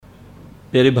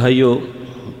پیارے بھائیوں،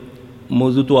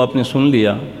 موضوع تو آپ نے سن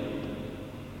لیا،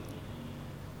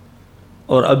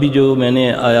 اور ابھی جو میں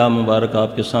نے آیا مبارک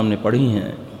آپ کے سامنے پڑھی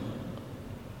ہیں،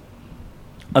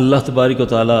 اللہ تبارک و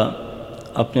تعالیٰ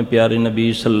اپنے پیارے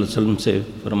نبی صلی اللہ علیہ وسلم سے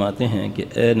فرماتے ہیں کہ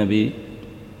اے نبی،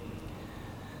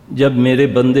 جب میرے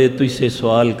بندے تجھ سے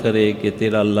سوال کرے کہ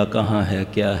تیرا اللہ کہاں ہے،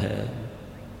 کیا ہے،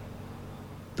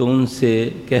 تو ان سے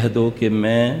کہہ دو کہ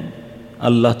میں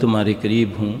اللہ تمہارے قریب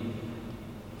ہوں۔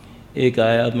 ایک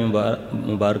آیت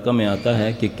مبارکہ میں آتا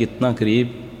ہے کہ کتنا قریب،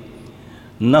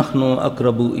 نحن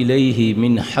اقرب الیہ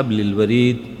من حبل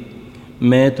الورید،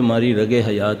 میں تمہاری رگ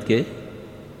حیات کے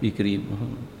بھی قریب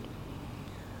ہوں۔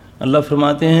 اللہ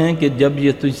فرماتے ہیں کہ جب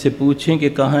یہ تجھ سے پوچھیں کہ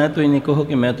کہاں ہے تو انہیں کہو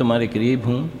کہ میں تمہارے قریب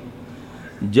ہوں۔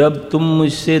 جب تم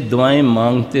مجھ سے دعائیں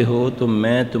مانگتے ہو تو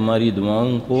میں تمہاری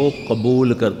دعاؤں کو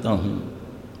قبول کرتا ہوں۔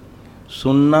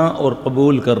 سننا اور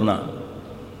قبول کرنا،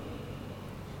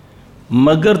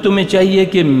 مگر تمہیں چاہیے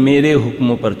کہ میرے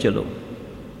حکموں پر چلو۔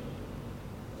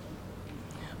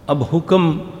 اب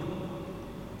حکم،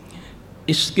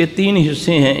 اس کے 3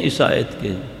 حصے ہیں اس آیت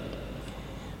کے۔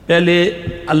 پہلے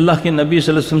اللہ کے نبی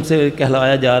صلی اللہ علیہ وسلم سے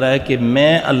کہلایا جا رہا ہے کہ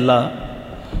میں اللہ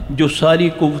جو ساری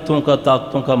قوتوں کا،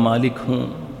 طاقتوں کا مالک ہوں،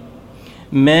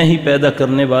 میں ہی پیدا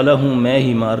کرنے والا ہوں، میں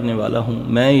ہی مارنے والا ہوں،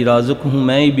 میں ہی رازق ہوں،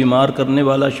 میں ہی بیمار کرنے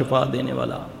والا، شفا دینے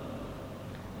والا۔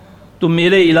 تو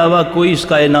میرے علاوہ کوئی اس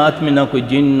کائنات میں نہ کوئی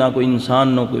جن، نہ کوئی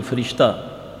انسان، نہ کوئی فرشتہ۔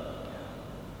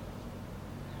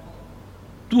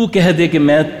 تو کہہ دے کہ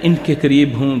میں ان کے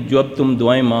قریب ہوں، جو اب تم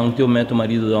دعائیں مانگتے ہو میں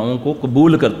تمہاری دعاؤں کو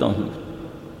قبول کرتا ہوں۔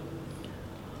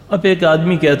 اب ایک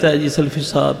آدمی کہتا ہے جی سلفی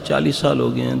صاحب 40 سال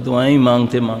ہو گئے ہیں دعائیں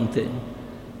مانگتے مانگتے،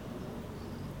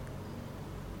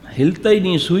 ہلتا ہی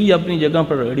نہیں، سوئی اپنی جگہ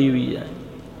پر اڑی ہوئی ہے۔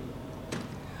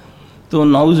 تو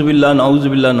نعوذ باللہ نعوذ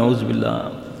باللہ نعوذ باللہ،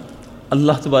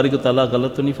 اللہ تبارک و تعالیٰ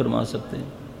غلط تو نہیں فرما سکتے۔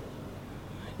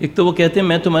 ایک تو وہ کہتے ہیں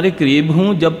میں تمہارے قریب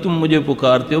ہوں، جب تم مجھے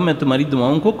پکارتے ہو میں تمہاری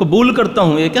دعاؤں کو قبول کرتا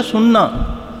ہوں۔ ایک ہے سننا،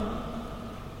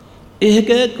 ایک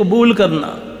ہے قبول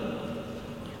کرنا،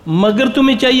 مگر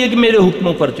تمہیں چاہیے کہ میرے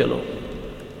حکموں پر چلو۔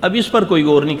 اب اس پر کوئی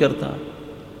غور نہیں کرتا۔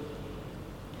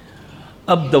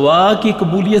 اب دعا کی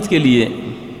قبولیت کے لیے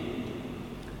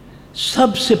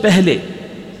سب سے پہلے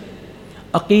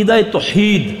عقیدہ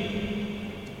توحید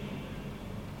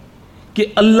کہ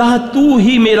اللہ تو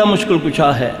ہی میرا مشکل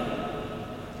کشا ہے،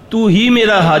 تو ہی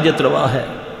میرا حاجت روا ہے،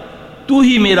 تو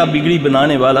ہی میرا بگڑی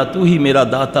بنانے والا، تو ہی میرا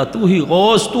داتا، تو ہی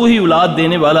غوث، تو ہی اولاد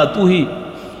دینے والا، تو ہی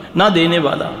نہ دینے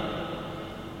والا۔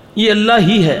 یہ اللہ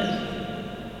ہی ہے،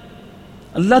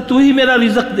 اللہ تو ہی میرا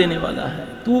رزق دینے والا ہے،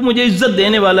 تو مجھے عزت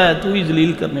دینے والا ہے، تو ہی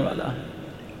ذلیل کرنے والا ہے۔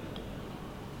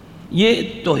 یہ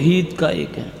توحید کا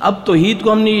ایک ہے۔ اب توحید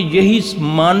کو ہم نے یہی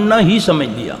ماننا ہی سمجھ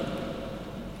لیا۔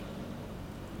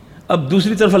 اب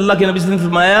دوسری طرف اللہ کے نبی صلی اللہ علیہ وسلم نے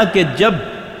فرمایا کہ جب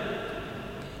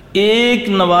ایک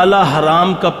نوالا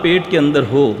حرام کا پیٹ کے اندر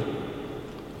ہو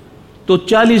تو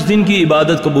 40 دن کی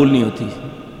عبادت قبول نہیں ہوتی۔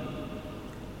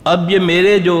 اب یہ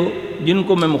میرے جو جن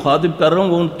کو میں مخاطب کر رہا ہوں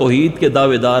وہ ان توحید کے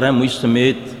دعوے دار ہیں مجھ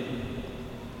سمیت،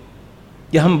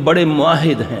 کہ ہم بڑے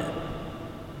معاہد ہیں۔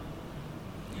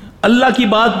 اللہ کی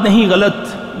بات نہیں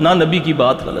غلط، نہ نبی کی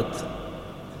بات غلط،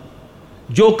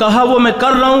 جو کہا وہ میں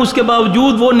کر رہا ہوں، اس کے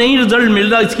باوجود وہ نہیں رزلٹ مل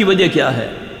رہا، اس کی وجہ کیا ہے؟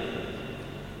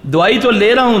 دوائی تو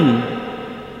لے رہا ہوں،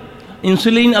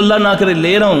 انسولین اللہ نہ کرے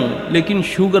لے رہا ہوں، لیکن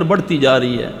شوگر بڑھتی جا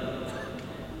رہی ہے،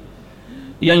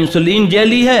 یا انسولین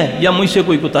جیلی ہے یا مجھ سے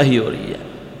کوئی کوتاہی ہو رہی ہے۔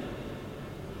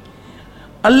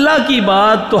 اللہ کی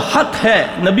بات تو حق ہے،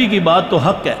 نبی کی بات تو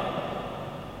حق ہے،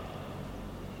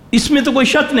 اس میں تو کوئی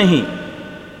شک نہیں۔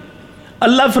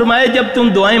 اللہ فرمائے جب تم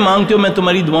دعائیں مانگتے ہو میں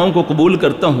تمہاری دعاؤں کو قبول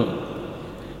کرتا ہوں۔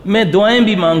 میں دعائیں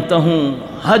بھی مانگتا ہوں،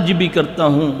 حج بھی کرتا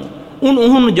ہوں،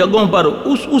 ان جگہوں پر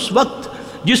اس وقت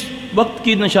جس وقت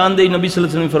کی نشاندہی نبی صلی اللہ علیہ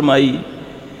وسلم نے فرمائی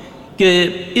کہ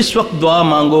اس وقت دعا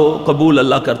مانگو قبول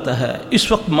اللہ کرتا ہے،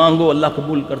 اس وقت مانگو اللہ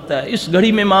قبول کرتا ہے، اس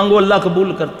گھڑی میں مانگو اللہ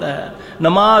قبول کرتا ہے،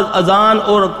 نماز اذان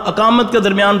اور اقامت کے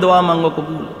درمیان دعا مانگو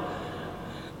قبول،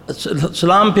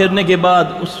 سلام پھیرنے کے بعد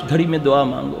اس گھڑی میں دعا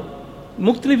مانگو،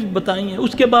 مختلف بتائی ہیں،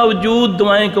 اس کے باوجود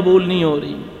دعائیں قبول نہیں ہو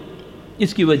رہی۔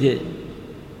 اس کی وجہ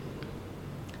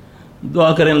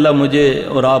دعا کریں اللہ مجھے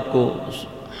اور آپ کو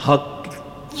حق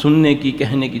سننے کی،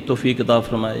 کہنے کی توفیق عطا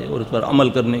فرمائے اور اس پر عمل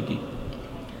کرنے کی۔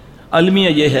 المیہ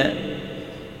یہ ہے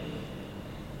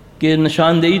کہ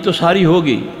نشاندہی تو ساری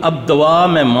ہوگی، اب دعا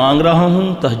میں مانگ رہا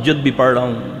ہوں، تہجد بھی پڑھ رہا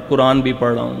ہوں، قرآن بھی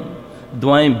پڑھ رہا ہوں،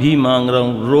 دعائیں بھی مانگ رہا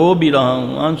ہوں، رو بھی رہا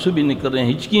ہوں، آنسو بھی نکل رہے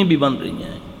ہیں، ہچکیاں بھی بن رہی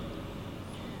ہیں،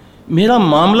 میرا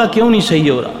معاملہ کیوں نہیں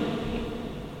صحیح ہو رہا؟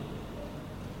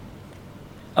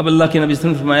 اب اللہ کے نبی صلی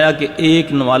اللہ علیہ وسلم نے فرمایا کہ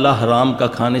ایک نوالا حرام کا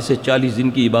کھانے سے 40 دن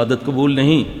کی عبادت قبول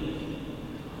نہیں۔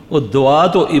 وہ دعا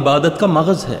تو عبادت کا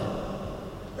مغز ہے،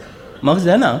 مغز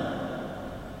ہے نا،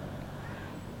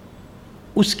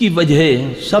 اس کی وجہ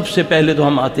سب سے پہلے تو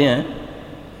ہم آتے ہیں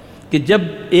کہ جب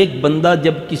ایک بندہ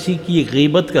جب کسی کی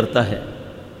غیبت کرتا ہے،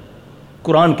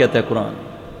 قرآن کہتا ہے، قرآن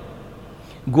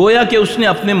گویا کہ اس نے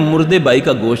اپنے مردے بھائی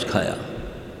کا گوشت کھایا۔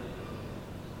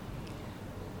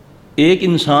 ایک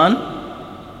انسان،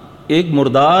 ایک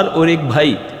مردار اور ایک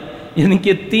بھائی، یعنی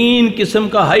کہ 3 قسم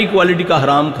کا ہائی کوالٹی کا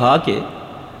حرام کھا کے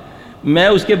میں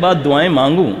اس کے بعد دعائیں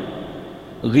مانگوں،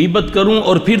 غیبت کروں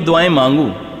اور پھر دعائیں مانگوں۔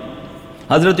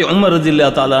 حضرت عمر رضی اللہ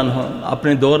تعالیٰ عنہ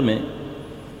اپنے دور میں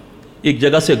ایک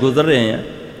جگہ سے گزر رہے ہیں،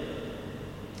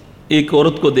 ایک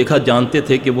عورت کو دیکھا، جانتے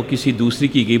تھے کہ وہ کسی دوسری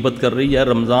کی غیبت کر رہی ہے،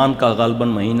 رمضان کا غالباً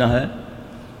مہینہ ہے،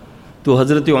 تو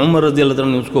حضرت عمر رضی اللہ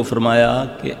عنہ نے اس کو فرمایا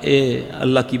کہ اے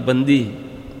اللہ کی بندی،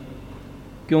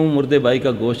 کیوں مردے بھائی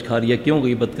کا گوشت کھا رہی ہے، کیوں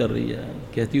غیبت کر رہی ہے؟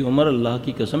 کہتی عمر اللہ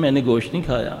کی قسم میں نے گوشت نہیں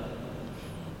کھایا،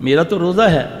 میرا تو روزہ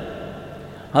ہے۔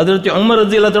 حضرت عمر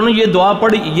رضی اللہ عنہ یہ دعا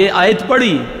پڑھی، یہ آیت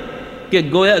پڑھی کہ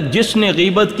گویا جس نے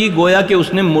غیبت کی گویا کہ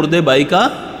اس نے مردے بھائی کا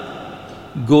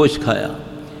گوشت کھایا۔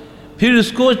 پھر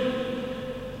اس کو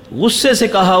غصے سے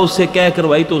کہا، اس سے کہہ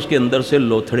کروائی تو اس کے اندر سے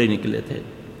لوتھڑے نکلے تھے،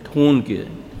 خون کے،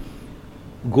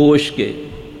 گوشت کے۔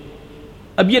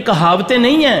 اب یہ کہاوتیں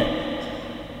نہیں ہیں،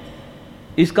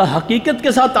 اس کا حقیقت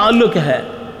کے ساتھ تعلق ہے۔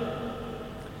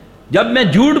 جب میں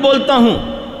جھوٹ بولتا ہوں،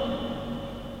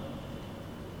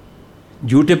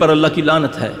 جھوٹے پر اللہ کی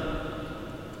لعنت ہے۔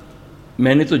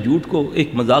 میں نے تو جھوٹ کو ایک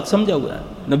مذاق سمجھا ہوا ہے۔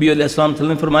 نبی علیہ السلام صلی اللہ علیہ وسلم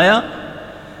نے فرمایا،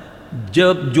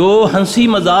 جو ہنسی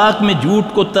مذاق میں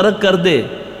جھوٹ کو ترک کر دے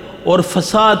اور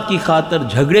فساد کی خاطر،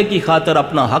 جھگڑے کی خاطر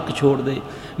اپنا حق چھوڑ دے،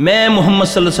 میں محمد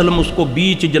صلی اللہ علیہ وسلم اس کو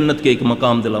بیچ جنت کے ایک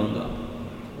مقام دلاؤں گا۔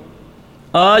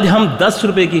 آج ہم 10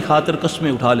 روپے کی خاطر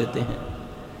قسمیں اٹھا لیتے ہیں،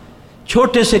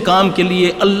 چھوٹے سے کام کے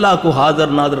لیے اللہ کو حاضر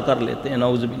ناظر کر لیتے ہیں،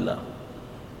 نعوذ باللہ۔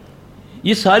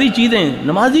 یہ ساری چیزیں،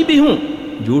 نمازی بھی ہوں،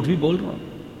 جھوٹ بھی بول رہا ہوں۔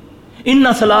 ان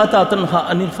صلاۃ تنہی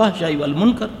عن الفحشاء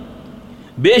والمنکر،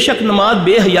 بے شک نماز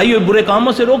بے حیائی اور برے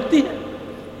کاموں سے روکتی ہے،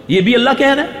 یہ بھی اللہ کہہ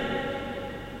رہا ہے۔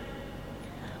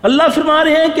 اللہ فرما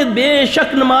رہے ہیں کہ بے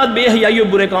شک نماز بے حیائی اور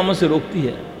برے کاموں سے روکتی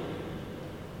ہے۔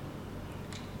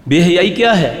 بے حیائی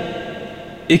کیا ہے؟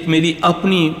 ایک میری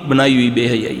اپنی بنائی ہوئی بے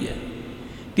حیائی ہے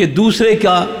کہ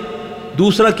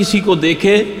دوسرا کسی کو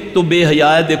دیکھے تو بے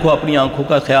حیا ہے، دیکھو اپنی آنکھوں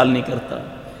کا خیال نہیں کرتا۔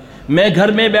 میں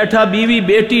گھر میں بیٹھا بیوی،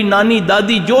 بیٹی، نانی،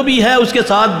 دادی جو بھی ہے اس کے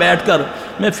ساتھ بیٹھ کر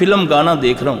میں فلم گانا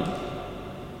دیکھ رہا ہوں،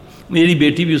 میری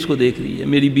بیٹی بھی اس کو دیکھ رہی ہے،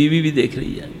 میری بیوی بھی دیکھ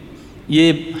رہی ہے۔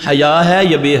 یہ حیا ہے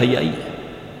یا بے حیائی ہے؟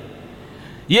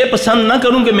 یہ پسند نہ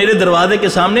کروں کہ میرے دروازے کے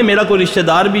سامنے میرا کوئی رشتہ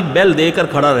دار بھی بیل دے کر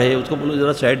کھڑا رہے، اس کو بولو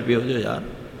ذرا سائڈ پہ ہو جاؤ یار،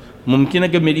 ممکن ہے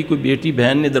کہ میری کوئی بیٹی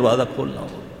بہن نے دروازہ کھولنا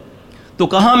ہو۔ تو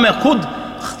کہاں میں خود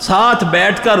ساتھ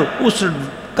بیٹھ کر اس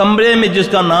کمرے میں جس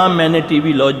کا نام میں نے ٹی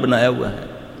وی لاج بنایا ہوا ہے،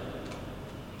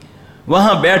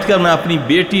 وہاں بیٹھ کر میں اپنی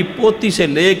بیٹی، پوتی سے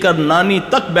لے کر نانی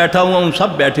تک بیٹھا ہوا ہوں،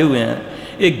 سب بیٹھے ہوئے ہیں۔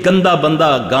 ایک گندا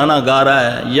بندہ گانا گا رہا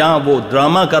ہے یا وہ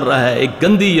ڈرامہ کر رہا ہے، ایک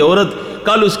گندی عورت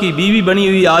کل اس کی بیوی بنی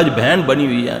ہوئی، آج بہن بنی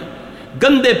ہوئی ہے،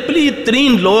 گندے پلیت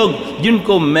ترین لوگ جن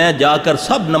کو میں جا کر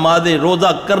سب نمازیں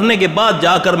روزہ کرنے کے بعد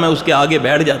جا کر میں اس کے آگے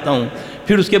بیٹھ جاتا ہوں،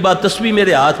 پھر اس کے بعد تسبیح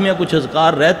میرے ہاتھ میں کچھ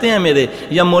اذکار رہتے ہیں میرے،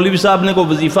 یا مولوی صاحب نے کوئی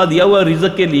وظیفہ دیا ہوا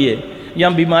رزق کے لیے یا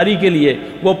بیماری کے لیے،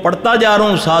 وہ پڑھتا جا رہا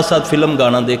ہوں، ساتھ ساتھ فلم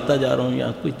گانا دیکھتا جا رہا ہوں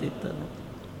یا کچھ دیکھتا رہا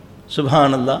ہوں۔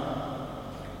 سبحان اللہ،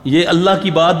 یہ اللہ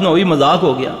کی بات نہ ہوئی، مذاق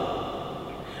ہو گیا۔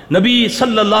 نبی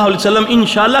صلی اللہ علیہ وسلم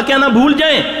انشاءاللہ کہنا بھول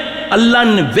جائیں، اللہ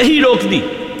نے وہی روک دی۔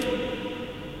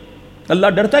 اللہ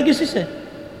ڈرتا کسی سے؟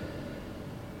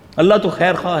 اللہ تو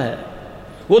خیر خواہ ہے،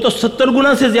 وہ تو 70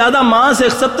 گنا سے زیادہ، ماں سے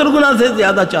 70 گنا سے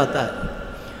زیادہ چاہتا ہے۔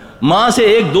 ماں سے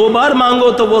 1-2 بار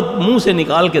مانگو تو وہ منہ سے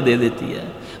نکال کے دے دیتی ہے۔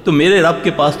 تو میرے رب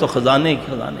کے پاس تو خزانے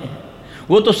خزانے ہیں،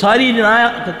 وہ تو ساری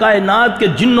کائنات کے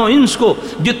جن و انس کو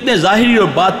جتنے ظاہری اور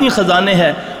باطنی خزانے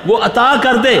ہیں وہ عطا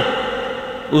کر دے۔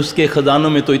 اس کے خزانوں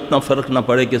میں تو اتنا فرق نہ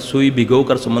پڑے کہ سوئی بھگو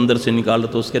کر سمندر سے نکالو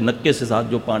تو اس کے نکے سے ساتھ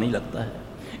جو پانی لگتا ہے۔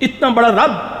 اتنا بڑا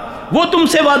رب وہ تم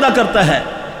سے وعدہ کرتا ہے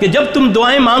کہ جب تم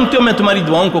دعائیں مانگتے ہو میں تمہاری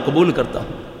دعاؤں کو قبول کرتا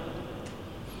ہوں،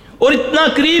 اور اتنا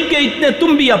قریب کہ اتنے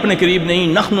تم بھی اپنے قریب نہیں۔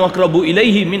 نحن اقرب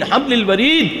الیہ من حبل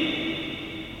الورید۔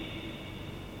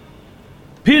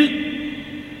 پھر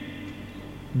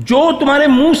جو تمہارے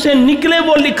منہ سے نکلے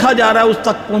وہ لکھا جا رہا ہے، اس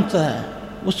تک پہنچتا ہے،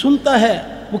 وہ سنتا ہے،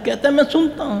 وہ کہتا ہے میں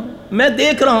سنتا ہوں، میں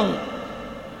دیکھ رہا ہوں،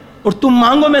 اور تم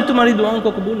مانگو میں تمہاری دعاؤں کو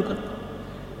قبول کرتا ہوں۔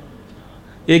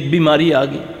 ایک بیماری آ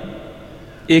گئی،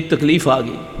 ایک تکلیف آ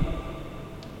گئی،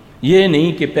 یہ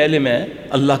نہیں کہ پہلے میں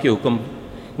اللہ کے حکم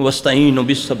وَاسْتَعِينُوا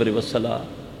بِالصَّبْرِ وَالصَّلَاةِ،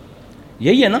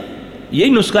 یہی ہے نا، یہی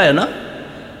نسخہ ہے نا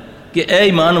کہ اے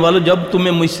ایمان والو جب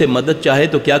تمہیں مجھ سے مدد چاہے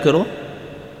تو کیا کرو؟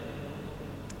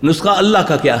 نسخہ اللہ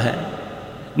کا کیا ہے؟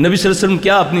 نبی صلی اللہ علیہ وسلم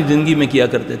کیا اپنی زندگی میں کیا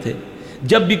کرتے تھے؟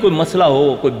 جب بھی کوئی مسئلہ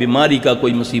ہو، کوئی بیماری کا،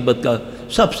 کوئی مصیبت کا،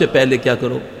 سب سے پہلے کیا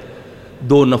کرو؟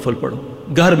 2 نفل پڑھو،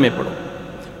 گھر میں پڑھو،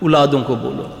 اولادوں کو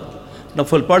بولو،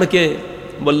 نفل پڑھ کے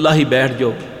واللہ بیٹھ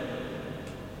جاؤ،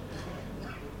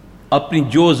 اپنی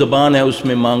جو زبان ہے اس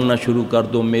میں مانگنا شروع کر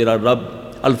دو۔ میرا رب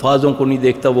الفاظوں کو نہیں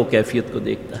دیکھتا، وہ کیفیت کو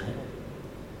دیکھتا ہے۔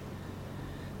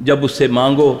 جب اس سے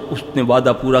مانگو، اس نے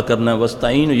وعدہ پورا کرنا ہے۔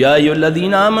 وَاسْتَعِينُوا يَا أَيُّهَا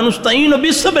الَّذِينَ آمَنُوا اسْتَعِينُوا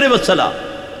بِالصَّبْرِ وَالصَّلَاةِ،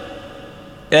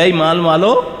 اے ایمان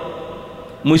والو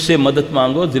مجھ سے مدد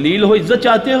مانگو۔ ذلیل ہو عزت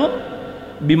چاہتے ہو،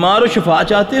 بیمار و شفا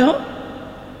چاہتے ہو،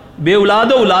 بے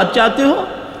اولاد و اولاد چاہتے ہو،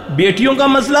 بیٹیوں کا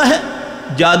مسئلہ ہے،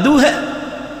 جادو ہے،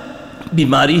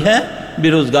 بیماری ہے، بے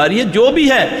روزگاری ہے، جو بھی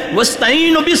ہے،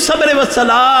 وَاسْتَعِينُوا بِالصَّبْرِ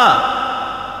وَالصَّلَاةِ،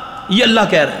 یہ اللہ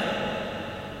کہہ رہا ہے۔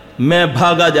 میں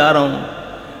بھاگا جا رہا ہوں،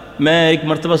 میں ایک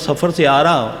مرتبہ سفر سے آ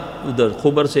رہا ادھر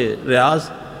خبر سے ریاض،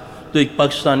 تو ایک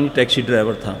پاکستانی ٹیکسی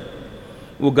ڈرائیور تھا،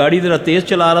 وہ گاڑی ذرا تیز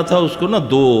چلا رہا تھا، اس کو نا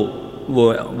 2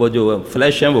 وہ جو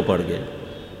فلیش ہیں وہ پڑ گئے۔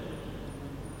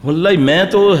 واللہ میں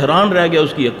تو حیران رہ گیا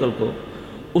اس کی عقل کو۔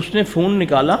 اس نے فون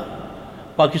نکالا،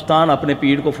 پاکستان اپنے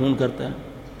پیر کو فون کرتا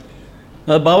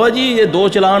ہے، بابا جی یہ 2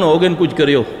 چلان ہو گئے، کچھ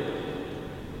کریو۔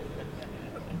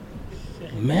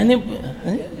 میں نے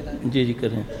جی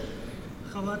کریں۔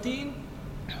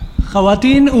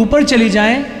 خواتین اوپر چلی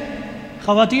جائیں،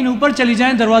 خواتین اوپر چلی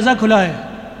جائیں، دروازہ کھلا ہے۔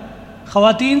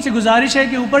 خواتین سے گزارش ہے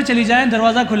کہ اوپر چلی جائیں،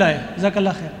 دروازہ کھلا ہے۔ جزاک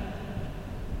اللہ خیر۔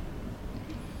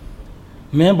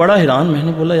 میں بڑا حیران، میں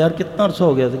نے بولا یار کتنا عرصہ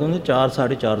ہو گیا تھا؟ کہتے 4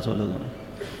 ساڑھے 4 سال ہو گئے۔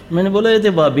 میں نے بولا یہ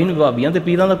تو بھابیاں تے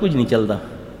پیراں دا کچھ نہیں چلتا۔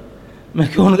 میں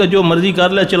کہ ان کا جو مرضی کر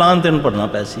لے، چلان تین پڑھنا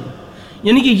پیسے۔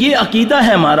 یعنی کہ یہ عقیدہ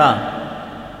ہے ہمارا،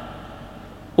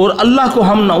 اور اللہ کو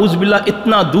ہم نعوذ باللہ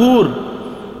اتنا دور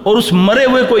اور اس مرے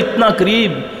ہوئے کو اتنا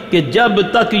قریب کہ جب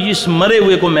تک اس مرے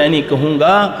ہوئے کو میں نہیں کہوں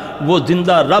گا وہ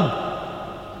زندہ رب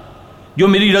جو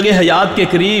میری رگ حیات کے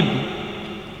قریب،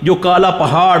 جو کالا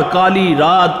پہاڑ، کالی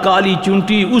رات، کالی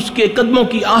چونٹی، اس کے قدموں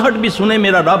کی آہٹ بھی سنے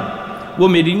میرا رب، وہ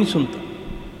میری نہیں سنتا۔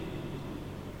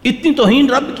 اتنی توہین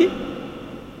رب کی،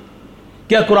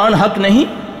 کیا قرآن حق نہیں؟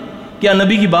 کیا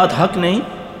نبی کی بات حق نہیں؟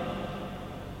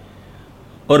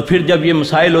 اور پھر جب یہ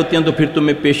مسائل ہوتے ہیں تو پھر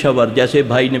تمہیں پیشہ ور، جیسے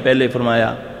بھائی نے پہلے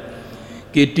فرمایا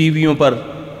کہ ٹی ویوں پر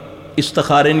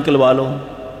استخارے نکلوا لو،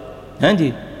 ہیں جی،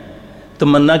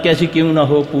 تمنا کیسی کیوں نہ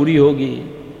ہو پوری ہوگی،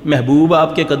 محبوب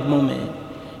آپ کے قدموں میں،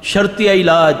 شرطیہ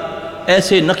علاج،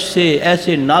 ایسے نقشے،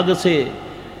 ایسے ناگسے،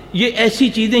 یہ ایسی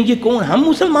چیزیں، یہ کون؟ ہم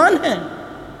مسلمان ہیں،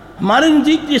 ہمارے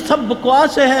نزدیک یہ سب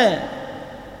بکواس ہے،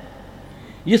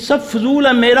 یہ سب فضول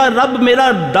ہے۔ میرا رب،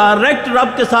 میرا ڈائریکٹ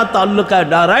رب کے ساتھ تعلق ہے،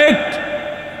 ڈائریکٹ۔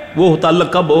 وہ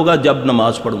تعلق کب ہوگا؟ جب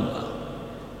نماز پڑھوں گا۔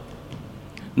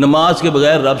 نماز کے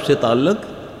بغیر رب سے تعلق،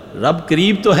 رب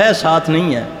قریب تو ہے، ساتھ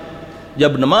نہیں ہے۔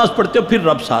 جب نماز پڑھتے ہو پھر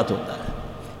رب ساتھ ہوتا ہے،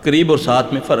 قریب اور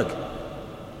ساتھ میں فرق ہے۔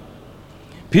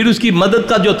 پھر اس کی مدد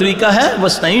کا جو طریقہ ہے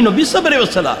وَاسْتَعِينُوا بِالصَّبْرِ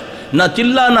وَالصَّلَاةِ، نہ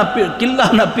چلہ،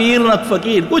 نہ پیر، نہ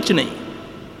فقیر، کچھ نہیں۔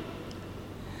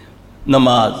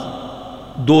 نماز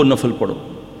 2 نفل پڑھو،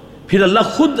 پھر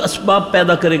اللہ خود اسباب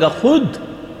پیدا کرے گا،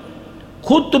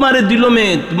 خود تمہارے دلوں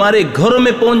میں، تمہارے گھروں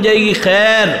میں پہنچ جائے گی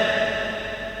خیر،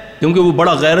 کیونکہ وہ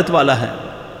بڑا غیرت والا ہے۔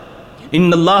 ان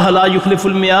اللہ لا یخلف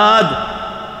المیعاد،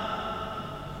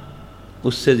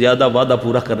 اس سے زیادہ وعدہ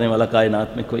پورا کرنے والا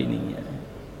کائنات میں کوئی نہیں ہے۔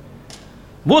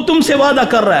 وہ تم سے وعدہ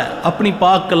کر رہا ہے اپنی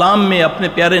پاک کلام میں، اپنے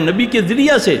پیارے نبی کے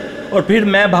ذریعہ سے، اور پھر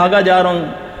میں بھاگا جا رہا ہوں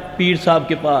پیر صاحب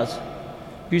کے پاس،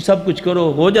 پیر صاحب کچھ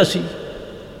کرو، ہو جا سی،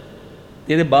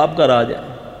 تیرے باپ کا راج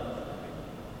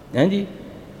ہے، جی،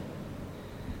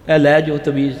 اے لے جو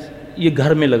تویز، یہ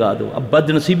گھر میں لگا دو۔ اب بد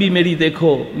نصیبی میری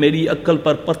دیکھو، میری عقل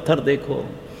پر پتھر دیکھو،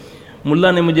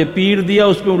 ملا نے مجھے پیر دیا،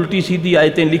 اس میں الٹی سیدھی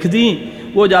آیتیں لکھ دیں،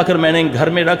 وہ جا کر میں نے گھر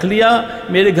میں رکھ لیا۔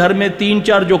 میرے گھر میں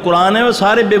 3-4 جو قرآن ہیں وہ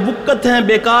سارے بے وقت ہیں،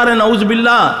 بیکار ہیں، نعوذ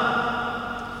باللہ۔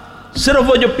 صرف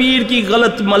وہ جو پیر کی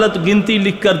غلط ملت گنتی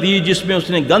لکھ کر دی، جس میں اس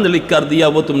نے گند لکھ کر دیا،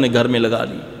 وہ تم نے گھر میں لگا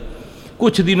لی۔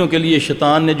 کچھ دنوں کے لیے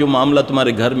شیطان نے جو معاملہ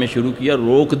تمہارے گھر میں شروع کیا،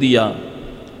 روک دیا،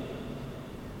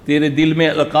 تیرے دل میں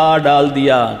القاع ڈال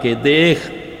دیا کہ دیکھ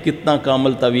کتنا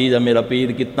کامل تویز ہے میرا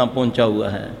پیر، کتنا پہنچا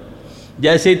ہوا ہے۔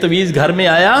 جیسے ہی تویز گھر میں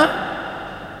آیا،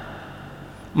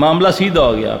 معاملہ سیدھا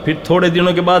ہو گیا۔ پھر تھوڑے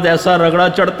دنوں کے بعد ایسا رگڑا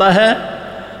چڑھتا ہے،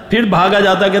 پھر بھاگا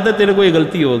جاتا، کہتا ہے تیرے کو یہ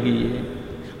غلطی ہوگی،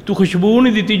 تو خوشبو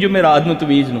نہیں دیتی جو میرا آدمی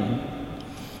تویز نو۔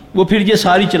 وہ پھر یہ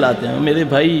ساری چلاتے ہیں۔ میرے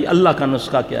بھائی، اللہ کا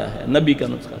نسخہ کیا ہے، نبی کا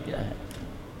نسخہ کیا ہے،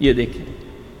 یہ دیکھیں۔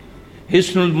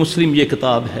 حسن المسلم یہ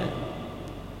کتاب ہے،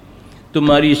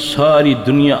 تمہاری ساری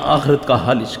دنیا آخرت کا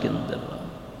حل اس کے اندر۔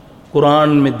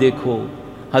 قرآن میں دیکھو،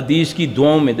 حدیث کی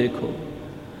دعاؤں میں دیکھو،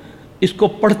 اس کو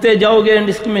پڑھتے جاؤ گے،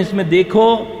 اس میں دیکھو،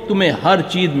 تمہیں ہر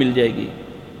چیز مل جائے گی۔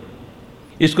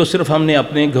 اس کو صرف ہم نے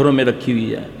اپنے گھروں میں رکھی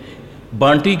ہوئی ہے،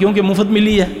 بانٹی کیونکہ مفت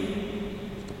ملی ہے،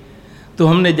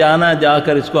 تو ہم نے جا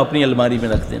کر اس کو اپنی الماری میں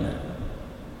رکھ دینا ہے،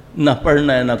 نہ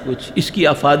پڑھنا ہے نہ کچھ، اس کی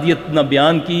افادیت نہ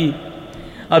بیان کی۔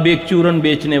 اب ایک چورن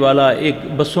بیچنے والا ایک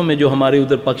بسوں میں جو ہمارے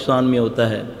ادھر پاکستان میں ہوتا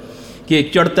ہے کہ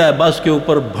ایک چڑھتا ہے بس کے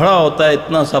اوپر، بڑا ہوتا ہے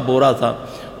اتنا سا بورا تھا،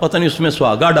 پتہ نہیں اس میں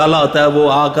سہاگا ڈالا ہوتا ہے،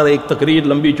 وہ آ کر ایک تقریر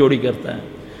لمبی چوڑی کرتا ہے،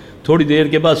 تھوڑی دیر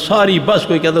کے بعد ساری بس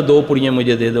کوئی کہتا ہے 2 پڑیاں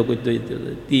مجھے دے دو، کچھ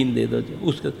 3 دے دو،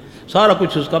 اس کا سارا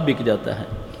کچھ اس کا بک جاتا ہے۔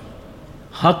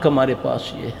 حق ہمارے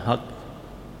پاس یہ حق،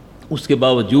 اس کے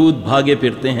باوجود بھاگے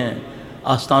پھرتے ہیں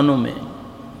آستانوں میں،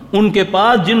 ان کے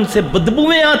پاس جن سے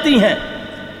بدبوئیں آتی ہیں،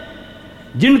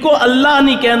 جن کو اللہ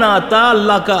نہیں کہنا آتا،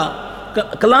 اللہ کا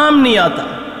کلام نہیں آتا،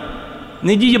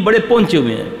 نہیں جی یہ بڑے پہنچے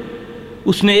ہوئے ہیں۔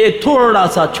 اس نے ایک تھوڑا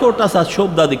سا چھوٹا سا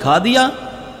شعبہ دکھا دیا،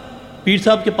 پیر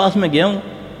صاحب کے پاس میں گیا ہوں،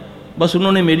 بس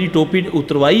انہوں نے میری ٹوپی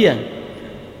اتروائی ہے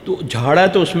تو جھاڑا ہے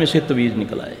تو اس میں سے تویز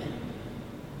نکل آئے،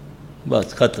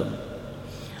 بس ختم۔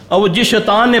 اور وہ جس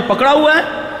شیطان نے پکڑا ہوا ہے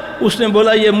اس نے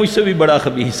بولا یہ مجھ سے بھی بڑا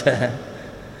خبیث ہے۔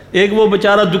 ایک وہ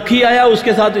بیچارہ دکھی آیا، اس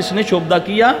کے ساتھ اس نے شعبہ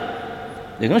کیا،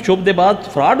 دیکھنا شعبے بعد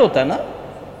فراڈ ہوتا ہے نا،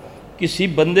 کسی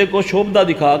بندے کو شعبہ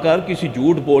دکھا کر کسی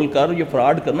جھوٹ بول کر یہ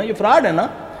فراڈ کرنا، یہ فراڈ ہے نا۔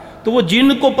 تو وہ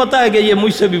جن کو پتہ ہے کہ یہ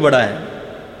مجھ سے بھی بڑا ہے،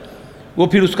 وہ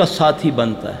پھر اس کا ساتھی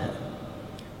بنتا ہے،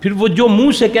 پھر وہ جو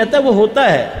منہ سے کہتا ہے وہ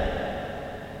ہوتا ہے۔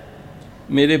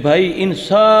 میرے بھائی ان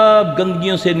سب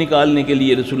گندگیوں سے نکالنے کے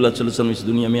لیے رسول اللہ صلی اللہ علیہ وسلم اس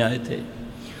دنیا میں آئے تھے،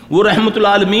 وہ رحمت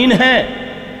العالمین ہیں۔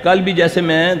 کل بھی جیسے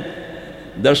میں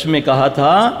درس میں کہا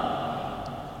تھا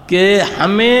کہ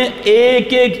ہمیں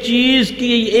ایک ایک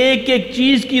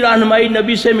چیز کی رہنمائی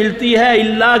نبی سے ملتی ہے،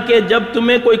 اللہ کہ جب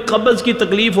تمہیں کوئی قبض کی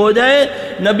تکلیف ہو جائے،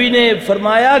 نبی نے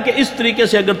فرمایا کہ اس طریقے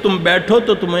سے اگر تم بیٹھو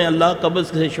تو تمہیں اللہ قبض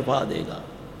سے شفا دے گا۔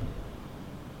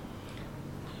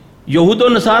 یہود و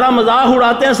نصارہ مذاق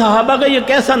اڑاتے ہیں صحابہ کا، یہ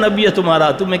کیسا نبی ہے تمہارا،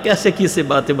 تمہیں کیسے کیسے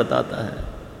باتیں بتاتا ہے۔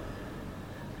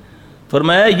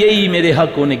 فرمایا یہی میرے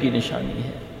حق ہونے کی نشانی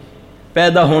ہے،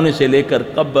 پیدا ہونے سے لے کر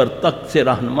قبر تک سے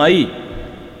رہنمائی۔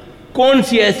 کون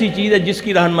سی ایسی چیز ہے جس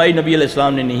کی رہنمائی نبی علیہ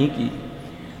السلام نے نہیں کی؟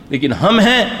 لیکن ہم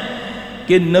ہیں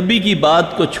کہ نبی کی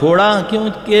بات کو چھوڑا،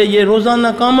 کیونکہ یہ روزانہ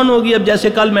کامن ہوگی۔ اب جیسے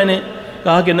کل میں نے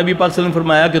کہا کہ نبی پاک صلی اللہ علیہ وسلم نے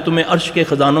فرمایا کہ تمہیں عرش کے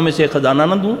خزانوں میں سے خزانہ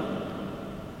نہ دوں،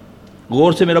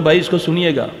 غور سے میرا بھائی اس کو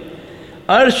سنیے گا،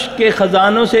 عرش کے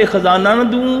خزانوں سے خزانہ نہ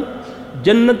دوں،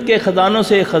 جنت کے خزانوں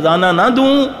سے خزانہ نہ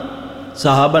دوں۔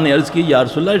 صحابہ نے عرض کی یا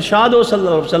رسول اللہ ارشاد ہو صلی اللہ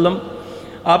علیہ وسلم،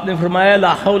 آپ نے فرمایا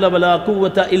لا حول ولا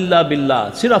قوت الا باللہ،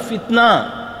 صرف اتنا،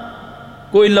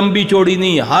 کوئی لمبی چوڑی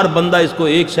نہیں، ہر بندہ اس کو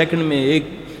 1 سیکنڈ میں 1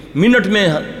 منٹ میں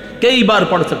کئی بار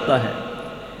پڑھ سکتا ہے۔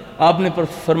 آپ نے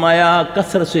فرمایا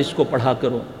کثرت سے اس کو پڑھا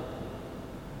کرو،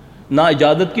 نہ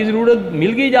اجازت کی ضرورت،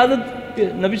 مل گئی اجازت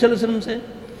نبی صلی اللہ علیہ وسلم سے،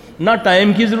 نہ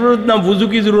ٹائم کی ضرورت، نہ وضو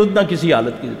کی ضرورت، نہ کسی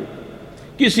حالت کی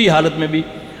ضرورت، کسی حالت میں بھی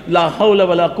لا حول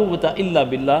ولا قوت الا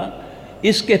باللہ۔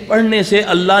 اس کے پڑھنے سے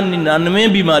اللہ 99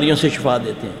 بیماریوں سے شفا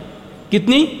دیتے ہیں۔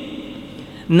 کتنی؟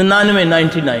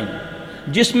 99،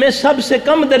 جس میں سب سے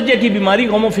کم درجے کی بیماری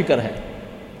غم و فکر ہے۔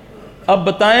 اب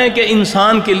بتائیں کہ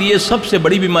انسان کے لیے سب سے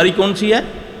بڑی بیماری کون سی ہے؟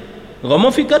 غم و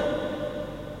فکر۔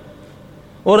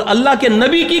 اور اللہ کے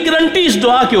نبی کی گارنٹی اس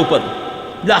دعا کے اوپر،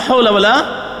 لا حول ولا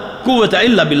قوت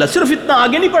الا باللہ، صرف اتنا،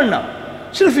 آگے نہیں پڑھنا،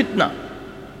 صرف اتنا۔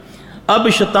 اب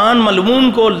شیطان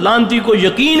ملعون کو، لعنتی کو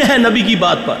یقین ہے نبی کی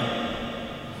بات پر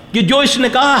کہ جو اس نے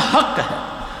کہا حق ہے۔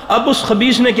 اب اس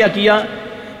خبیث نے کیا کیا؟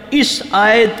 اس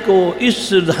آیت کو،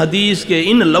 اس حدیث کے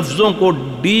ان لفظوں کو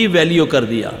ڈی ویلیو کر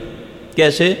دیا۔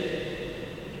 کیسے؟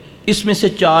 اس میں سے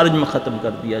چارج میں ختم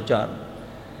کر دیا،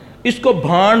 اس کو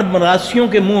بھانڈ مراسیوں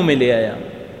کے منہ میں لے آیا،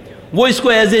 وہ اس کو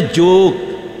as a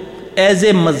joke, as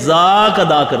a مذاق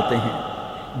ادا کرتے ہیں،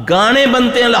 گانے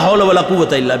بنتے ہیں لا حول ولا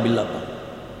قوت الا باللہ پر،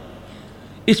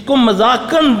 اس کو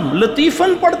مذاقاً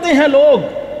لطیفاً پڑھتے ہیں لوگ۔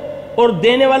 اور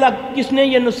دینے والا کس نے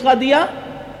یہ نسخہ دیا؟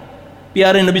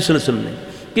 پیارے نبی صلی اللہ علیہ وسلم نے،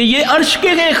 کہ یہ عرش کے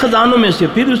خزانوں میں سے،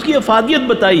 پھر اس کی افادیت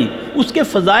بتائی، اس کے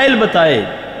فضائل بتائے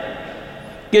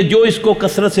کہ جو اس کو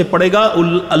کثرت سے پڑھے گا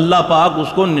اللہ پاک اس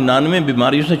کو 99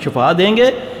 بیماریوں سے شفا دیں گے،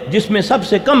 جس میں سب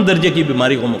سے کم درجے کی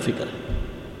بیماری غم و فکر ہے۔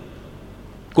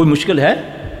 کوئی مشکل ہے؟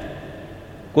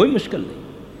 کوئی مشکل نہیں،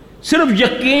 صرف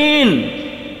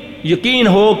یقین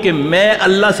ہو کہ میں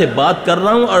اللہ سے بات کر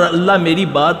رہا ہوں اور اللہ میری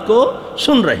بات کو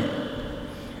سن رہے ہیں۔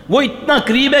 وہ اتنا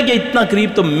قریب ہے کہ اتنا قریب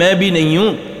تو میں بھی نہیں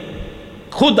ہوں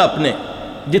خود اپنے،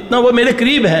 جتنا وہ میرے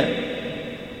قریب ہے۔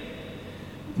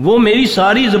 وہ میری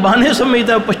ساری زبانیں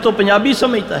سمجھتا ہے، پشتو پنجابی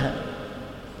سمجھتا ہے،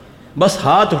 بس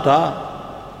ہاتھ اٹھا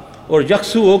اور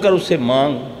یکسو ہو کر اس سے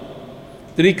مانگ۔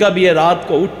 طریقہ بھی ہے رات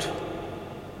کو اٹھ۔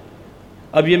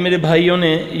 اب یہ میرے بھائیوں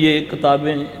نے یہ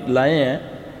کتابیں لائے ہیں،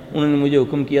 انہوں نے مجھے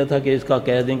حکم کیا تھا کہ اس کا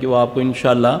کہہ دیں کہ وہ آپ کو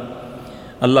انشاءاللہ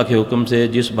اللہ کے حکم سے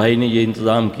جس بھائی نے یہ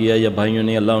انتظام کیا یا بھائیوں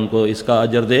نے، اللہ ان کو اس کا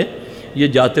اجر دے، یہ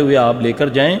جاتے ہوئے آپ لے کر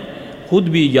جائیں، خود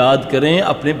بھی یاد کریں،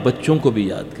 اپنے بچوں کو بھی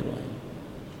یاد کروائیں۔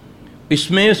 اس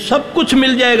میں سب کچھ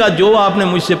مل جائے گا جو آپ نے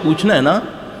مجھ سے پوچھنا ہے نا،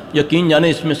 یقین جانے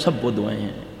اس میں سب وہ دعائیں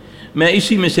ہیں، میں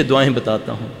اسی میں سے دعائیں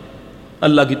بتاتا ہوں۔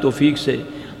 اللہ کی توفیق سے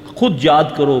خود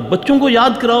یاد کرو، بچوں کو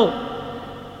یاد کراؤ،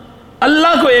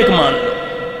 اللہ کو ایک مان لو،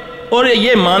 اور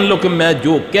یہ مان لو کہ میں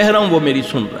جو کہہ رہا ہوں وہ میری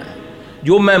سن رہا ہے،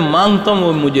 جو میں مانگتا ہوں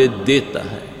وہ مجھے دیتا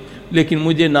ہے، لیکن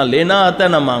مجھے نہ لینا آتا ہے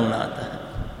نہ مانگنا آتا ہے۔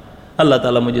 اللہ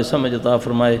تعالیٰ مجھے سمجھ عطا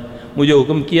فرمائے۔ مجھے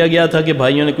حکم کیا گیا تھا کہ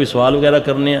بھائیوں نے کوئی سوال وغیرہ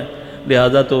کرنے ہیں،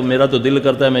 لہذا تو میرا تو دل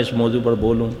کرتا ہے میں اس موضوع پر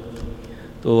بولوں،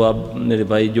 تو اب میرے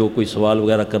بھائی جو کوئی سوال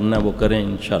وغیرہ کرنا ہے وہ کریں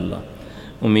انشاءاللہ۔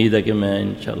 امید ہے کہ میں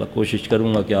انشاءاللہ کوشش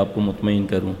کروں گا کہ آپ کو مطمئن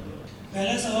کروں۔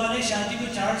 پہلا سوال ہے، شادی کو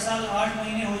 4 سال 8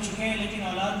 مہینے ہو چکے ہیں لیکن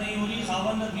اولاد نہیں ہو رہی،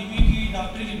 خاوند اور بیوی کی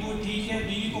ڈاکٹری رپورٹ ٹھیک ہے،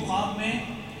 بیوی کو خواب میں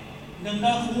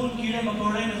گندا خون، کیڑے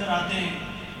مکوڑے نظر آتے ہیں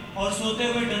اور سوتے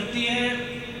ہوئے ڈرتی ہے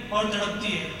اور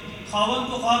تڑپتی ہے، خاوند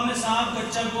کو خواب میں سانپ،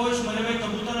 کچا گوشت، مرے ہوئے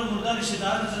کبوتر اور مردہ رشتہ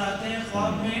دار نظر آتے ہیں،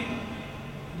 خواب میں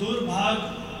ڈور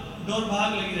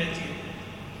بھاگ لگی رہتی ہے۔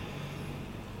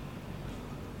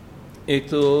 ایک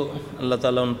تو اللہ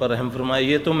تعالیٰ ان پر رحم فرمائے،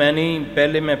 یہ تو میں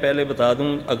پہلے بتا دوں،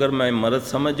 اگر میں مرض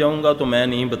سمجھ جاؤں گا تو میں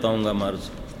نہیں بتاؤں گا مرض،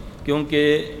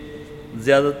 کیونکہ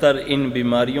زیادہ تر ان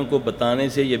بیماریوں کو بتانے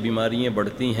سے یہ بیماریاں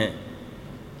بڑھتی ہیں۔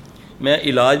 میں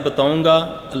علاج بتاؤں گا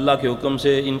اللہ کے حکم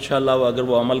سے انشاءاللہ، اگر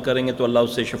وہ عمل کریں گے تو اللہ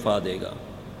اس سے شفا دے گا۔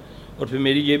 اور پھر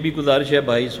میری یہ بھی گزارش ہے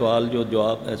بھائی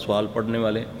سوال پڑھنے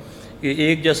والے، کہ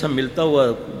ایک جیسا ملتا ہوا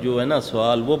جو ہے نا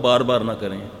سوال وہ بار بار نہ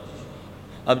کریں۔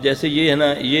 اب جیسے یہ ہے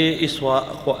نا،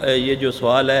 یہ جو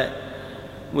سوال ہے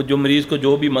وہ جو مریض کو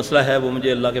جو بھی مسئلہ ہے وہ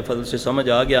مجھے اللہ کے فضل سے سمجھ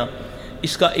آ گیا،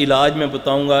 اس کا علاج میں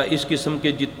بتاؤں گا۔ اس قسم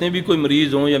کے جتنے بھی کوئی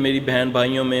مریض ہوں یا میری بہن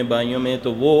بھائیوں میں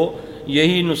تو وہ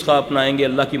یہی نسخہ اپنائیں گے،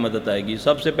 اللہ کی مدد آئے گی۔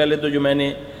 سب سے پہلے تو جو میں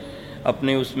نے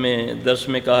اپنے اس میں درس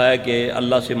میں کہا ہے کہ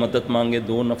اللہ سے مدد مانگے،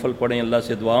 2 نفل پڑھیں، اللہ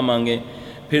سے دعا مانگیں۔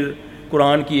 پھر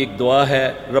قرآن کی ایک دعا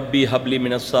ہے، ربی حبلی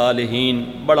من الصالحین،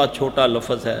 بڑا چھوٹا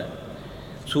لفظ ہے،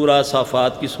 سورہ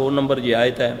صافات کی 100 نمبر یہ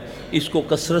آیت ہے، اس کو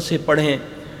کثرت سے پڑھیں۔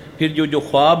 پھر جو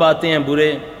خواب آتے ہیں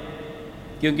برے،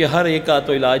 کیونکہ ہر ایک کا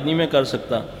تو علاج نہیں میں کر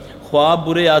سکتا، خواب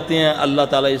برے آتے ہیں، اللہ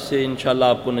تعالیٰ اس سے انشاءاللہ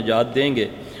آپ کو نجات دیں گے۔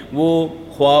 وہ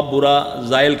خواب برا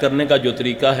زائل کرنے کا جو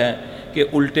طریقہ ہے کہ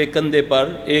الٹے کندھے پر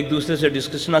ایک دوسرے سے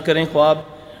ڈسکس نہ کریں، خواب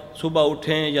صبح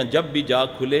اٹھیں یا جب بھی جاگ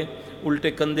کھلے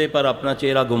الٹے کندھے پر اپنا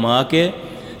چہرہ گھما کے،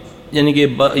 یعنی کہ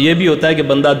یہ بھی ہوتا ہے کہ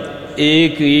بندہ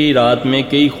ایک ہی رات میں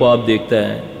کئی خواب دیکھتا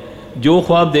ہے، جو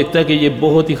خواب دیکھتا ہے کہ یہ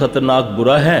بہت ہی خطرناک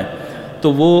برا ہے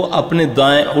تو وہ اپنے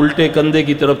دائیں الٹے کندھے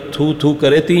کی طرف تھو تھو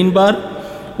کرے 3 بار،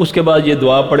 اس کے بعد یہ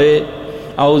دعا پڑھے،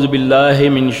 اعوذ باللہ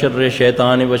من شر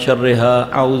شیطان و شرہا،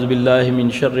 اعوذ باللہ من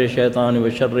شر شیطان و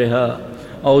شرہا،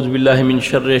 اعوذ باللہ من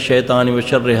شر شیطان و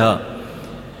شرہا۔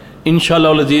 انشاءاللہ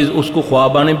العزیز اس کو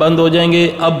خواب آنے بند ہو جائیں گے۔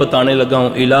 اب بتانے لگا ہوں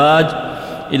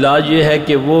علاج یہ ہے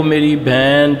کہ وہ میری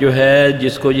بہن جو ہے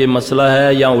جس کو یہ مسئلہ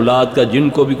ہے، یا اولاد کا، جن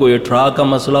کو بھی کوئی اٹھرا کا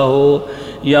مسئلہ ہو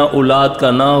یا اولاد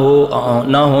کا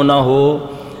نہ ہونا ہو،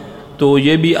 تو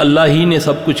یہ بھی اللہ ہی نے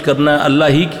سب کچھ کرنا ہے، اللہ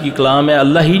ہی کی کلام ہے،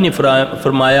 اللہ ہی نے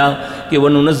فرمایا کہ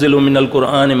وَنُنَزِّلُ مِنَ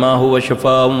الْقُرْآنِ مَا هُوَ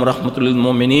شِفَاءٌ وَرَحْمَةٌ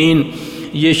لِلْمُؤْمِنِينَ،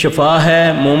 یہ شفا ہے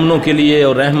مومنوں کے لیے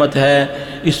اور رحمت ہے۔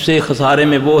 اس سے خسارے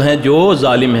میں وہ ہیں جو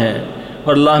ظالم ہیں،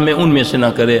 اور اللہ ہمیں ان میں سے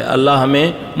نہ کرے، اللہ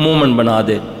ہمیں مومن بنا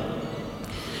دے۔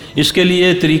 اس کے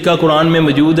لیے طریقہ قرآن میں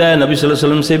موجود ہے، نبی صلی اللہ علیہ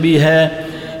وسلم سے بھی ہے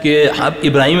کہ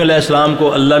ابراہیم علیہ السلام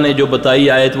کو اللہ نے جو بتائی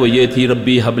آیت وہ یہ تھی،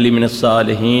 ربی حبلی من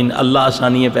الصالحین۔ اللہ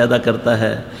آسانیاں پیدا کرتا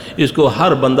ہے، اس کو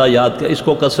ہر بندہ یاد کرے، اس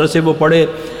کو کثرت سے وہ پڑھے،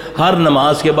 ہر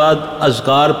نماز کے بعد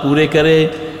اذکار پورے کرے،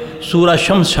 سورہ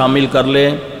شمس شامل کر لے،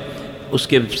 اس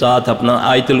کے ساتھ اپنا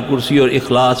آیت الکرسی اور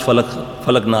اخلاص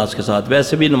فلق ناس کے ساتھ۔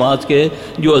 ویسے بھی نماز کے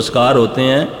جو اذکار ہوتے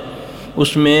ہیں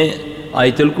اس میں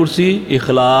آیت الکرسی،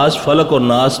 اخلاص، فلق اور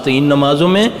ناس 3 نمازوں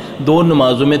میں، 2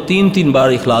 نمازوں میں 3 بار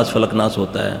اخلاص فلق ناس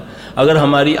ہوتا ہے۔ اگر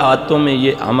ہماری عادتوں میں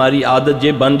ہماری عادت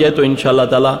یہ بن جائے تو انشاءاللہ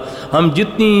تعالی ہم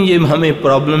جتنی یہ ہمیں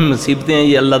پرابلم مصیبتیں ہیں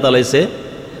یہ اللہ تعالیٰ اس سے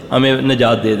ہمیں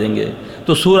نجات دے دیں گے۔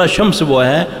 تو سورہ شمس وہ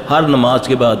ہے ہر نماز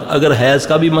کے بعد، اگر حیض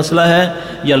کا بھی مسئلہ ہے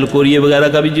یا لکوریے وغیرہ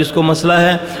کا بھی جس کو مسئلہ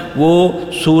ہے وہ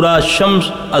سورہ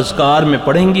شمس اذکار میں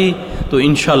پڑھیں گی تو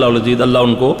انشاءاللہ العزیز اللہ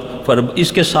ان کو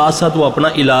اس کے ساتھ ساتھ وہ اپنا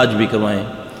علاج بھی کروائیں،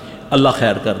 اللہ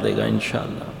خیر کر دے گا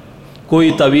انشاءاللہ۔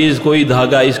 کوئی تعویذ، کوئی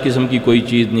دھاگا، اس قسم کی کوئی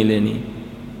چیز نہیں لینی۔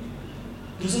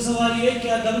 دوسرا سوال یہ،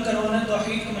 کیا دم کروانا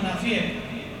توحید کو منافی ہے؟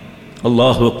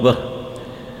 اللہ اکبر۔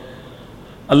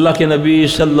 اللہ کے نبی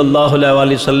صلی اللہ علیہ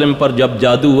وآلہ وسلم پر جب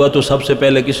جادو ہوا تو سب سے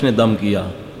پہلے کس نے دم کیا؟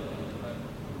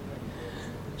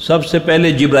 سب سے پہلے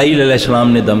جبرائیل علیہ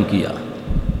السلام نے دم کیا،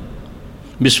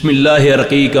 بسم اللہ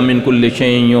ارقیک من کل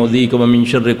شیء یؤذیک ومن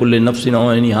شر کل نفس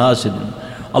وعین حاسد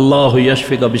اللہ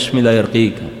یشفیک بسم اللہ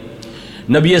ارقیک۔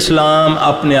 نبی اسلام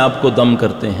اپنے آپ کو دم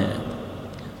کرتے ہیں،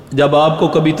 جب آپ کو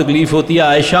کبھی تکلیف ہوتی ہے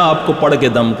عائشہ آپ کو پڑھ کے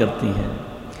دم کرتی ہیں۔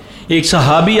 ایک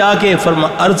صحابی آ کے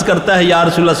عرض کرتا ہے یا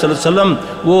رسول اللہ صلی اللہ علیہ وسلم،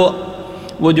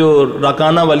 وہ جو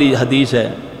راکانہ والی حدیث ہے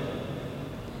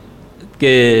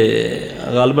کہ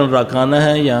غالباً راکانہ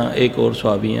ہے یا ایک اور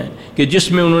صحابی ہیں کہ جس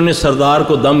میں انہوں نے سردار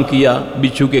کو دم کیا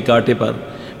بچھو کے کانٹے پر،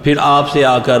 پھر آپ سے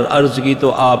آ کر عرض کی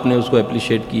تو آپ نے اس کو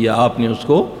اپریشیٹ کیا، آپ نے اس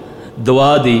کو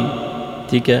دعا دی،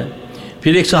 ٹھیک ہے۔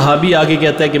 پھر ایک صحابی آگے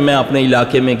کہتا ہے کہ میں اپنے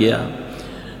علاقے میں گیا،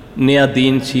 نیا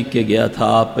دین سیکھ کے گیا تھا،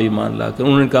 آپ پہ ایمان لا کر۔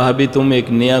 انہوں نے کہا بھی تم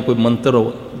ایک نیا کوئی منتر ہو،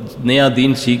 نیا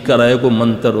دین سیکھ کر آئے، کوئی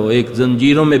منتر ہو، ایک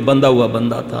زنجیروں میں بندھا ہوا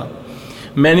بندہ تھا،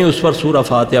 میں نے اس پر سورہ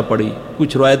فاتحہ پڑھی،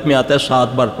 کچھ روایت میں آتا ہے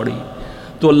 7 بار پڑھی،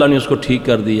 تو اللہ نے اس کو ٹھیک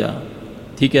کر دیا،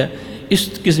 ٹھیک ہے۔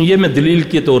 یہ میں دلیل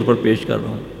کے طور پر پیش کر رہا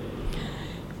ہوں۔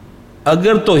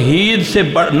 اگر توحید سے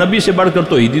نبی سے بڑھ کر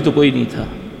توحیدی تو کوئی نہیں تھا،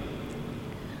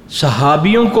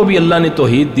 صحابیوں کو بھی اللہ نے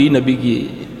توحید دی نبی کی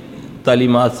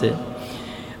تعلیمات سے۔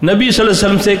 نبی صلی اللہ علیہ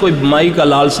وسلم سے کوئی مائی کا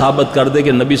لال ثابت کر دے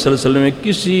کہ نبی صلی اللہ علیہ وسلم نے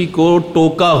کسی کو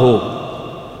ٹوکا ہو،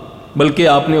 بلکہ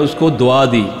آپ نے اس کو دعا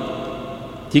دی،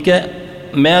 ٹھیک ہے۔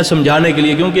 میں سمجھانے کے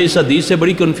لیے، کیونکہ اس حدیث سے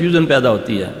بڑی کنفیوژن پیدا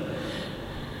ہوتی ہے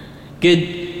کہ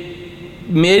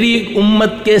میری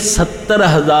امت کے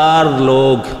 70,000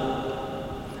 لوگ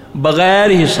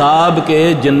بغیر حساب کے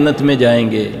جنت میں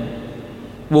جائیں گے۔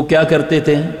 وہ کیا کرتے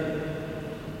تھے؟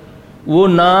 وہ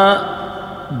نہ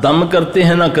دم کرتے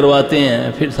ہیں نہ کرواتے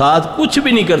ہیں، پھر ساتھ کچھ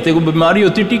بھی نہیں کرتے، کوئی بیماری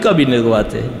ہوتی ٹیکا بھی نہیں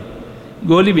لگواتے،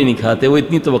 گولی بھی نہیں کھاتے، وہ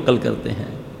اتنی توکل کرتے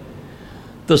ہیں۔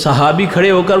 تو صحابی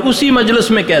کھڑے ہو کر اسی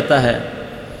مجلس میں کہتا ہے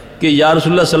کہ یا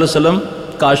رسول اللہ صلی اللہ علیہ وسلم،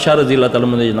 کاشا رضی اللہ تعالیٰ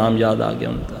مجھے نام یاد آ گیا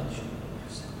ان کا،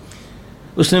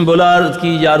 اس نے بولا کہ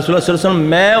یا رسول اللہ صلی اللہ علیہ وسلم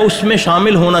میں اس میں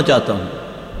شامل ہونا چاہتا ہوں۔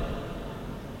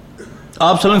 آپ صلی اللہ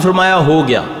علیہ وسلم نے فرمایا ہو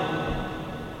گیا،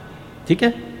 ٹھیک ہے۔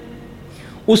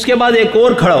 اس کے بعد ایک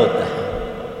اور کھڑا ہوتا ہے،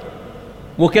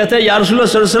 وہ کہتا ہے یا رسول اللہ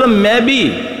صلی اللہ علیہ وسلم میں بھی،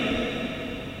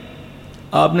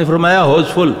 آپ نے فرمایا ہوز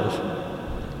فل،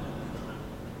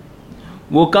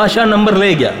 وہ کاشا نمبر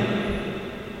لے گیا،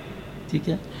 ٹھیک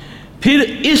ہے۔ پھر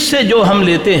اس سے جو ہم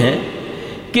لیتے ہیں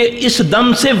کہ اس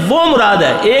دم سے وہ مراد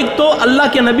ہے، ایک تو اللہ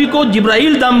کے نبی کو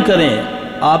جبرائیل دم کریں،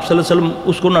 آپ صلی اللہ علیہ وسلم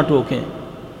اس کو نہ ٹوکیں،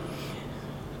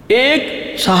 ایک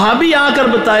صحابی آ کر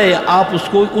بتائے آپ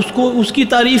اس کی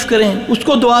تعریف کریں، اس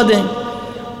کو دعا دیں۔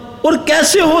 اور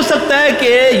کیسے ہو سکتا ہے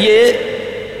کہ یہ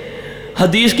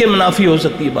حدیث کے منافی ہو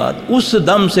سکتی بات؟ اس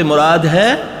دم سے مراد ہے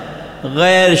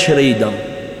غیر شرعی دم،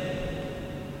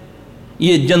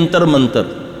 یہ جنتر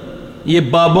منتر، یہ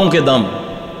بابوں کے دم،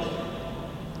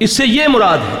 اس سے یہ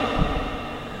مراد ہے۔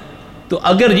 تو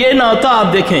اگر یہ نہ ہوتا،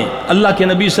 آپ دیکھیں اللہ کے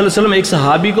نبی صلی اللہ علیہ وسلم ایک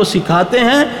صحابی کو سکھاتے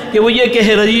ہیں کہ وہ یہ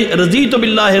کہے رضیت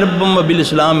باللہ ربا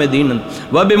وبالاسلام دینا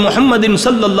وبمحمد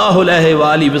صلی اللہ علیہ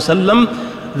وآلہ وسلم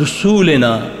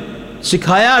رسولنا،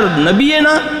 سکھایا نبی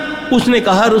نا، اس نے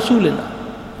کہا رسولنا۔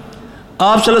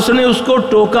 آپ صلی اللہ علیہ وسلم نے اس کو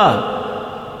ٹوکا،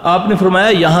 آپ نے فرمایا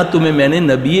یہاں تمہیں میں نے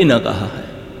نبی نہ کہا ہے۔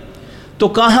 تو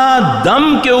کہاں دم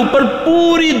کے اوپر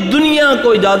پوری دنیا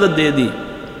کو اجازت دے دی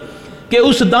کہ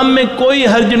اس دم میں کوئی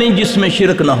حرج نہیں جس میں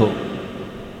شرک نہ ہو۔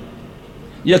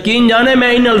 یقین جانے میں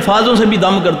ان الفاظوں سے بھی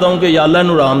دم کرتا ہوں کہ یا اللہ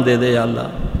نور رحم دے دے، یا اللہ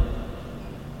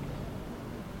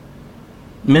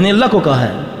میں نے اللہ کو کہا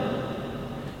ہے،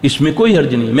 اس میں کوئی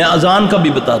حرج نہیں۔ میں اذان کا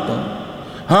بھی بتاتا ہوں،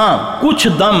 ہاں کچھ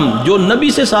دم جو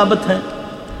نبی سے ثابت ہیں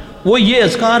وہ یہ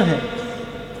اذکار ہے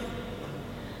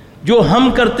جو ہم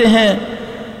کرتے ہیں،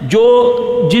 جو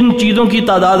جن چیزوں کی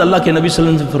تعداد اللہ کے نبی صلی اللہ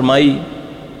علیہ وسلم نے فرمائی،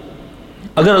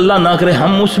 اگر اللہ نہ کرے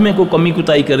ہم اس میں کوئی کمی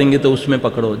کوتاہی کریں گے تو اس میں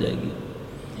پکڑ ہو جائے گی۔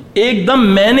 ایک دم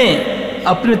میں نے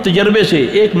اپنے تجربے سے،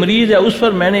 ایک مریض ہے اس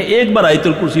پر میں نے ایک بار آیت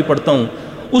الکرسی پڑھتا ہوں،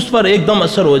 اس پر ایک دم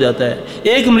اثر ہو جاتا ہے۔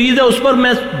 ایک مریض ہے اس پر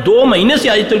میں 2 مہینے سے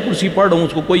آیت الکرسی پڑھ رہا ہوں،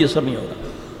 اس کو کوئی اثر نہیں ہوگا،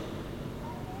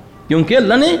 کیونکہ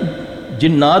اللہ نے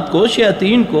جنات کو،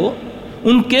 شیاطین کو،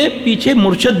 ان کے پیچھے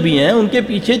مرشد بھی ہیں، ان کے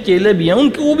پیچھے چیلے بھی ہیں، ان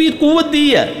کو بھی قوت دی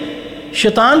ہے۔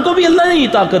 شیطان کو بھی اللہ نے یہ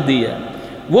طاقت دی ہے،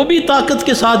 وہ بھی طاقت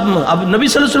کے ساتھ۔ اب نبی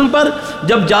صلی اللہ علیہ وسلم پر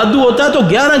جب جادو ہوتا ہے تو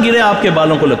 11 گریں آپ کے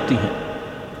بالوں کو لگتی ہیں،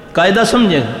 قاعدہ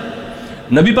سمجھیں۔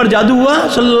 نبی پر جادو ہوا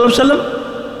صلی اللہ علیہ وسلم،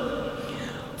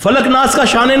 فلک ناس کا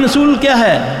شان نزول کیا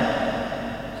ہے؟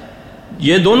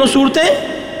 یہ دونوں صورتیں،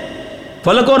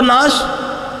 فلک اور ناس۔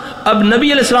 اب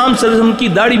نبی علیہ السلام صلی اللہ علیہ وسلم کی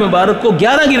داڑھی مبارک کو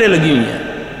 11 گریں لگی ہوئی ہیں،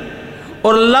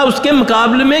 اور اللہ اس کے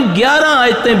مقابلے میں 11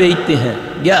 آیتیں بھیجتے ہیں،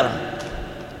 11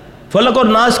 فلک اور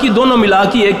ناس کی دونوں ملا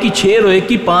کے، ایک کی 6 اور ایک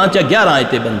کی 5 یا 11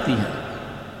 آیتیں بنتی ہیں۔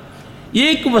 یہ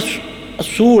ایک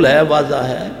اصول ہے، واضح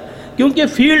ہے، کیونکہ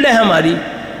فیلڈ ہے ہماری۔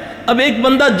 اب ایک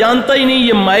بندہ جانتا ہی نہیں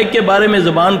یہ مائک کے بارے میں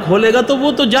زبان کھولے گا تو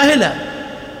وہ تو جاہل ہے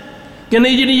کہ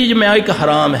نہیں جی نہیں یہ مائک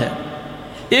حرام ہے۔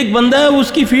 ایک بندہ ہے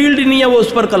اس کی فیلڈ ہی نہیں ہے، وہ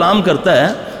اس پر کلام کرتا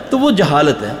ہے تو وہ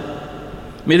جہالت ہے۔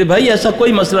 میرے بھائی ایسا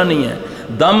کوئی مسئلہ نہیں ہے،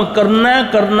 دم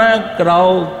کرنا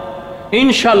کراؤ،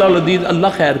 انشاءاللہ العزیز اللہ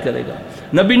خیر کرے گا۔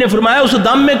 نبی نے فرمایا اس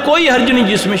دم میں کوئی حرج نہیں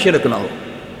جس میں شرک نہ ہو،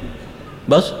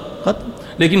 بس ختم۔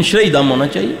 لیکن شرعی دم ہونا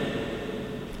چاہیے،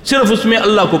 صرف اس میں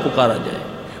اللہ کو پکارا جائے،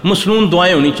 مسنون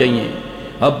دعائیں ہونی چاہیے۔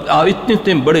 اب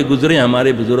اتنے بڑے گزرے ہیں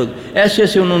ہمارے بزرگ، ایسے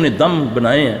ایسے انہوں نے دم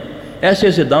بنائے ہیں، ایسے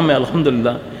ایسے دم ہے الحمدللہ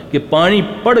کہ پانی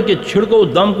پڑھ کے چھڑکو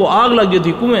دم کو آگ لگ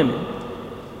جاتی کنویں میں،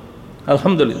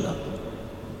 الحمدللہ۔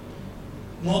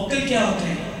 موکل کیا ہوتے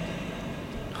ہیں؟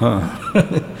 ہاں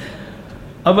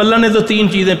اب اللہ نے تو 3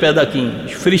 چیزیں پیدا کی،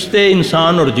 فرشتے،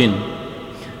 انسان اور جن،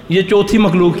 یہ چوتھی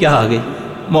مخلوق کیا آ گئی؟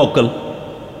 موکل۔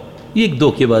 یہ ایک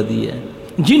دھوکے بازی ہے،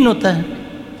 جن ہوتا ہے۔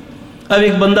 اب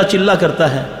ایک بندہ چلا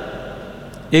کرتا ہے،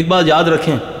 ایک بات یاد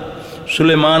رکھیں،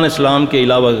 سلیمان اسلام کے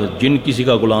علاوہ جن کسی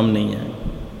کا غلام نہیں ہے۔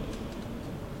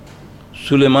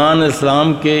 سلیمان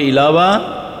اسلام کے علاوہ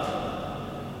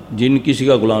جن کسی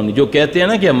کا غلام نہیں۔ جو کہتے ہیں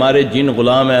نا کہ ہمارے جن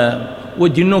غلام ہیں، وہ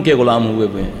جنوں کے غلام ہوئے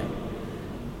ہیں۔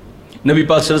 نبی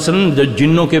پاک صلی اللہ علیہ وسلم جو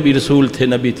جنوں کے بھی رسول تھے،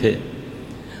 نبی تھے،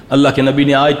 اللہ کے نبی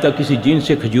نے آج تک کسی جن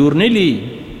سے کھجور نہیں لی،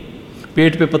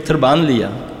 پیٹ پہ پتھر باندھ لیا۔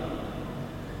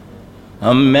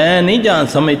 میں نہیں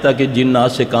سمجھتا کہ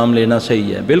جنات سے کام لینا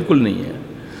صحیح ہے، بالکل نہیں ہے۔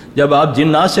 جب آپ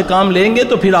جنات سے کام لیں گے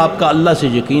تو پھر آپ کا اللہ سے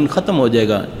یقین ختم ہو جائے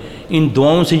گا، ان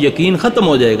دعاؤں سے یقین ختم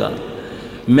ہو جائے گا۔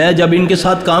 میں جب ان کے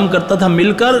ساتھ کام کرتا تھا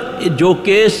مل کر، جو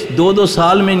کیس 2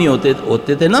 سال میں نہیں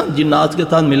ہوتے تھے نا جنات کے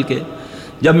ساتھ مل کے،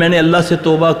 جب میں نے اللہ سے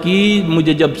توبہ کی،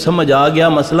 مجھے جب سمجھ آ گیا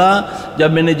مسئلہ،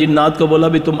 جب میں نے جنات کو بولا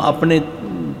بھی تم اپنے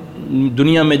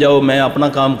دنیا میں جاؤ، میں اپنا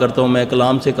کام کرتا ہوں، میں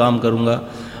کلام سے کام کروں گا،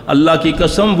 اللہ کی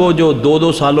قسم وہ جو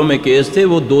 2 سالوں میں کیس تھے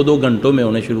وہ 2 گھنٹوں میں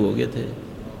ہونے شروع ہو گئے تھے۔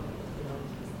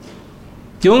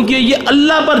 کیونکہ یہ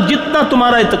اللہ پر جتنا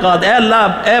تمہارا اعتقاد ہے،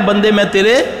 اللہ اے بندے میں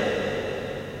تیرے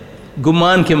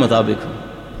گمان کے مطابق ہوں،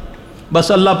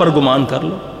 بس اللہ پر گمان کر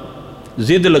لو،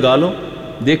 ضد لگا لو،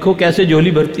 دیکھو کیسے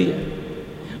جھولی بھرتی ہے۔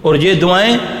 اور یہ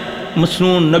دعائیں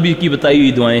مسنون نبی کی بتائی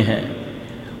ہوئی دعائیں ہیں،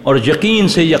 اور یقین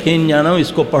سے یقین جانو،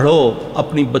 اس کو پڑھو،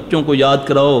 اپنی بچوں کو یاد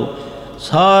کراؤ،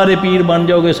 سارے پیر بن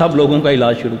جاؤ گے، سب لوگوں کا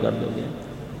علاج شروع کر دو گے،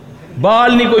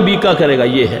 بال نہیں کوئی بیکا کرے گا۔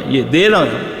 یہ ہے، یہ دے رہا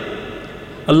ہوں،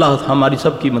 اللہ ہماری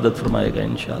سب کی مدد فرمائے گا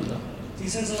انشاءاللہ۔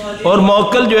 اور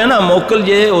موکل جو ہے نا، موکل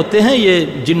یہ ہوتے ہیں، یہ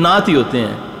جنات ہی ہوتے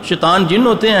ہیں، شیطان جن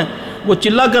ہوتے ہیں۔ وہ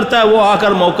چلا کرتا ہے، وہ آ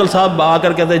کر موکل صاحب آ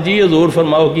کر کہتے ہیں جی حضور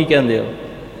فرماؤ کی کہندے ہو،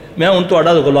 میں ہوں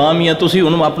تہاڈا غلام ہی ہاں، تسی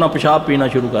ہن اپنا پیشاب پینا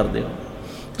شروع کر دے ہو،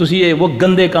 تسی یہ وہ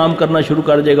گندے کام کرنا شروع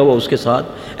کر جائے گا وہ اس کے ساتھ،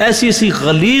 ایسی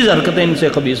غلیظ حرکتیں ان سے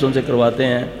خبیثوں سے کرواتے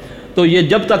ہیں۔ تو یہ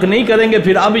جب تک نہیں کریں گے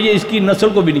پھر اب یہ اس کی نسل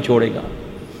کو بھی نہیں چھوڑے گا،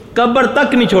 قبر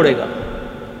تک نہیں چھوڑے گا۔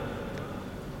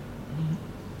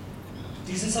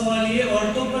 تیسرا سوال یہ،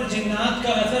 عورتوں پر جنات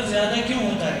کا اثر زیادہ کیوں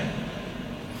ہوتا ہے؟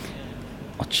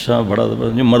 اچھا، بڑا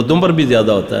جو مردوں پر بھی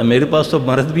زیادہ ہوتا ہے، میرے پاس تو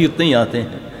مرد بھی اتنے ہی آتے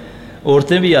ہیں،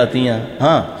 عورتیں بھی آتی ہیں۔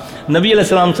 ہاں، نبی علیہ السلام صلی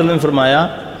اللہ علیہ وسلم نے فرمایا،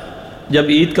 جب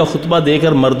عید کا خطبہ دے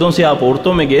کر مردوں سے آپ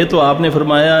عورتوں میں گئے تو آپ نے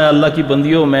فرمایا اللہ کی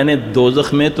بندیوں، میں نے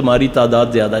دوزخ میں تمہاری تعداد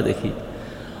زیادہ دیکھی،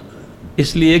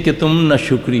 اس لیے کہ تم نہ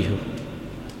شکری ہو،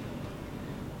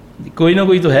 کوئی نہ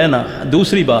کوئی تو ہے نا۔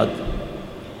 دوسری بات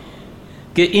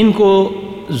کہ ان کو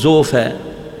ذوف ہے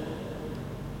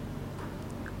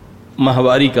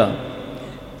ماہواری کا،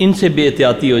 ان سے بے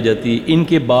احتیاطی ہو جاتی، ان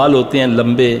کے بال ہوتے ہیں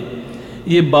لمبے،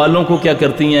 یہ بالوں کو کیا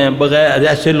کرتی ہیں، بغیر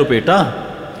ایسے لپیٹا،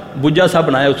 بجا سا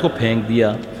بنایا، اس کو پھینک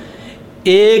دیا۔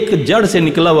 ایک جڑ سے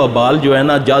نکلا ہوا بال جو ہے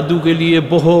نا، جادو کے لیے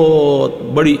بہت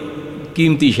بڑی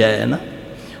قیمتی شے ہے نا،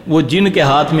 وہ جن کے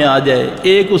ہاتھ میں آ جائے،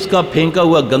 ایک اس کا پھینکا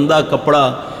ہوا گندا کپڑا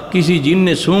کسی جن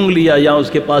نے سونگ لیا یا اس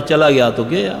کے پاس چلا گیا تو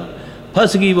گیا،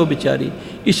 پھنس گئی وہ بیچاری۔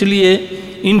 اس لیے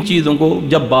ان چیزوں کو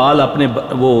جب بال اپنے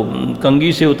وہ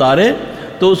کنگھی سے اتارے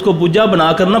تو اس کو بجا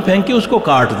بنا کر نہ پھینکے، اس کو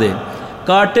کاٹ دے۔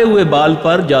 کاٹے ہوئے بال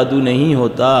پر جادو نہیں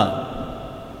ہوتا،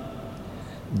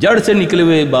 جڑ سے نکلے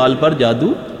ہوئے بال پر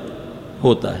جادو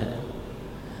ہوتا ہے۔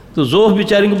 تو ذوف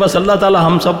بیچاری کو بس اللہ تعالی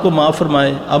ہم سب کو معاف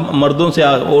فرمائے۔ اب مردوں سے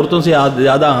عورتوں سے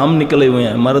زیادہ ہم نکلے ہوئے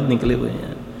ہیں، مرد نکلے ہوئے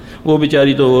ہیں، وہ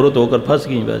بیچاری تو عورت ہو کر پھنس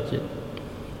گئی بچے۔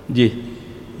 جی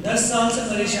 10 سال سے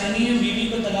پریشانی ہے، بیوی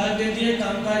کو طلاق دے دی ہے،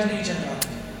 کام کاج نہیں چل رہا۔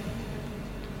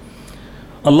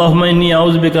 اللہم انی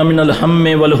اعوذ بک من الہم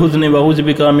والحزن واعوذ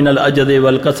بک من العجز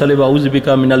والکسل واعوذ بک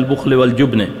من البخل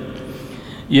والجبن۔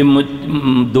 یہ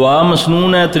دعا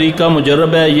مسنون ہے، طریقہ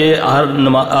مجرب ہے، یہ ہر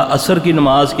عصر کی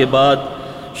نماز کے بعد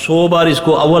 100 بار اس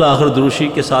کو اول آخر دروشی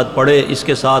کے ساتھ پڑھے۔ اس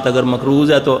کے ساتھ اگر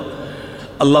مقروض ہے تو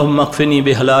اللہم اکفنی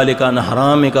بحلالک عن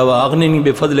حرامک واغننی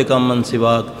بفضلک عمن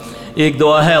سواک. ایک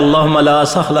دعا ہے اللہم لا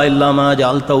سہل الا ما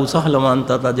جعلتہ سہلا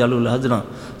وانت تجعل الحزن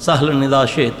سہلا اذا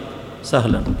شئت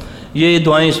سہلا. یہ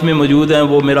دعائیں اس میں موجود ہیں.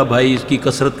 وہ میرا بھائی اس کی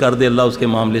کثرت کر دے، اللہ اس کے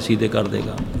معاملے سیدھے کر دے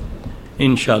گا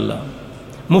انشاءاللہ.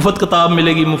 مفت کتاب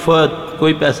ملے گی، مفت،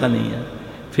 کوئی پیسہ نہیں ہے.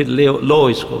 پھر لو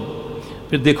اس کو،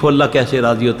 پھر دیکھو اللہ کیسے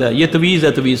راضی ہوتا ہے. یہ تویز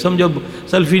ہے، تویز سمجھو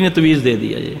سلفی نے تویز دے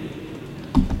دیا یہ،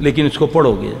 لیکن اس کو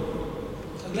پڑھو گے.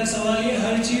 اگلا سوال یہ،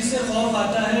 ہر چیز سے خوف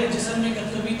آتا ہے، جسم میں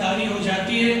کبھی تاری ہو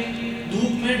جاتی ہے،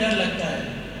 دھوپ میں ڈر لگتا ہے.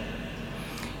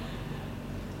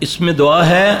 اس میں دعا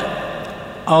ہے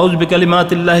اعوذ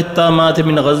بکلمات اللہ التامات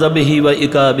من غضبہ و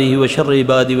عقابہ و شر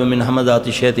عبادہ و من ہمزات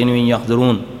الشیاطین وان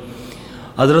یحضرون.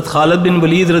 حضرت خالد بن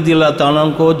ولید رضی اللہ تعالیٰ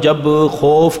عنہ کو جب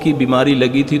خوف کی بیماری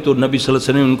لگی تھی تو نبی صلی اللہ علیہ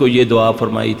وسلم نے ان کو یہ دعا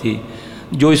فرمائی تھی،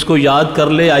 جو اس کو یاد کر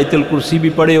لے، آیت الکرسی بھی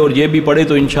پڑھے اور یہ بھی پڑھے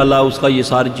تو انشاءاللہ اس کا یہ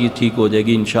ساری چیز ٹھیک ہو جائے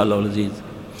گی انشاءاللہ العزیز.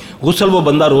 غسل وہ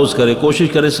بندہ روز کرے، کوشش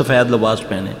کرے سفید لباس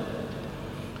پہنے.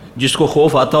 جس کو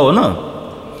خوف آتا ہو نا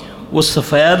وہ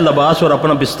سفید لباس اور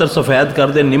اپنا بستر سفید کر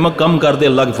دے، نمک کم کر دے،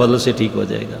 اللہ کے فضل سے ٹھیک ہو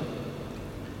جائے گا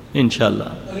انشاءاللہ.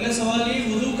 اگلا سوال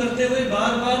یہ، وضو کرتے ہوئے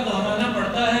بار بار دہرانا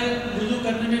پڑتا ہے، وضو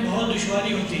کرنے میں بہت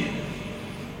دشواری ہوتی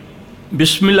ہے.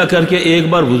 بسم اللہ کر کے ایک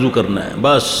بار وضو کرنا ہے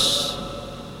بس.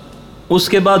 اس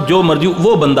کے بعد جو مرضی،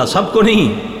 وہ بندہ، سب کو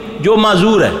نہیں، جو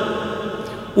معذور ہے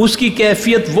اس کی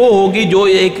کیفیت وہ ہوگی جو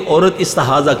ایک عورت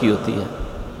استحاضہ کی ہوتی ہے،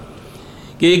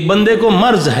 کہ ایک بندے کو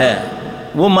مرض ہے،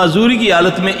 وہ معذوری کی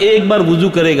حالت میں ایک بار وضو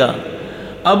کرے گا.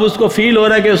 اب اس کو فیل ہو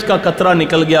رہا ہے کہ اس کا قطرہ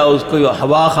نکل گیا، اس کو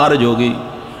ہوا خارج ہو گئی،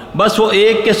 بس وہ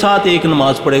ایک کے ساتھ ایک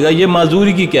نماز پڑھے گا. یہ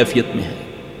معذوری کی کیفیت میں ہے،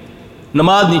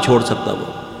 نماز نہیں چھوڑ سکتا وہ،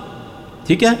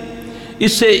 ٹھیک ہے.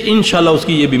 اس سے انشاءاللہ اس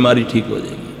کی یہ بیماری ٹھیک ہو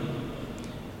جائے گی.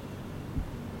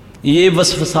 یہ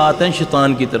وسوسات ہیں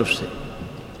شیطان کی طرف سے.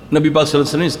 نبی پاک صلی اللہ علیہ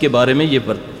وسلم نے اس کے بارے میں یہ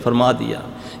فرما دیا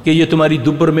کہ یہ تمہاری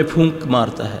دبر میں پھونک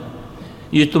مارتا ہے،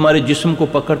 یہ تمہارے جسم کو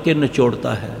پکڑ کے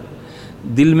نچوڑتا ہے،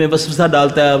 دل میں وسوسہ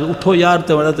ڈالتا ہے، اٹھو یار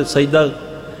تمہارا تو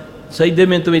سجدے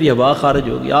میں تو میری ہوا خارج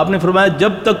ہوگی. آپ نے فرمایا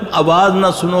جب تک آواز نہ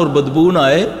سنو اور بدبو نہ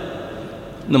آئے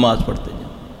نماز پڑھتے جاؤ.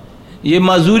 یہ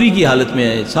معذوری کی حالت میں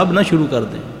ہے، سب نہ شروع کر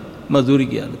دیں معذوری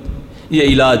کی حالت میں.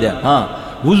 یہ علاج ہے. ہاں،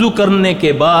 وضو کرنے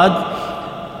کے بعد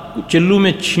چلو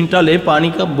میں چھینٹا لے، پانی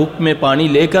کا بک میں پانی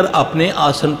لے کر اپنے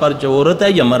آسن پر، جو عورت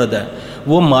ہے یا مرد ہے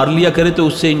وہ مار لیا کرے تو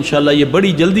اس سے انشاءاللہ یہ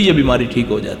بڑی جلدی یہ بیماری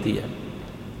ٹھیک ہو جاتی ہے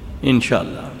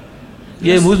انشاءاللہ.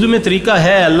 یہ وضو میں طریقہ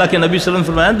ہے. اللہ کے نبی صلی اللہ علیہ وسلم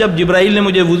فرمایا جب جبرائیل نے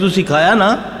مجھے وضو سکھایا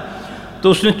نا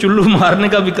تو اس نے چلو مارنے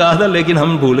کا بھی کہا تھا، لیکن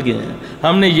ہم بھول گئے ہیں.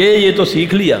 ہم نے یہ تو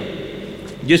سیکھ لیا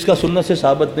جس کا سنت سے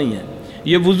ثابت نہیں ہے.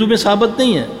 یہ وضو میں ثابت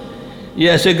نہیں ہے. یہ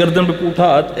ایسے گردن پہ پوٹھا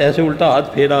ہاتھ، ایسے الٹا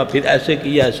ہاتھ پھیرا، پھر ایسے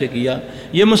کیا ایسے کیا،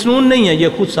 یہ مسنون نہیں ہے، یہ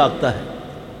خود ساختہ ہے.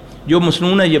 جو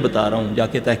مسنون ہے یہ بتا رہا ہوں، جا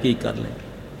کے تحقیق کر لیں.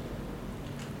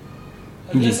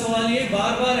 اگلا سوال یہ،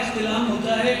 بار بار احتلام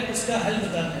ہوتا ہے، اس کا حل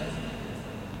بتا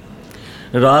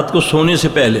دیں. رات کو سونے سے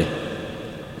پہلے.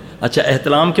 اچھا،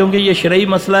 احتلام کیونکہ یہ شرعی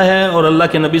مسئلہ ہے اور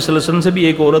اللہ کے نبی صلی اللہ علیہ وسلم سے بھی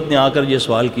ایک عورت نے آ کر یہ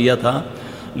سوال کیا تھا،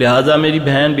 لہٰذا میری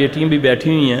بہن بیٹیاں بھی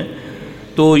بیٹھی ہوئی ہیں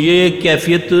تو یہ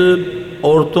کیفیت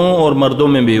عورتوں اور مردوں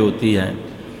میں بھی ہوتی ہے.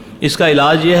 اس کا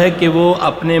علاج یہ ہے کہ وہ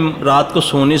اپنے رات کو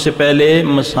سونے سے پہلے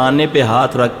مثانے پہ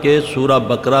ہاتھ رکھ کے سورہ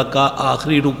بقرہ کا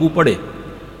آخری رکوع پڑھے،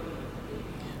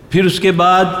 پھر اس کے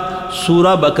بعد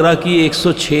سورہ بقرہ کی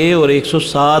 106 اور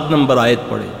 107 نمبر آیت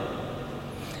پڑھے.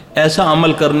 ایسا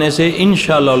عمل کرنے سے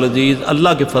انشاءاللہ العزیز اللہ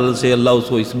کے فضل سے اللہ اس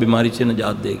کو اس بیماری سے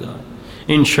نجات دے گا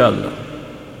انشاءاللہ،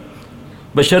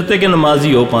 بشرطے کہ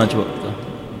نمازی ہو 5 وقت کا.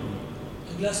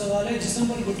 اگلا سوال ہے، جسم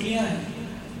پر گٹلیاں ہیں.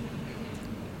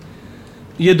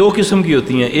 یہ 2 قسم کی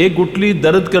ہوتی ہیں. ایک گٹلی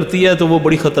درد کرتی ہے تو وہ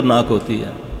بڑی خطرناک ہوتی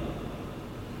ہے،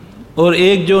 اور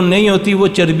ایک جو نہیں ہوتی وہ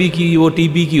چربی کی، وہ ٹی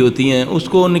بی کی ہوتی ہیں. اس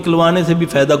کو نکلوانے سے بھی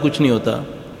فائدہ کچھ نہیں ہوتا،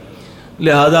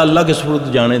 لہذا اللہ کے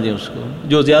سپرد جانے دیں اس کو.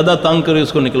 جو زیادہ تنگ کرے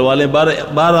اس کو نکلوا لیں.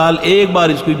 بہرحال ایک بار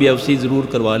اس کی بیوپسی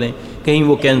ضرور کروا لیں، کہیں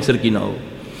وہ کینسر کی نہ ہو.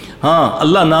 ہاں،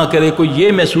 اللہ نہ کرے کوئی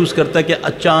یہ محسوس کرتا ہے کہ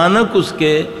اچانک اس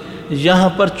کے یہاں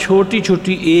پر چھوٹی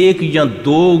چھوٹی 1 یا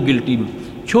 2 گلٹی،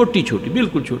 چھوٹی چھوٹی،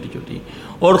 بالکل چھوٹی چھوٹی،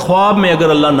 اور خواب میں اگر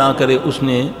اللہ نہ کرے اس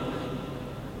نے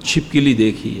چھپکلی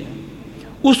دیکھی ہے،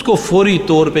 اس کو فوری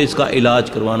طور پہ اس کا علاج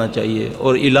کروانا چاہیے.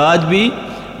 اور علاج بھی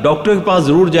ڈاکٹر کے پاس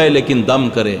ضرور جائے لیکن دم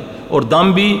کرے، اور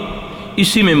دم بھی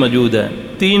اسی میں موجود ہے.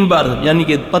 3 بار، یعنی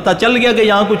کہ پتہ چل گیا کہ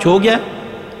یہاں کچھ ہو گیا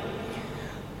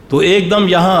تو ایک دم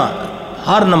یہاں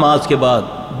ہر نماز کے بعد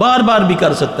بار بار بھی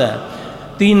کر سکتا ہے.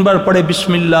 3 بار پڑھے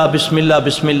بسم اللہ بسم اللہ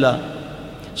بسم اللہ،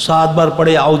 7 بار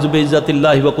پڑھے اعوذ بعزت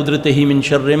اللہ و قدرتہ من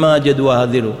شر ما اجد و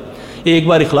احذر. ایک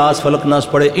بار اخلاص فلق ناس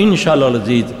پڑھے انشاءاللہ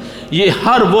العزیز یہ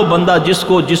ہر وہ بندہ جس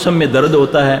کو جسم میں درد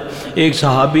ہوتا ہے. ایک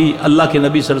صحابی اللہ کے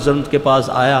نبی صلی اللہ علیہ وسلم کے پاس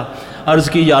آیا, عرض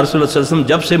کی یا رسول اللہ صلی اللہ علیہ وسلم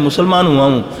جب سے مسلمان ہوا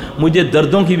ہوں مجھے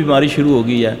دردوں کی بیماری شروع ہو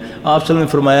گئی ہے. آپ صلی اللہ علیہ وسلم نے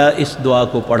فرمایا اس دعا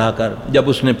کو پڑھا کر. جب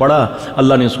اس نے پڑھا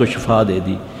اللہ نے اس کو شفا دے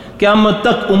دی. قیامت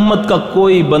تک امت کا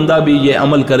کوئی بندہ بھی یہ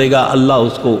عمل کرے گا اللہ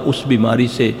اس کو اس بیماری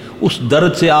سے اس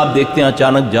درد سے, آپ دیکھتے ہیں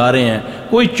اچانک جا رہے ہیں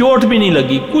کوئی چوٹ بھی نہیں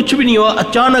لگی کچھ بھی نہیں ہوا,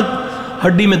 اچانک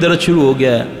ہڈی میں درد شروع ہو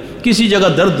گیا ہے, کسی جگہ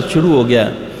درد شروع ہو گیا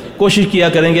ہے. کوشش کیا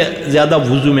کریں گے زیادہ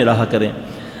وضو میں رہا کریں.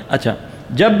 اچھا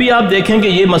جب بھی آپ دیکھیں کہ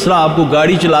یہ مسئلہ آپ کو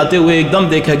گاڑی چلاتے ہوئے ایک دم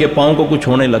دیکھا کہ پاؤں کو کچھ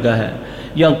ہونے لگا ہے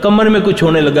یا کمر میں کچھ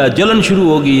ہونے لگا ہے, جلن شروع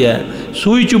ہو گئی ہے,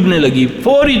 سوئی چبھنے لگی,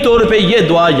 فوری طور پہ یہ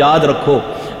دعا یاد رکھو,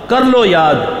 کر لو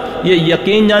یاد. یہ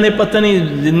یقین جانے پتہ نہیں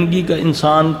زندگی کا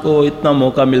انسان کو اتنا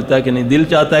موقع ملتا ہے کہ نہیں, دل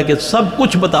چاہتا ہے کہ سب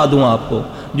کچھ بتا دوں آپ کو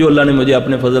جو اللہ نے مجھے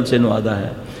اپنے فضل سے نوازا ہے.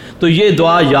 تو یہ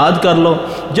دعا یاد کر لو.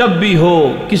 جب بھی ہو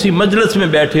کسی مجلس میں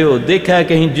بیٹھے ہو دیکھا ہے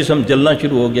کہیں جسم جلنا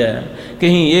شروع ہو گیا ہے,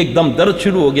 کہیں ایک دم درد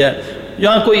شروع ہو گیا ہے,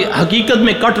 یا کوئی حقیقت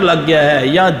میں کٹ لگ گیا ہے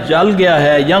یا جل گیا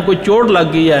ہے یا کوئی چوٹ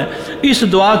لگ گئی ہے, اس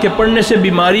دعا کے پڑھنے سے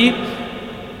بیماری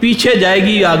پیچھے جائے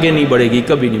گی, آگے نہیں بڑھے گی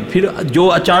کبھی نہیں. پھر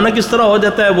جو اچانک اس طرح ہو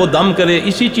جاتا ہے وہ دم کرے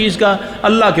اسی چیز کا,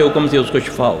 اللہ کے حکم سے اس کو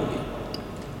شفا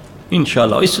ہوگی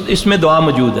انشاءاللہ. اس میں دعا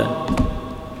موجود ہے.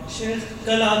 شیخ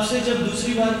کل آپ سے جب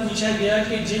دوسری بار پوچھا گیا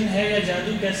کہ جن ہے یا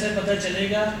جادو کیسے پتہ چلے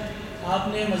گا, آپ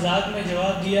نے مذاق میں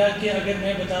جواب دیا کہ اگر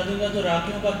میں بتا دوں گا تو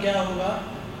راکھیوں کا کیا ہوگا,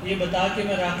 یہ بتا کہ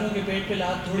میں راکھیوں کے پیٹ پہ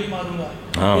لات تھوڑی ماروں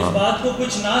گا. اس بات کو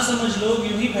کچھ نہ سمجھ لوگ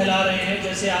یوں ہی پھیلا رہے ہیں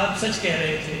جیسے آپ سچ کہہ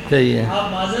رہے تھے.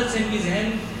 آپ معذرت سے ان کی ذہن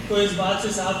کو اس بات سے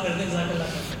صاف کر دیں. جزاک اللہ.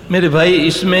 میرے بھائی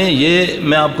اس میں یہ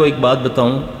میں آپ کو ایک بات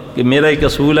بتاؤں کہ میرا ایک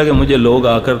اصول ہے کہ مجھے لوگ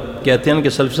آ کر کہتے ہیں کہ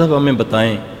سلفی صاحب ہمیں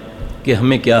بتائیں کہ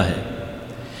ہمیں کیا ہے.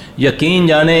 یقین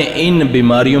جانے ان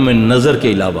بیماریوں میں نظر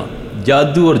کے علاوہ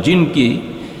جادو اور جن کی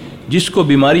جس کو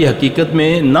بیماری حقیقت میں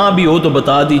نہ بھی ہو تو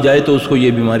بتا دی جائے تو اس کو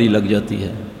یہ بیماری لگ جاتی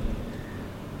ہے.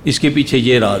 اس کے پیچھے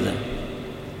یہ راز ہے.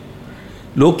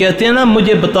 لوگ کہتے ہیں نا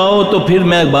مجھے بتاؤ, تو پھر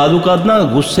میں بعض اوقات نا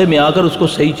غصے میں آ کر اس کو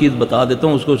صحیح چیز بتا دیتا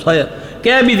ہوں, اس کو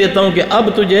کہہ بھی دیتا ہوں کہ اب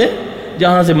تجھے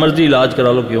جہاں سے مرضی علاج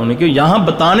کرا لو, کیوں نہیں, کہ یہاں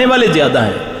بتانے والے زیادہ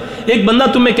ہیں. ایک بندہ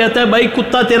تمہیں کہتا ہے بھائی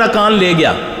کتا تیرا کان لے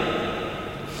گیا,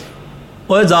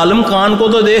 اور ظالم کان کو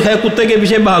تو دیکھ ہے کتے کے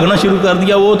پیچھے بھاگنا شروع کر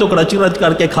دیا, وہ تو کرچ کرچ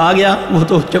کر کے کھا گیا, وہ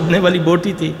تو چبنے والی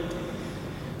بوٹی تھی.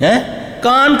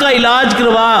 کان کا علاج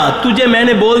کروا, تجھے میں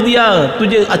نے بول دیا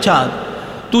تجھے, اچھا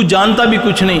تو جانتا بھی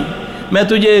کچھ نہیں, میں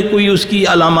تجھے کوئی اس کی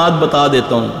علامات بتا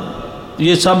دیتا ہوں.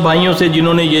 یہ سب بھائیوں سے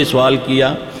جنہوں نے یہ سوال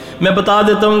کیا میں بتا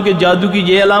دیتا ہوں کہ جادو کی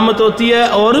یہ علامت ہوتی ہے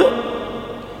اور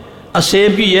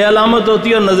اسیب کی یہ علامت ہوتی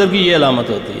ہے اور نظر کی یہ علامت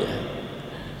ہوتی ہے.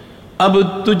 اب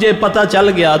تجھے پتہ چل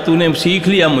گیا, تو نے سیکھ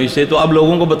لیا مجھ سے, تو اب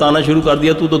لوگوں کو بتانا شروع کر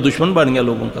دیا, تو دشمن بن گیا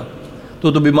لوگوں کا,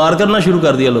 تو بیمار کرنا شروع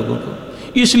کر دیا لوگوں کو.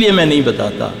 اس لیے میں نہیں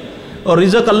بتاتا. اور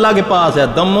رزق اللہ کے پاس ہے,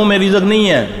 دموں میں رزق نہیں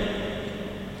ہے,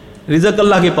 رزق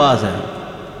اللہ کے پاس ہے.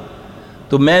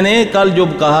 تو میں نے کل جو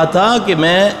کہا تھا کہ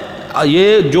میں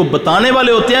یہ جو بتانے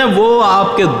والے ہوتے ہیں وہ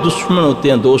آپ کے دشمن ہوتے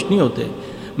ہیں, دوست نہیں ہوتے.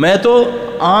 میں تو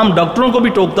عام ڈاکٹروں کو بھی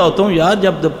ٹوکتا ہوتا ہوں, یار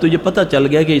جب تجھے پتہ چل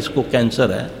گیا کہ اس کو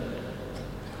کینسر ہے,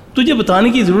 تجھے بتانے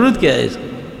کی ضرورت کیا ہے. اس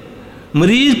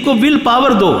مریض کو ول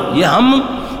پاور دو. یہ ہم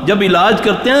جب علاج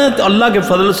کرتے ہیں تو اللہ کے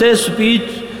فضل سے اسپیچ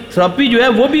تھراپی جو ہے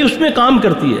وہ بھی اس میں کام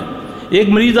کرتی ہے. ایک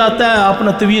مریض آتا ہے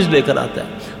اپنا تویز لے کر آتا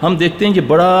ہے, ہم دیکھتے ہیں یہ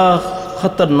بڑا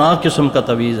خطرناک قسم کا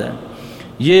تویز ہے,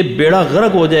 یہ بیڑا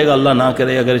غرق ہو جائے گا اللہ نہ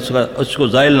کرے اگر اس کو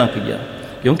زائل نہ کیا,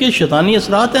 کیونکہ شیطانی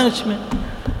اثرات ہیں اس میں.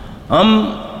 ہم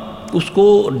اس کو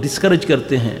ڈسکریج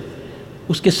کرتے ہیں,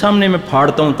 اس کے سامنے میں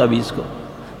پھاڑتا ہوں تویز کو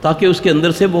تاکہ اس کے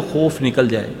اندر سے وہ خوف نکل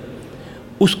جائے.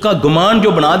 اس کا گمان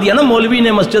جو بنا دیا نا مولوی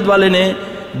نے, مسجد والے نے,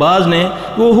 بعض نے,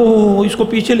 وہ اس کو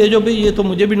پیچھے لے جاؤ بھئی یہ تو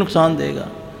مجھے بھی نقصان دے گا.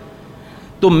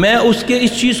 تو میں اس کے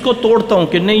اس چیز کو توڑتا ہوں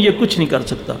کہ نہیں یہ کچھ نہیں کر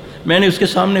سکتا. میں نے اس کے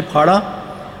سامنے پھاڑا,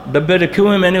 ڈبے رکھے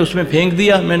ہوئے میں نے اس میں پھینک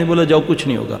دیا, میں نے بولا جاؤ کچھ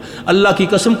نہیں ہوگا, اللہ کی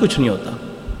قسم کچھ نہیں ہوتا.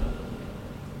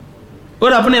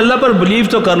 اور اپنے اللہ پر بلیو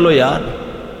تو کر لو یار.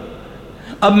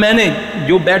 اب میں نے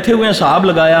جو بیٹھے ہوئے ہیں صاحب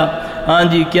لگایا, ہاں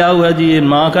جی کیا ہوا جی,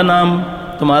 ماں کا نام,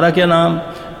 تمہارا کیا نام,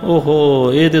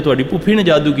 اوہو یہ تو تھوڑی پھوپھی نے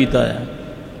جادو کیتا ہے.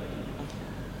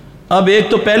 اب ایک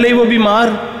تو پہلے ہی وہ بیمار,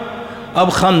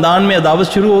 اب خاندان میں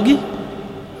عداوت شروع ہوگی,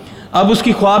 اب اس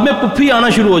کی خواب میں پھوپھی آنا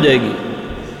شروع ہو جائے گی.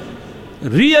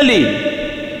 ریئلی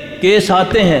کیس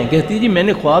آتے ہیں, کہتی جی میں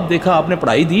نے خواب دیکھا, آپ نے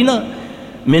پڑھائی دی نا,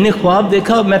 میں نے خواب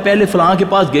دیکھا میں پہلے فلاں کے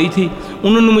پاس گئی تھی,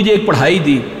 انہوں نے مجھے ایک پڑھائی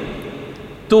دی,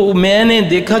 تو میں نے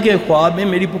دیکھا کہ خواب میں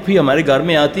میری پھوپھی ہمارے گھر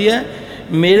میں آتی ہے,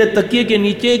 میرے تکیے کے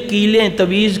نیچے کیلیں,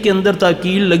 تویز کے اندر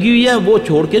کیل لگی ہوئی ہے, وہ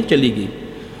چھوڑ کے چلی گئی.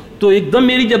 تو ایک دم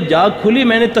میری جب جاگ کھلی,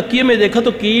 میں نے تکیے میں دیکھا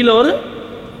تو کیل اور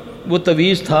وہ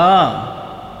تویز تھا،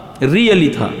 ریئلی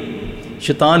تھا.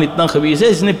 شیطان اتنا خبیث ہے،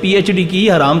 اس نے پی ایچ ڈی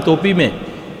کی حرام توپی میں،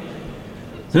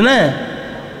 سنا ہے؟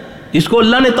 اس کو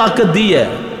اللہ نے طاقت دی ہے،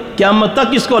 قیامت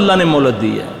تک اس کو اللہ نے مہلت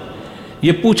دی ہے.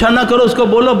 یہ پوچھا نہ کرو، اس کو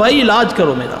بولو بھائی علاج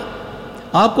کرو میرا.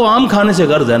 آپ کو آم کھانے سے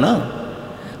غرض ہے نا،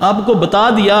 آپ کو بتا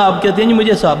دیا، آپ کہتے ہیں جی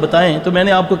مجھے صاحب بتائیں، تو میں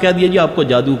نے آپ کو کہہ دیا جی آپ کو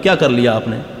جادو. کیا کر لیا آپ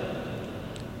نے؟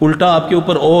 الٹا آپ کے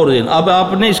اوپر اور اب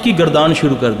آپ نے اس کی گردان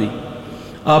شروع کر دی.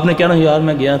 آپ نے کہنا یار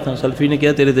میں گیا تھا، سلفی نے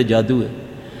کہا تیرے تے جادو ہے.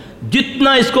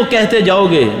 جتنا اس کو کہتے جاؤ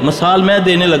گے، مثال میں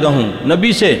دینے لگا ہوں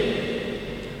نبی سے.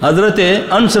 حضرت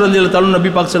انس رضی اللہ تعالیٰ نبی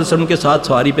پاک صلی اللہ علیہ وسلم کے ساتھ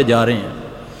سواری پہ جا رہے ہیں،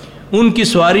 ان کی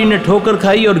سواری نے ٹھوکر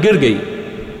کھائی اور گر گئی.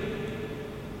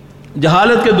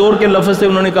 جہالت کے دور کے لفظ سے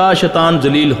انہوں نے کہا شیطان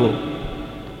ذلیل ہو.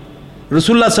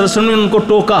 رسول اللہ صلی اللہ علیہ وسلم نے ان کو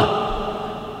ٹوکا.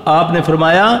 آپ نے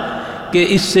فرمایا کہ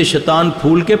اس سے شیطان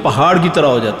پھول کے پہاڑ کی طرح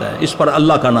ہو جاتا ہے، اس پر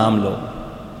اللہ کا نام لو،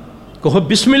 کہو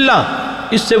بسم اللہ،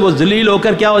 اس سے وہ ذلیل ہو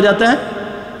کر کیا ہو جاتا ہے؟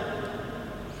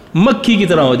 مکھی کی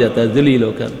طرح ہو جاتا ہے ذلیل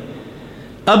ہو کر.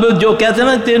 اب جو کہتے ہیں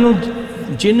نا تینوں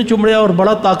جن چمڑیا اور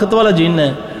بڑا طاقت والا جن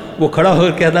ہے، وہ کھڑا ہو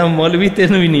کر کہتا ہے مولوی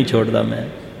تینوں بھی نہیں چھوڑتا میں.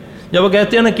 جب وہ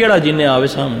کہتے ہیں نا کیڑا جن ہے آوے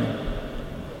سامنے،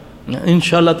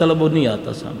 انشاءاللہ تعالیٰ وہ نہیں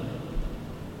آتا سامنے،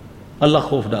 اللہ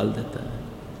خوف ڈال دیتا ہے.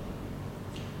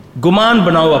 گمان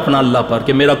بناؤ اپنا اللہ پر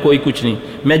کہ میرا کوئی کچھ نہیں.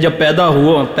 میں جب پیدا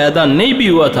نہیں بھی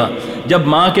ہوا تھا، جب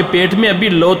ماں کے پیٹ میں ابھی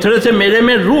لوتھڑے سے میرے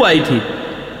میں روح آئی تھی،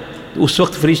 تو اس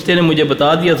وقت فرشتے نے مجھے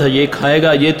بتا دیا تھا یہ کھائے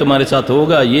گا، یہ تمہارے ساتھ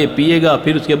ہوگا، یہ پیے گا،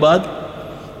 پھر اس کے بعد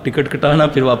ٹکٹ کٹانا،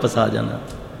 پھر واپس آ جانا.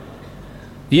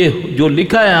 یہ جو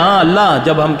لکھا ہے. ہاں اللہ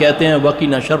جب ہم کہتے ہیں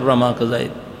وقنا شر ما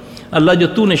قضیت، اللہ جو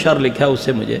تو نے شر لکھا ہے اس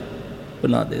سے مجھے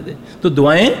پناہ دے دے. تو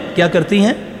دعائیں کیا کرتی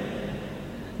ہیں؟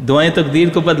 دعائیں تقدیر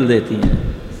کو بدل دیتی ہیں.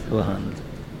 سبحان اللہ.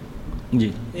 جی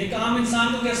ایک عام انسان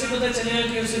کو کیسے پتہ چلے گا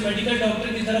کہ اسے میڈیکل ڈاکٹر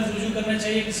کی طرف رجوع کرنا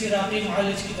چاہیے، کسی راقی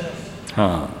معالج کی طرف؟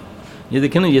 ہاں یہ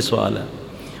دیکھیں نا، یہ سوال ہے.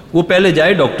 وہ پہلے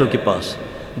جائے ڈاکٹر کے پاس.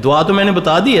 دعا تو میں نے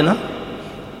بتا دی ہے نا،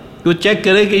 کہ وہ چیک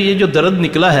کرے کہ یہ جو درد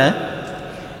نکلا ہے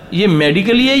یہ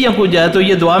میڈیکلی ہے یا کچھ ہے. تو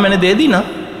یہ دعا میں نے دے دی نا،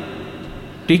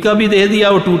 ٹیکا بھی دے دیا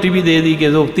اور ٹوٹی بھی دے دی کہ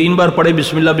 3 بار پڑھے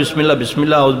بسم اللہ بسم اللہ بسم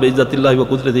اللہ اعوذ بعزت اللہ و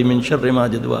قدرتہ من شر ما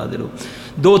جد و حاضر.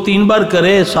 2-3 بار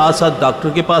کرے، ساتھ ساتھ ڈاکٹر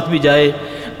کے پاس بھی جائے.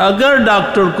 اگر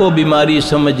ڈاکٹر کو بیماری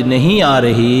سمجھ نہیں آ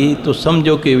رہی تو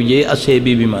سمجھو کہ یہ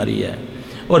اسیبی بیماری ہے.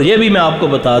 اور یہ بھی میں آپ کو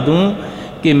بتا دوں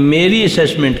کہ میری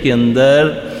اسیسمنٹ کے اندر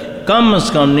کم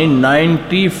از کم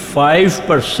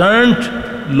 95%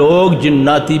 لوگ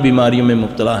جناتی بیماریوں میں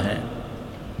مبتلا ہیں.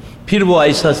 پھر وہ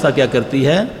آہستہ آہستہ کیا کرتی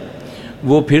ہے،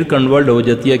 وہ پھر کنورٹ ہو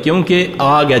جاتی ہے. کیونکہ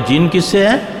آگ ہے، جن کس سے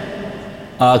ہے؟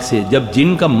 آگ سے. جب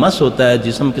جن کا مس ہوتا ہے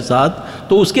جسم کے ساتھ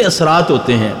تو اس کے اثرات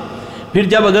ہوتے ہیں. پھر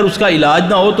جب اگر اس کا علاج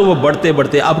نہ ہو تو وہ بڑھتے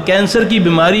بڑھتے. اب کینسر کی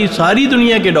بیماری ساری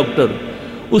دنیا کے ڈاکٹر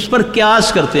اس پر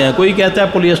قیاس کرتے ہیں. کوئی کہتا ہے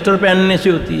پولیسٹر پہننے سے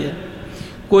ہوتی ہے،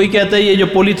 کوئی کہتا ہے یہ جو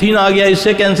پولیتھین آ گیا اس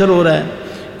سے کینسر ہو رہا ہے،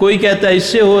 کوئی کہتا ہے اس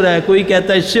سے ہو رہا ہے، کوئی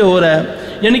کہتا ہے اس سے ہو رہا ہے.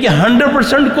 یعنی کہ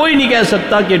 100% کوئی نہیں کہہ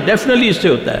سکتا کہ ڈیفینیٹلی اس سے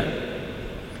ہوتا ہے.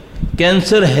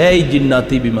 کینسر ہے ہی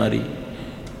جناتی بیماری.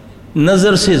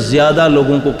 نظر سے زیادہ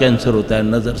لوگوں کو کینسر ہوتا ہے،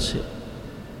 نظر سے.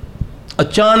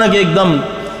 اچانک ایک دم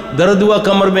درد ہوا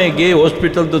کمر میں، گئے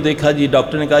ہاسپٹل تو دیکھا جی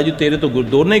ڈاکٹر نے کہا جی تیرے تو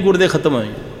دونوں ہی گردے ختم ہوئے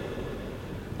ہیں،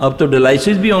 اب تو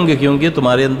ڈائلائسس بھی ہوں گے کیونکہ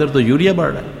تمہارے اندر تو یوریا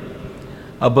بڑھ رہا ہے.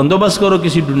 اب بندوبست کرو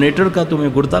کسی ڈونیٹر کا، تمہیں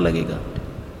گردہ لگے گا.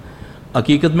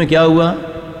 حقیقت میں کیا ہوا؟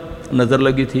 نظر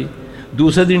لگی تھی.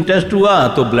 دوسرے دن ٹیسٹ ہوا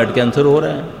تو بلڈ کینسر ہو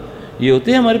رہا ہے. یہ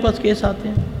ہوتے ہیں ہمارے پاس کیس آتے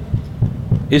ہیں.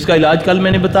 اس کا علاج کل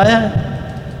میں نے بتایا ہے،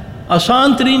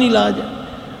 آسان ترین علاج ہے.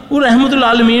 وہ رحمت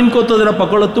العالمین کو تو ذرا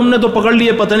پکڑو. تم نے تو پکڑ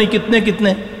لیے پتہ نہیں کتنے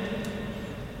کتنے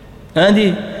ہیں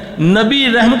جی. نبی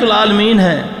رحمت العالمین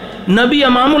ہیں، نبی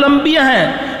امام الانبیاء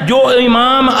ہیں. جو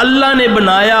امام اللہ نے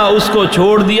بنایا اس کو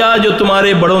چھوڑ دیا، جو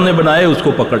تمہارے بڑوں نے بنائے اس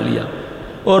کو پکڑ لیا.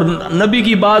 اور نبی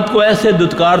کی بات کو ایسے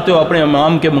دھتکارتے ہو اپنے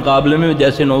امام کے مقابلے میں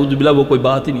جیسے نعوذ باللہ وہ کوئی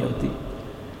بات ہی نہیں ہوتی.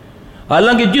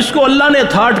 حالانکہ جس کو اللہ نے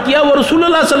تھاٹ کیا وہ رسول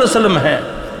اللہ صلی اللہ علیہ وسلم ہے.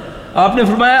 آپ نے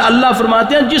فرمایا، اللہ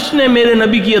فرماتے ہیں جس نے میرے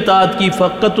نبی کی اطاعت کی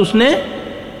فقط اس نے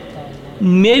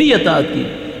میری اطاعت کی.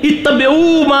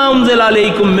 اتبعوا ما انزل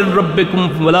علیکم من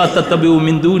ربکم ولا تتبعوا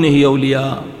من دونہ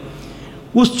اولیاء.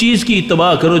 اس چیز کی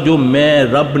اتباع کرو جو میں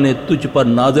رب نے تجھ پر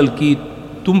نازل کی.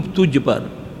 تجھ پر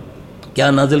کیا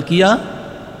نازل کیا؟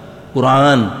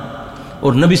 قرآن.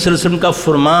 اور نبی صلی اللہ علیہ وسلم کا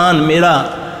فرمان. میرا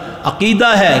عقیدہ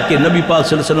ہے کہ نبی پاک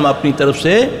صلی اللہ علیہ وسلم اپنی طرف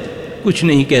سے کچھ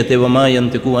نہیں کہتے. وما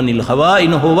ينطق عن الهوى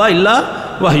ان هو الا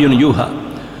وحی یوحى.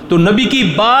 تو نبی کی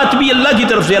بات بھی اللہ کی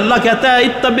طرف سے. اللہ کہتا ہے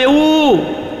اتبعوا،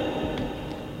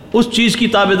 اس چیز کی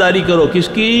تابعداری کرو. کس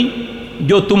کی؟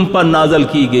 جو تم پر نازل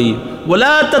کی گئی.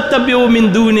 ولا تتبعوا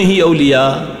من دونه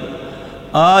اولیاء.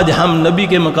 آج ہم نبی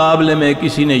کے مقابلے میں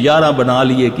کسی نے 11 بنا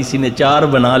لیے، کسی نے 4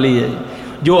 بنا لیے۔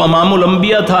 جو امام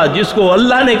الانبیاء تھا، جس کو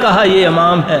اللہ نے کہا یہ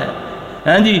امام ہے،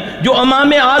 ہاں جی، جو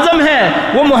امام اعظم ہے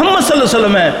وہ محمد صلی اللہ علیہ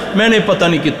وسلم ہے، میں نے پتہ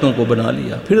نہیں کتنوں کو بنا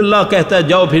لیا۔ پھر اللہ کہتا ہے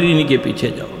جاؤ پھر انہی کے پیچھے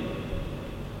جاؤ۔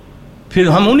 پھر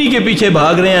ہم انہی کے پیچھے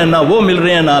بھاگ رہے ہیں، نہ وہ مل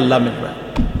رہے ہیں نہ اللہ مل رہا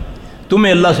ہے۔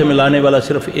 تمہیں اللہ سے ملانے والا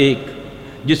صرف ایک،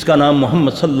 جس کا نام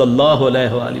محمد صلی اللہ علیہ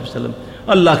وآلہ وسلم۔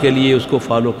 اللہ کے لیے اس کو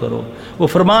فالو کرو۔ وہ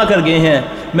فرما کر گئے ہیں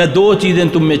میں 2 چیزیں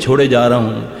تم میں چھوڑے جا رہا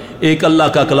ہوں، ایک اللہ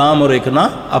کا کلام اور ایک نا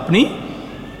اپنی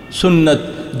سنت،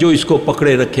 جو اس کو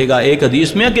پکڑے رکھے گا۔ ایک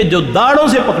حدیث میں ہے کہ جو داڑھوں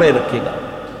سے پکڑے رکھے گا،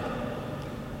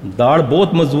 داڑھ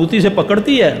بہت مضبوطی سے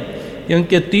پکڑتی ہے،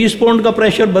 کیونکہ 30 پاؤنڈ کا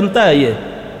پریشر بنتا ہے یہ،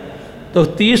 تو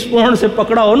 30 پاؤنڈ سے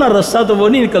پکڑا ہو نا رسہ تو وہ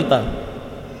نہیں نکلتا۔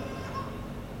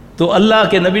 تو اللہ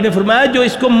کے نبی نے فرمایا جو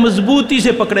اس کو مضبوطی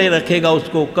سے پکڑے رکھے گا اس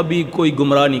کو کبھی کوئی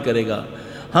گمراہ نہیں کرے گا۔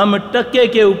 ہم ٹکے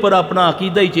کے اوپر اپنا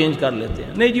عقیدہ ہی چینج کر لیتے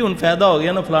ہیں، نہیں جی ان فائدہ ہو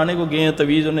گیا نا، فلانے کو گئے ہیں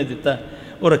تعویذ انہیں دیتا ہے،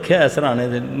 وہ رکھے ہے سرانے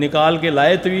سے، نکال کے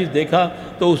لائے تعویذ، دیکھا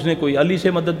تو اس نے کوئی علی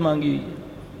سے مدد مانگی ہوئی ہے،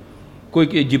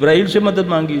 کوئی جبرائیل سے مدد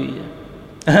مانگی ہوئی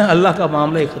ہے، اللہ کا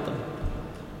معاملہ ہی ختم۔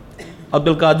 عبد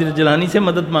القادر جیلانی سے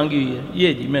مدد مانگی ہوئی ہے،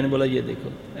 یہ جی میں نے بولا یہ دیکھو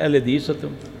اہل حدیث ہو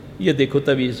تم، یہ دیکھو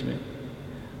تعویذ میں،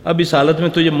 اب اس حالت میں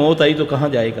تجھے موت آئی تو کہاں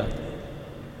جائے گا؟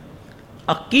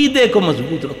 عقیدے کو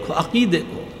مضبوط رکھو، عقیدے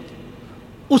کو،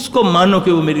 اس کو مانو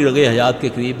کہ وہ میری رگے حیات کے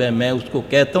قریب ہے، میں اس کو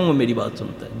کہتا ہوں وہ میری بات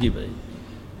سنتا ہے۔ جی بھائی،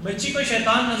 بچی کو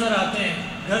شیطان نظر آتے ہیں،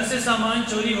 گھر سے سامان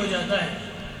چوری ہو جاتا ہے۔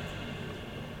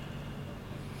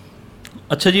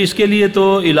 اچھا جی، اس کے لیے تو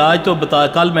علاج تو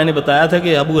کل میں نے بتایا تھا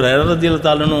کہ ابو ہریرہ رضی اللہ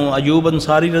تعالیٰ عنہ، ایوب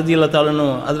انصاری رضی اللہ تعالیٰ عنہ،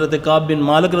 حضرت کعب بن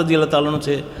مالک رضی اللہ تعالیٰ عنہ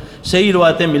سے صحیح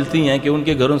روایتیں ملتی ہیں کہ ان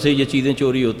کے گھروں سے یہ چیزیں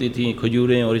چوری ہوتی تھیں،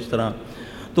 کھجوریں اور اس طرح۔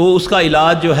 تو اس کا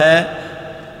علاج جو ہے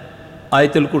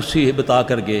آیت الکرسی بتا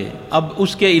کر گئے۔ اب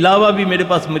اس کے علاوہ بھی میرے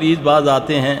پاس مریض بعض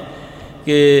آتے ہیں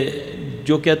کہ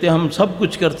جو کہتے ہیں ہم سب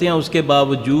کچھ کرتے ہیں اس کے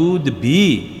باوجود بھی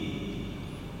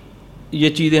یہ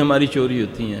چیزیں ہماری چوری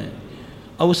ہوتی ہیں۔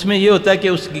 اب اس میں یہ ہوتا ہے کہ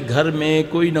اس کے گھر میں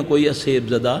کوئی نہ کوئی اسیب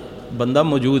زدہ بندہ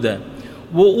موجود ہے،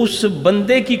 وہ اس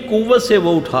بندے کی قوت سے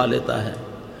وہ اٹھا لیتا ہے،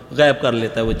 غائب کر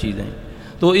لیتا ہے وہ چیزیں۔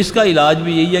 تو اس کا علاج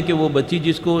بھی یہی ہے کہ وہ بچی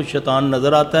جس کو شیطان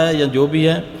نظر آتا ہے یا جو بھی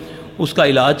ہے اس کا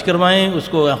علاج کروائیں، اس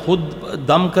کو خود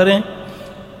دم کریں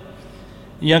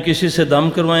یا کسی سے دم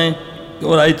کروائیں،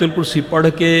 اور آیت الکرسی پڑھ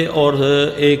کے، اور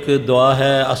ایک دعا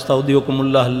ہے استودعکم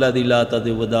اللہ الذی لا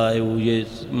تضیع ودائعہ، یہ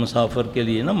مسافر کے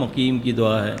لیے نا مقیم کی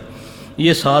دعا ہے،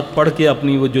 یہ ساتھ پڑھ کے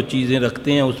اپنی وہ جو چیزیں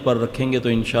رکھتے ہیں اس پر رکھیں گے تو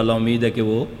انشاءاللہ امید ہے کہ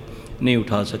وہ نہیں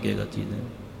اٹھا سکے گا چیزیں۔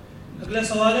 اگلا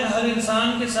سوال ہے، ہر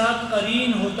انسان کے ساتھ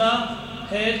قرین ہوتا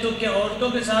ہے تو کیا عورتوں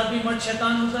کے ساتھ بھی مرد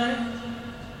شیطان ہوتا ہے؟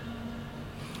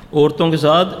 عورتوں کے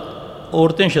ساتھ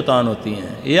عورتیں شیطان ہوتی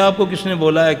ہیں، یہ آپ کو کس نے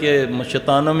بولا ہے کہ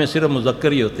شیطانوں میں صرف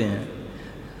مذکر ہی ہوتے ہیں؟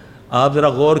 آپ ذرا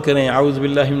غور کریں۔ اعوذ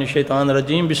باللہ من الشیطان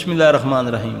الرجیم، بسم اللہ الرحمن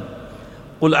الرحیم،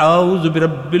 قل اعوذ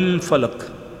برب الفلق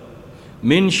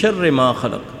من شر ما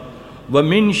خلق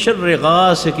ومن شر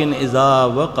غاسق اذا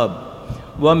وقب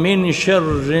ومن شر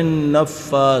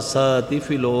النفاثات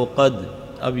فی العقد۔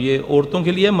 اب یہ عورتوں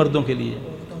کے لیے مردوں کے لیے؟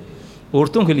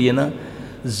 عورتوں کے لیے نا۔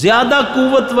 زیادہ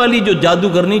قوت والی جو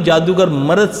جادوگرنی، جادوگر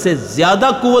مرد سے زیادہ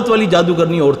قوت والی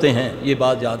جادوگرنی عورتیں ہیں، یہ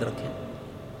بات یاد رکھیں۔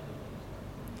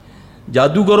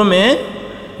 جادوگروں میں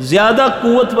زیادہ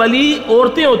قوت والی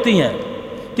عورتیں ہوتی ہیں،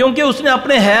 کیونکہ اس نے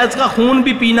اپنے حیض کا خون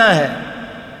بھی پینا ہے،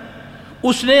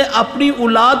 اس نے اپنی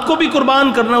اولاد کو بھی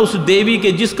قربان کرنا اس دیوی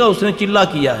کے جس کا اس نے چلہ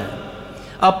کیا ہے،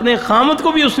 اپنے خامد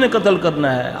کو بھی اس نے قتل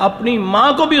کرنا ہے، اپنی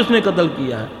ماں کو بھی اس نے قتل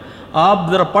کیا ہے۔ آپ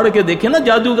ذرا پڑھ کے دیکھیں نا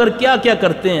جادوگر کیا کیا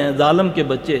کرتے ہیں، ظالم کے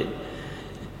بچے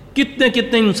کتنے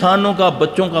کتنے انسانوں کا،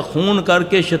 بچوں کا خون کر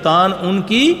کے شیطان ان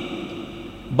کی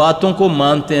باتوں کو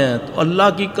مانتے ہیں۔ تو اللہ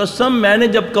کی قسم میں نے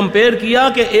جب کمپیئر کیا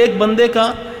کہ ایک بندے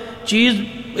کا چیز،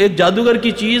 ایک جادوگر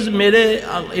کی چیز میرے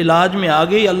علاج میں آ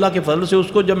گئی اللہ کے فضل سے،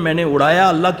 اس کو جب میں نے اڑایا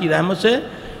اللہ کی رحمت سے،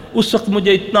 اس وقت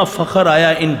مجھے اتنا فخر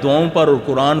آیا ان دعاؤں پر اور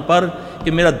قرآن پر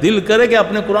کہ میرا دل کرے کہ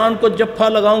اپنے قرآن کو جپھا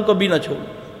لگاؤں، کبھی نہ چھوڑوں،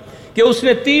 کہ اس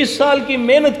نے 30 سال کی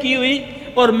محنت کی ہوئی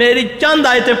اور میری چند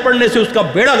آیتیں پڑھنے سے اس کا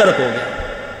بیڑا غرق ہو گیا۔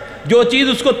 جو چیز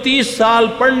اس کو 30 سال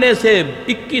پڑھنے سے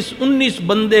 21-19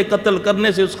 بندے قتل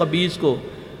کرنے سے اس خبیث کو،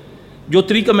 جو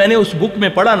طریقہ میں نے اس بک میں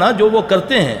پڑھا نا، جو وہ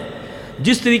کرتے ہیں،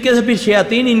 جس طریقے سے پھر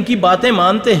شیاطین ان کی باتیں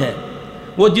مانتے ہیں،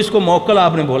 وہ جس کو موکل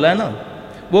آپ نے بولا ہے نا،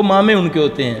 وہ مامے ان کے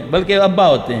ہوتے ہیں، بلکہ ابا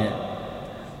ہوتے ہیں،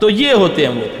 تو یہ ہوتے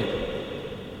ہیں وہ پھر۔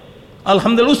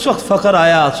 الحمدللہ اس وقت فخر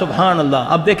آیا، سبحان اللہ۔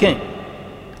 اب دیکھیں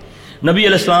نبی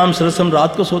علیہ السلام صلی اللہ علیہ وسلم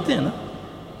رات کو سوتے ہیں نا،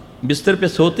 بستر پہ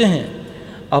سوتے ہیں،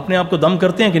 اپنے آپ کو دم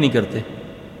کرتے ہیں کہ نہیں کرتے؟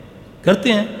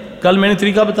 کرتے ہیں۔ کل میں نے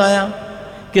طریقہ بتایا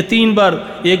کہ 3 بار،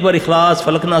 ایک بار اخلاص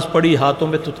فلق ناس پڑھی، ہاتھوں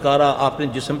پہ تھتکارا، آپ نے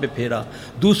جسم پہ پھیرا،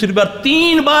 دوسری بار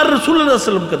 3 بار رسول اللہ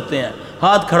صلی اللہ علیہ وسلم کرتے ہیں،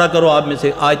 ہاتھ کھڑا کرو آپ میں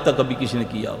سے آج تک کبھی کسی نے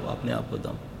کیا ہو اپنے آپ کو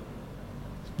دم.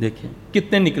 دیکھیں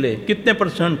کتنے نکلے، کتنے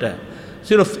پرسنٹ ہے؟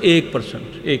 صرف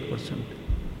 1%.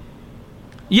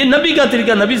 یہ نبی کا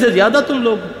طریقہ. نبی سے زیادہ تم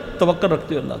لوگ توقع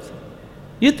رکھتے ہو اللہ سے.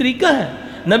 یہ طریقہ ہے.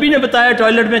 نبی نے بتایا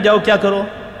ٹوائلٹ میں جاؤ کیا کرو؟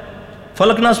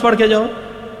 فلق ناس پڑھ کے جاؤ؟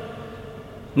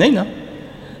 نہیں نا،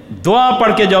 دعا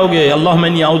پڑھ کے جاؤ گے، اللہم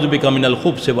انی اعوذ بک من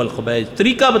الخبث والخبائث.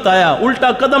 طریقہ بتایا،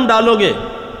 الٹا قدم ڈالو گے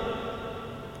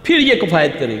پھر یہ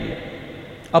کفایت کرے گی،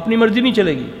 اپنی مرضی نہیں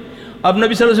چلے گی. اب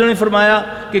نبی صلی اللہ علیہ وسلم نے فرمایا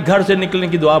کہ گھر سے نکلنے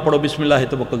کی دعا پڑھو، بسم اللہ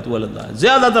توکلت علی اللہ.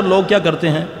 زیادہ تر لوگ کیا کرتے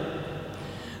ہیں،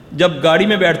 جب گاڑی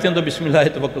میں بیٹھتے ہیں تو بسم اللہ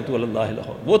توکلت علی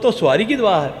اللہ، وہ تو سواری کی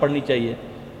دعا ہے، پڑھنی چاہیے.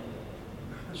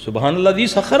 سبحان الذی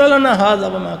سخر لنا ھذا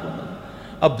وما کنا.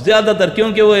 اب زیادہ تر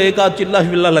کیونکہ وہ ایک آدھ چلہ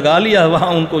شلہ لگا لیا وہاں،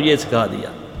 ان کو یہ سکھا دیا.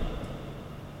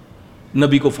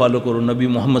 نبی کو فالو کرو، نبی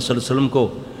محمد صلی اللہ علیہ وسلم کو.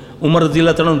 عمر رضی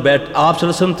اللہ تعالیٰ بیٹھ، آپ صلی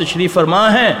اللہ علیہ وسلم تشریف فرما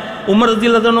ہیں، عمر رضی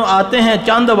اللہ تعالیٰ آتے ہیں،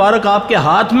 چاند وارق آپ کے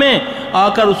ہاتھ میں، آ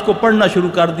کر اس کو پڑھنا شروع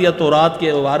کر دیا. تورات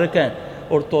کے وارق ہیں،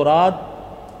 اور تورات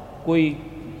کوئی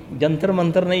جنتر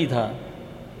منتر نہیں تھا،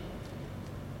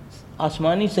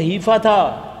 آسمانی صحیفہ تھا،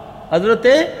 حضرت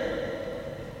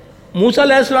موسیٰ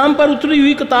علیہ السلام پر اتری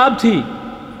ہوئی کتاب تھی.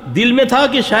 دل میں تھا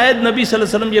کہ شاید نبی صلی اللہ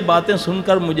علیہ وسلم یہ باتیں سن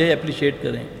کر مجھے اپریشیٹ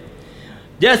کریں.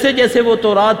 جیسے جیسے وہ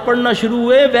تورات پڑھنا شروع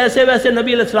ہوئے، ویسے ویسے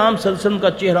نبی علیہ السلام صلی اللہ علیہ وسلم کا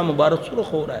چہرہ مبارک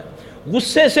سرخ ہو رہا ہے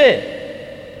غصے سے.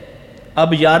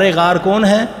 اب یار غار کون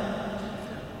ہے؟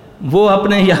 وہ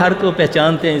اپنے یار کو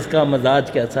پہچانتے ہیں، اس کا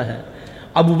مزاج کیسا ہے.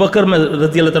 ابو بکر میں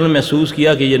رضی اللہ تعالیٰ نے محسوس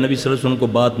کیا کہ یہ نبی صلی اللہ علیہ وسلم کو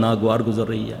بات ناگوار گزر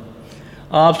رہی ہے.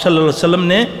 آپ صلی اللہ علیہ وسلم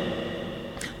نے،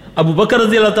 ابو بکر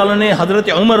رضی اللہ تعالیٰ نے حضرت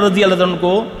عمر رضی اللہ تعالیٰ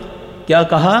کو کیا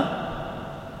کہا؟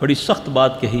 بڑی سخت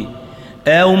بات کہی،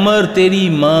 اے عمر تیری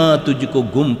ماں تجھ کو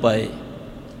گم پائے.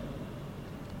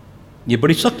 یہ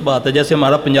بڑی سخت بات ہے، جیسے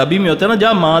ہمارا پنجابی میں ہوتا ہے نا،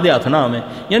 جا ماں دے ہاتھ نہ ہمیں،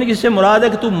 یعنی کہ اس سے مراد ہے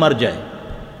کہ تو مر جائے.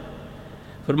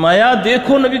 فرمایا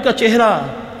دیکھو نبی کا چہرہ.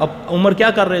 اب عمر کیا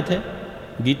کر رہے تھے؟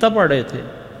 گیتا پڑھ رہے تھے،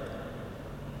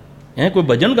 کوئی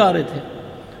بھجن گا رہے تھے،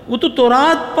 وہ تو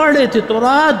تورات پڑھ رہے تھے.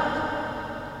 تورات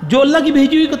جو اللہ کی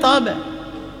بھیجی ہوئی کتاب ہے.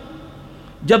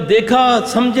 جب دیکھا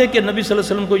سمجھے کہ نبی صلی اللہ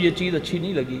علیہ وسلم کو یہ چیز اچھی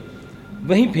نہیں لگی،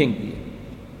 وہیں پھینک دیے.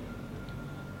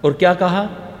 اور کیا کہا؟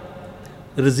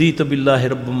 رضیت باللہ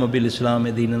ربا وبالاسلام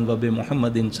دینا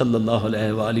وبمحمد صلی اللہ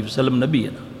علیہ وآلہ وسلم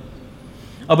نبینا.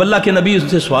 اب اللہ کے نبی ان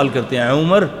سے سوال کرتے ہیں، اے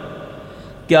عمر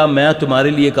کیا میں تمہارے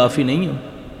لیے کافی نہیں ہوں؟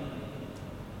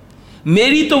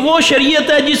 میری تو وہ شریعت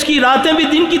ہے جس کی راتیں بھی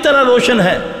دن کی طرح روشن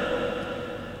ہے.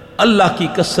 اللہ کی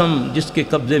قسم جس کے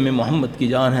قبضے میں محمد کی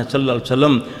جان ہے صلی اللہ علیہ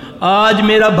وسلم، آج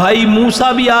میرا بھائی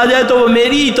موسیٰ بھی آ جائے تو وہ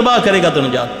میری اتباع کرے گا تو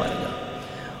نجات پائے گا.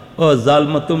 اور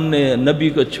ظالمہ تم نے نبی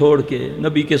کو چھوڑ کے،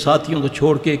 نبی کے ساتھیوں کو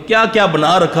چھوڑ کے کیا کیا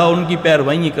بنا رکھا، ان کی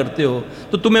پیروائیں کرتے ہو،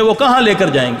 تو تمہیں وہ کہاں لے کر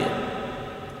جائیں گے؟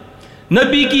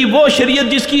 نبی کی وہ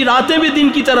شریعت جس کی راتیں بھی دن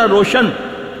کی طرح روشن،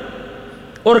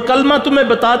 اور کلمہ تمہیں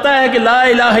بتاتا ہے کہ لا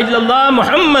الہ الا اللہ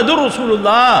محمد رسول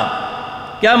اللہ.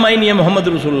 کیا معنی ہے محمد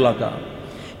رسول اللہ کا؟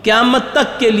 قیامت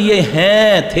تک کے لیے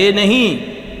ہیں، تھے نہیں.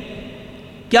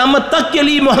 قیامت تک کے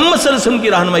لیے محمد صلی اللہ علیہ وسلم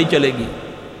کی رہنمائی چلے گی.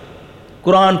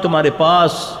 قرآن تمہارے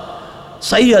پاس،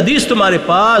 صحیح حدیث تمہارے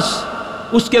پاس،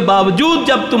 اس کے باوجود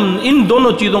جب تم ان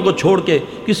دونوں چیزوں کو چھوڑ کے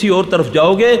کسی اور طرف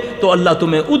جاؤ گے تو اللہ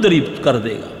تمہیں ادھر ہی کر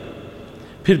دے گا.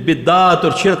 پھر بدعات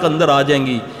اور شرک اندر آ جائیں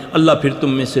گی، اللہ پھر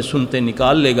تم میں سے سنتے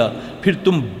نکال لے گا. پھر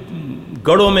تم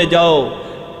گڑھوں میں جاؤ،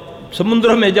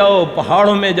 سمندروں میں جاؤ،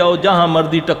 پہاڑوں میں جاؤ، جہاں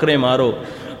مردی ٹکرے مارو،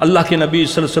 اللہ کے نبی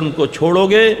صلی اللہ علیہ وسلم کو چھوڑو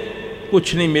گے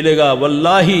کچھ نہیں ملے گا.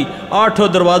 واللہ 8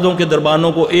 دروازوں کے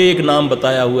دربانوں کو ایک نام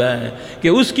بتایا ہوا ہے کہ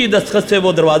اس کی دستخط سے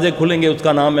وہ دروازے کھلیں گے، اس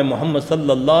کا نام ہے محمد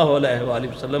صلی اللہ علیہ وآلہ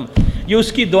وسلم. یہ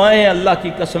اس کی دعائیں، اللہ کی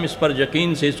قسم اس پر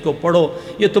یقین سے اس کو پڑھو.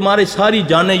 یہ تمہاری ساری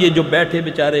جانیں، یہ جو بیٹھے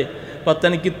بیچارے پتہ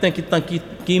نہیں کتنا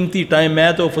قیمتی ٹائم،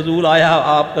 میں تو فضول آیا،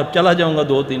 آپ چلا جاؤں گا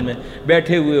 2-3 میں،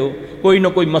 بیٹھے ہوئے ہو، کوئی نہ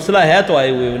کوئی مسئلہ ہے تو آئے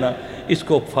ہوئے ہو نا. اس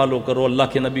کو فالو کرو، اللہ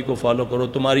کے نبی کو فالو کرو،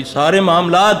 تمہاری سارے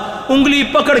معاملات انگلی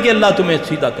پکڑ کے اللہ تمہیں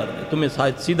سیدھا کر دے، تمہیں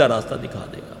سیدھا راستہ دکھا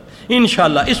دے گا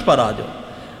انشاءاللہ. اس پر آ جاؤ،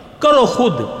 کرو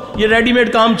خود. یہ ریڈی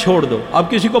میڈ کام چھوڑ دو.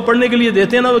 آپ کسی کو پڑھنے کے لیے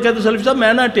دیتے ہیں نا، وہ کہتے ہیں سلفی صاحب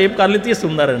میں نا ٹیپ کر لیتی ہے،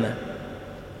 سنتا رہنا ہے،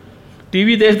 ٹی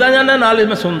وی دیکھتا جانا ہے، نال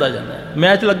میں سنتا جانا ہے،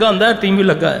 میچ لگا ہوں ہے، ٹی وی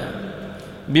لگا ہے،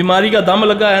 بیماری کا دم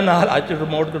لگا ہے، نال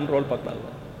ریموٹ کنٹرول پکڑا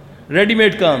ہوا، ریڈی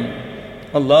میڈ کام.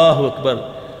 اللہ اکبر.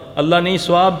 اللہ نہیں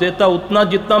ثواب دیتا اتنا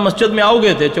جتنا مسجد میں آؤ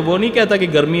گے تھے. وہ نہیں کہتا کہ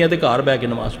گرمی ہے تو گھر بیٹھ کے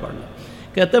نماز پڑھ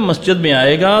لیں، کہتا ہے مسجد میں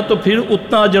آئے گا تو پھر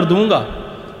اتنا اجر دوں گا.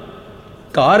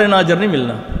 کار ہے نا، اجر نہیں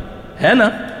ملنا ہے نا.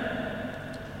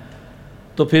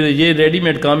 تو پھر یہ ریڈی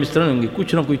میڈ کام اس طرح ہوں گے،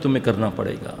 کچھ نہ کچھ تمہیں کرنا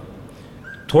پڑے گا.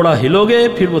 تھوڑا ہلو گے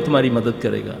پھر وہ تمہاری مدد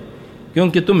کرے گا،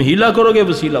 کیونکہ تم ہیلا کرو گے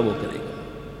وسیلہ وہ کرے گا۔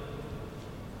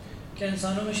 کیا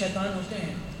انسانوں میں شیطان ہوتے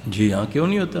ہیں؟ جی ہاں، کیوں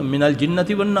نہیں ہوتا؟ من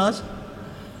الجنۃ والناس،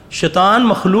 شیطان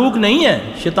مخلوق نہیں ہے،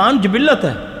 شیطان جبلت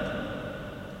ہے،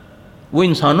 وہ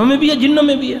انسانوں میں بھی ہے جنوں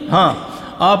میں بھی ہے۔ ہاں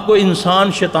آپ کو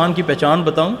انسان شیطان کی پہچان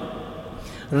بتاؤں،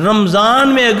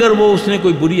 رمضان میں اگر وہ اس نے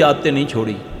کوئی بری عادتیں نہیں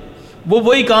چھوڑی، وہ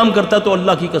وہی کام کرتا تو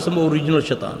اللہ کی قسم وہ اوریجنل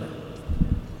شیطان ہے۔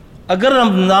 اگر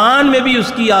رمضان میں بھی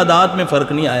اس کی عادات میں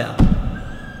فرق نہیں آیا،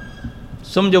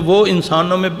 سمجھو وہ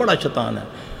انسانوں میں بڑا شیطان ہے۔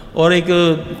 اور ایک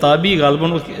تابعی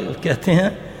غالباً کہتے ہیں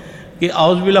کہ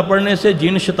اعوذ باللہ پڑھنے سے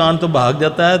جن شیطان تو بھاگ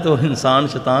جاتا ہے تو انسان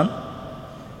شیطان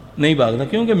نہیں بھاگتا،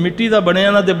 کیونکہ مٹی دا بنے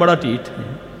نا تے بڑا ٹھیٹ ہے،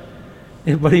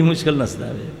 یہ بڑی مشکل نسل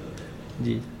ہے۔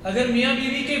 جی اگر میاں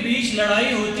بیوی کے بیچ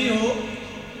لڑائی ہوتی ہو،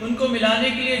 ان کو ملانے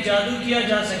کے لیے جادو کیا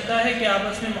جا سکتا ہے کہ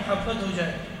آپس میں محبت ہو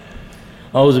جائے؟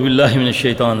 اعوذ باللہ من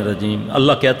الشیطان الرجیم۔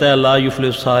 اللہ کہتا ہے لا یفلح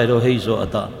الساحر حیث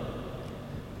اتی۔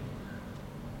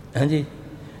 ہاں جی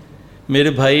میرے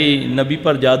بھائی، نبی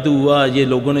پر جادو ہوا، یہ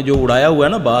لوگوں نے جو اڑایا ہوا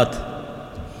ہے نا بات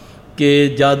کہ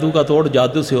جادو کا توڑ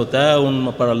جادو سے ہوتا ہے، ان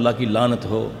پر اللہ کی لعنت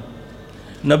ہو۔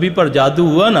 نبی پر جادو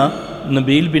ہوا نا،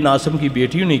 نبیل بن عاصم کی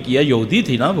بیٹیوں نے کیا، یہودی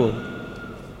تھی نا وہ،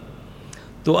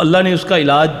 تو اللہ نے اس کا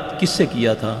علاج کس سے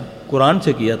کیا تھا؟ قرآن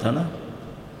سے کیا تھا نا۔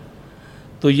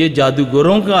 تو یہ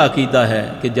جادوگروں کا عقیدہ ہے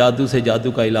کہ جادو سے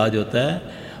جادو کا علاج ہوتا ہے۔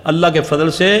 اللہ کے فضل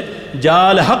سے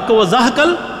جال حق و زحق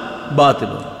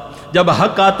الباطل، جب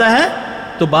حق آتا ہے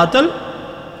تو باطل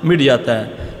مٹ جاتا ہے۔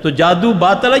 تو جادو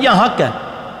باطل ہے یا حق ہے؟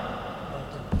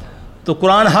 تو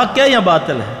قرآن حق ہے یا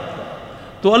باطل ہے؟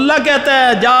 تو اللہ کہتا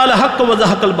ہے جال حق و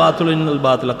زحق الباطل ان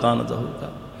الباطل کان زہوقا۔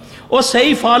 اور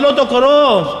صحیح فالو تو کرو،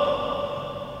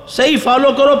 صحیح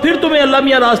فالو کرو، پھر تمہیں اللہ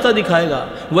میاں راستہ دکھائے گا۔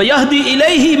 وَيَهْدِي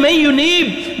إِلَيْهِ مَن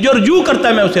يُنِيبُ، جو رجوع کرتا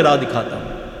ہے میں اسے راہ دکھاتا ہوں۔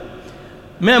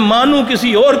 میں مانوں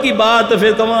کسی اور کی بات تو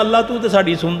پھر کہوں اللہ تو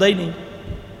ساڑی سنتا ہی نہیں۔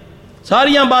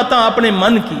 ساریاں باتیں اپنے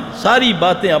من کی، ساری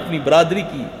باتیں اپنی برادری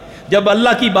کی، جب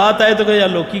اللہ کی بات آئے تو کہ یا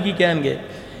لوکی کی کہیں گے۔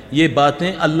 یہ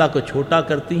باتیں اللہ کو چھوٹا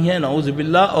کرتی ہیں نعوذ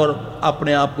باللہ، اور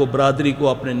اپنے آپ کو، برادری کو،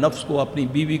 اپنے نفس کو، اپنی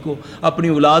بیوی کو، اپنی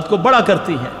اولاد کو بڑا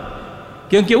کرتی ہیں،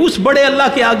 کیونکہ اس بڑے اللہ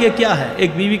کے آگے کیا ہے؟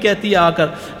 ایک بیوی کہتی ہے آ کر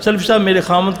سلفی صاحب میرے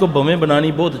خامد کو بمیں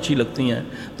بنانی بہت اچھی لگتی ہیں،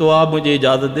 تو آپ مجھے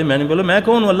اجازت دیں۔ میں نے بولا میں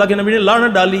کون ہوں؟ اللہ کے نبی نے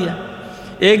لعنت ڈالی ہے،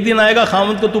 ایک دن آئے گا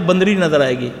خامد کو تو بندری نظر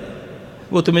آئے گی،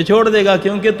 وہ تمہیں چھوڑ دے گا،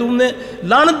 کیونکہ تم نے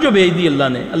لعنت جو بھیج دی اللہ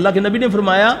نے۔ اللہ کے نبی نے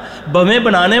فرمایا بمیں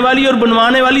بنانے والی اور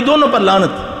بنوانے والی دونوں پر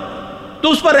لعنت،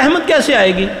 تو اس پر رحمت کیسے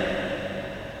آئے گی؟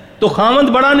 تو خامد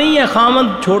بڑا نہیں ہے،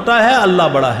 خامد چھوٹا ہے، اللہ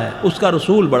بڑا ہے، اس کا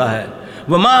رسول بڑا ہے۔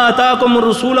 وَمَا آتَاكُمُ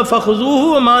الرَّسُولَ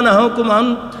فَخُذُوهُ وَمَا نَهَاكُمْ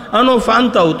عَنْهُ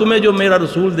فَانْتَهُوا، تمہیں جو میرا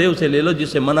رسول دے اسے لے لو، جس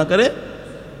سے منع کرے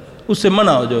اس سے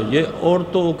منع ہو جاؤ۔ یہ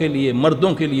عورتوں کے لیے،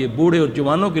 مردوں کے لیے، بوڑھے اور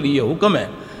جوانوں کے لیے حکم ہے۔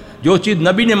 جو چیز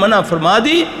نبی نے منع فرما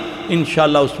دی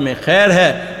انشاءاللہ اس میں خیر ہے،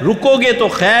 رکو گے تو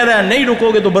خیر ہے، نہیں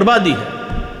رکو گے تو بربادی ہے۔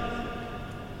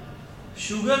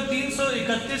 شوگر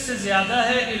 331 سے زیادہ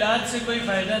ہے، علاج سے کوئی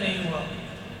فائدہ نہیں ہوا،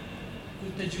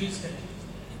 کوئی تجویز کریں۔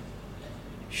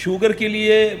 شوگر کے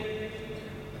لیے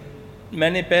میں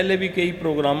نے پہلے بھی کئی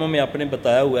پروگراموں میں آپ نے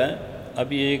بتایا ہوا ہے،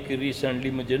 ابھی ایک ریسنٹلی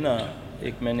مجھے نا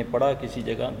ایک میں نے پڑھا کسی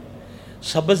جگہ،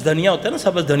 سبز دھنیا ہوتا ہے نا،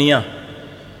 سبز دھنیا،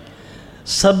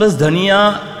 سبز دھنیا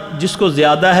جس کو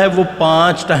زیادہ ہے وہ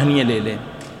 5 ٹہنیاں لے لیں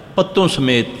پتوں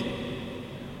سمیت،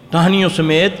 ٹہنیوں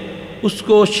سمیت، اس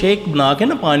کو شیک بنا کے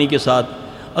نا پانی کے ساتھ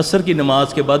عصر کی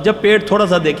نماز کے بعد، جب پیٹ تھوڑا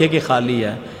سا دیکھے کہ خالی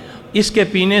ہے، اس کے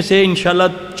پینے سے انشاءاللہ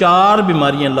 4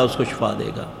 بیماریاں اللہ اس کو شفا دے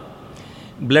گا۔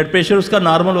 بلڈ پریشر اس کا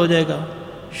نارمل ہو جائے گا،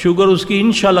 شوگر اس کی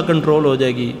انشاءاللہ کنٹرول ہو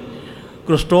جائے گی،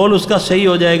 کولیسٹرول اس کا صحیح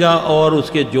ہو جائے گا، اور اس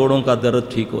کے جوڑوں کا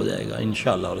درد ٹھیک ہو جائے گا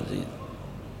انشاءاللہ العزیز۔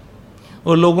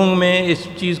 اور لوگوں میں اس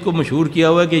چیز کو مشہور کیا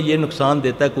ہوا ہے کہ یہ نقصان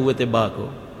دیتا ہے قوت باک کو۔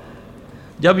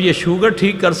 جب یہ شوگر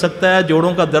ٹھیک کر سکتا ہے،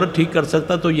 جوڑوں کا درد ٹھیک کر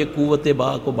سکتا ہے، تو یہ قوت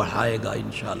باک کو بڑھائے گا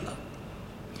انشاءاللہ۔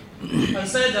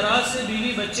 عرصہ دراز سے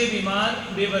بیوی بچے بیمار،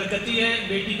 بے برکتی ہے،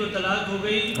 بیٹی کو طلاق ہو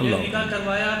گئی، نکاح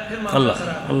کروایا، پھر معاملہ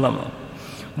خراب۔ اللہ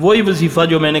وہی وظیفہ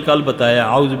جو میں نے کل بتایا،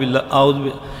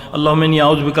 اللہم انی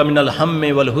اعوذ بک من الہم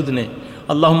والحزن،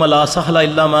 اللہم لا سہل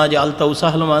الا ما جعلتہ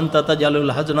سہلا وانت تجعل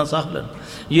الحزن سہلا،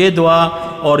 یہ دعا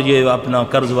اور یہ اپنا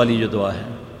قرض والی جو دعا ہے،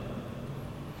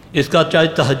 اس کا چاہے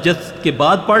تہجد کے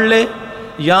بعد پڑھ لے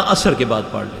یا عصر کے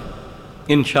بعد پڑھ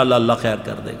لے، انشاءاللہ اللہ خیر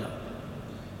کر دے گا۔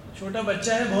 چھوٹا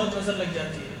بچہ ہے، بہت نظر لگ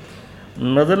جاتی ہے،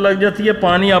 نظر لگ جاتی ہے،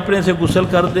 پانی اپنے سے غسل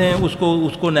کر دیں،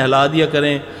 اس کو نہلا دیا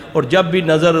کریں، اور جب بھی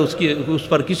نظر اس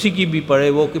پر کسی کی بھی پڑے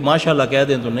وہ کہ ماشاءاللہ کہہ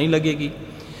دیں تو نہیں لگے گی۔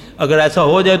 اگر ایسا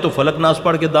ہو جائے تو فلک ناس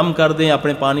پڑھ کے دم کر دیں،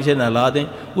 اپنے پانی سے نہلا دیں،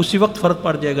 اسی وقت فرق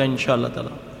پڑ جائے گا انشاءاللہ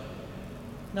تعالی۔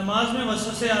 نماز میں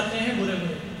وسوسے آتے ہیں برے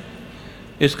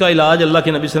برے، اس کا علاج اللہ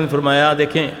کے نبی صلی اللہ علیہ وسلم نے فرمایا.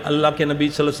 دیکھیں اللہ کے نبی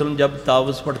صلی اللہ علیہ وسلم جب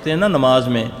تعوذ پڑھتے ہیں نا نماز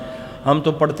میں، ہم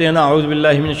تو پڑھتے ہیں نا اعوذ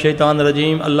باللہ من الشیطان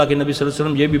الرجیم، اللہ کے نبی صلی اللہ علیہ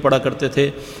وسلم یہ بھی پڑھا کرتے تھے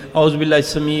اعوذ باللہ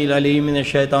السمیع العلیم من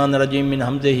الشیطان الرجیم من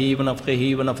ہمزہ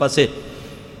ونفخہ ونفثہ،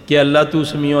 کہ اللہ تو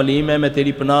سمیع علیم ہے، میں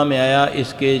تیری پناہ میں آیا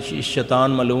اس کے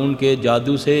شیطان ملعون کے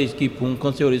جادو سے، اس کی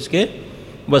پھونکوں سے اور اس کے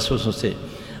وسوسوں سے.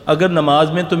 اگر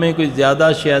نماز میں تمہیں کوئی زیادہ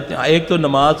ایک تو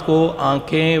نماز کو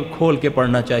آنکھیں کھول کے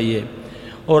پڑھنا چاہیے،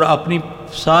 اور اپنی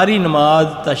ساری نماز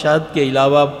تشہد کے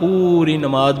علاوہ پوری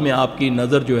نماز میں آپ کی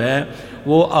نظر جو ہے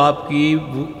وہ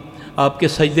آپ کے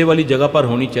سجدے والی جگہ پر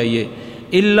ہونی چاہیے،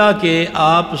 الا کہ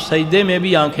آپ سجدے میں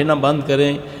بھی آنکھیں نہ بند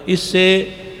کریں، اس سے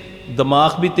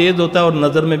دماغ بھی تیز ہوتا ہے اور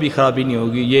نظر میں بھی خرابی نہیں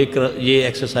ہوگی یہ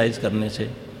ایکسرسائز کرنے سے.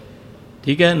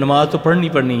 ٹھیک ہے، نماز تو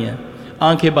پڑھنی ہے،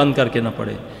 آنکھیں بند کر کے نہ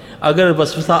پڑھیں. اگر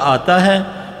وسوسہ آتا ہے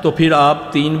تو پھر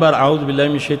آپ 3 بار اعوذ باللہ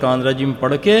من الشیطان الرجیم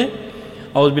پڑھ کے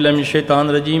اعوذ باللہ من الشیطان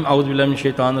الرجیم اعوذ باللہ من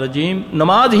الشیطان الرجیم،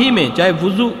 نماز ہی میں، چاہے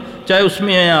وضو، چاہے اس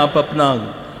میں ہیں آپ اپنا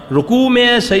رکوع میں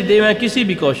ہیں، سجدے میں ہیں، کسی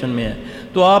بھی کوشن میں ہیں،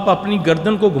 تو آپ اپنی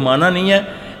گردن کو گھمانا نہیں ہے،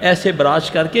 ایسے براش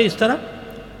کر کے اس طرح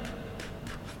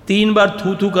 3 بار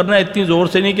تھو کرنا ہے، اتنی زور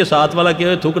سے نہیں کہ ساتھ والا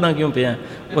کہ تھوکنا کیوں پہ ہے،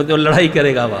 وہ تو لڑائی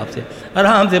کرے گا اب آپ سے.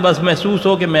 آرام سے بس محسوس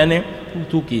ہو کہ میں نے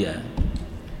تھو کیا ہے.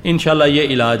 انشاءاللہ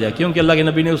یہ علاج ہے، کیونکہ اللہ کے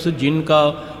نبی نے اس جن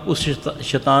کا، اس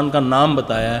شیطان کا نام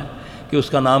بتایا ہے کہ اس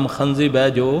کا نام خنزب ہے،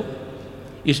 جو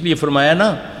اس لیے فرمایا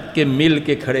نا کہ مل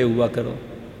کے کھڑے ہوا کرو.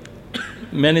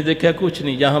 میں نے دیکھا کچھ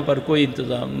نہیں، یہاں پر کوئی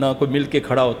انتظام نہ، کوئی مل کے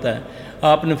کھڑا ہوتا ہے.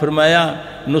 آپ نے فرمایا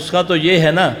نسخہ تو یہ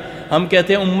ہے نا، ہم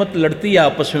کہتے ہیں امت لڑتی ہے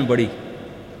آپس میں بڑی،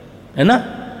 ہے نا،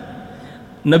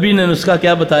 نبی نے نسخہ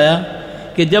کیا بتایا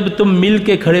کہ جب تم مل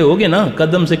کے کھڑے ہوگے نا،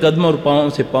 قدم سے قدم اور پاؤں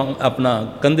سے پاؤں، اپنا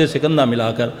کندھے سے کندھا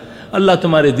ملا کر، اللہ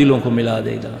تمہارے دلوں کو ملا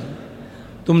دے گا.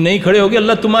 تم نہیں کھڑے ہوگے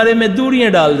اللہ تمہارے میں دوریاں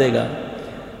ڈال دے گا.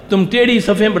 تم ٹیڑھی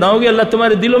صفیں بناؤ گے اللہ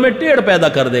تمہارے دلوں میں ٹیڑھ پیدا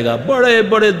کر دے گا. بڑے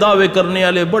بڑے دعوے کرنے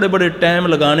والے، بڑے بڑے ٹائم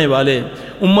لگانے والے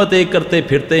امت ایک کرتے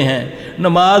پھرتے ہیں،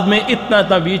 نماز میں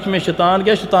اتنا بیچ میں شیطان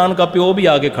کیا، شیطان کا پیو بھی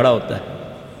آگے کھڑا ہوتا ہے.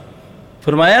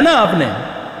 فرمایا نا آپ نے،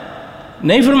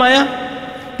 نہیں فرمایا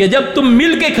کہ جب تم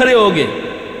مل کے کھڑے ہوگے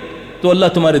تو اللہ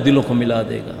تمہارے دلوں کو ملا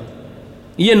دے گا.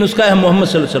 یہ نسخہ ہے محمد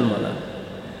صلی اللہ علیہ وسلم والا.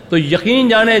 تو یقین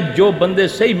جانے جو بندے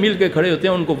صحیح مل کے کھڑے ہوتے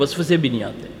ہیں ان کو وسوسے بھی نہیں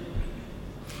آتے،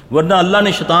 ورنہ اللہ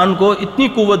نے شیطان کو اتنی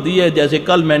قوت دی ہے. جیسے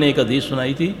کل میں نے ایک حدیث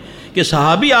سنائی تھی کہ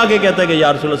صحابی آگے کہتا ہے کہ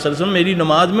یا رسول اللہ صلی اللہ علیہ وسلم میری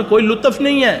نماز میں کوئی لطف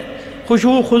نہیں ہے،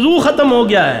 خضوع ختم ہو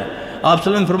گیا ہے. آپ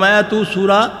صلی اللہ علیہ وسلم نے فرمایا تو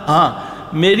سورہ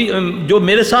جو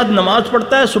میرے ساتھ نماز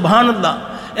پڑھتا ہے سبحان اللہ،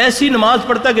 ایسی نماز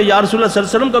پڑھتا ہے کہ یا رسول اللہ صلی اللہ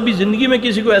علیہ وسلم کبھی زندگی میں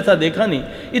کسی کو ایسا دیکھا نہیں،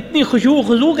 اتنی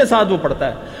خضوع کے ساتھ وہ پڑھتا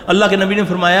ہے. اللہ کے نبی نے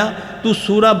فرمایا تو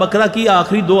سورہ بقرہ کی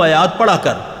آخری 2 آیات پڑھا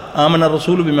کر، آمن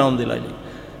الرسول بما انزل الیہ.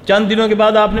 چند دنوں کے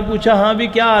بعد آپ نے پوچھا ہاں بھی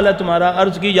کیا حال ہے تمہارا؟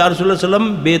 عرض کی یا رسول اللہ صلی اللہ علیہ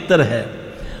وسلم بہتر ہے.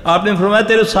 آپ نے فرمایا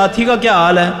تیرے ساتھی کا کیا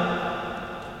حال ہے؟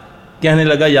 کہنے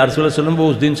لگا یا رسول اللہ صلی اللہ علیہ وسلم وہ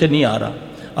اس دن سے نہیں آ رہا.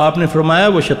 آپ نے فرمایا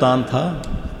وہ شیطان تھا.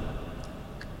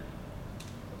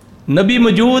 نبی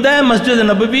موجود ہے، مسجد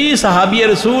نبوی، صحابی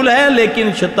رسول ہے، لیکن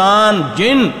شیطان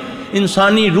جن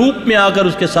انسانی روپ میں آ کر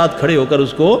اس کے ساتھ کھڑے ہو کر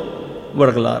اس کو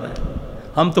ورگلا رہا ہے.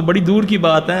 ہم تو بڑی دور کی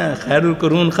بات ہے، خیر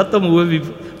القرون ختم ہوئے بھی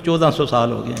 1400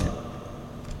 سال ہو گئے ہیں.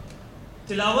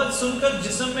 تلاوت سن کر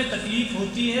جسم میں تکلیف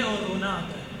ہوتی ہے اور رونا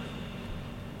آتا ہے.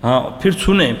 ہاں پھر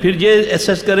سنیں، پھر یہ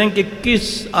ایسیس کریں کہ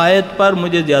کس آیت پر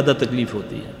مجھے زیادہ تکلیف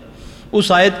ہوتی ہے،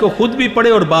 اس آیت کو خود بھی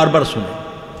پڑھیں اور بار بار سنیں.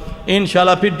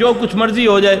 انشاءاللہ پھر جو کچھ مرضی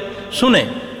ہو جائے سنیں،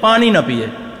 پانی نہ پیے،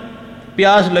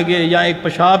 پیاس لگے یا ایک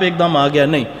پیشاب ایک دم آ گیا،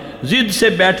 نہیں، ضد سے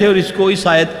بیٹھے اور اس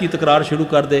آیت کی تکرار شروع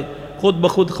کر دے، خود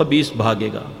بخود خبیث بھاگے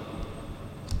گا.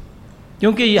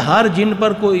 کیونکہ یہ ہر جن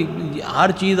پر کوئی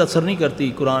ہر چیز اثر نہیں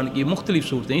کرتی، قرآن کی مختلف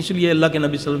صورتیں، اس لیے اللہ کے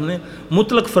نبی صلی اللہ علیہ وسلم نے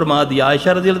مطلق فرما دیا. عائشہ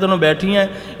رضی اللہ عنہ بیٹھی ہیں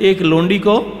ایک لونڈی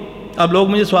کو، اب لوگ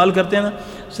مجھے سوال کرتے ہیں نا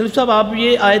سلفی صاحب آپ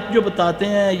یہ آیت جو بتاتے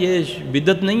ہیں یہ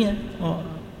بدعت نہیں ہے؟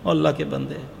 اللہ کے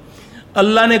بندے،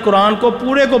 اللہ نے قرآن کو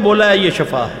پورے کو بولا ہے یہ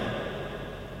شفا ہے.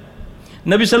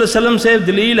 نبی صلی اللہ علیہ وسلم سے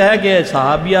دلیل ہے کہ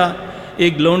صحابیہ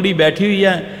ایک لونڈی بیٹھی ہوئی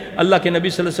ہے، اللہ کے نبی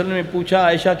صلی اللہ علیہ وسلم نے پوچھا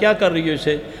عائشہ کیا کر رہی ہو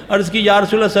اسے؟ عرض کی یا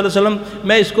رسول اللہ صلی اللہ علیہ وسلم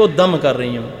میں اس کو دم کر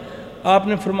رہی ہوں. آپ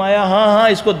نے فرمایا ہاں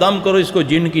اس کو دم کرو، اس کو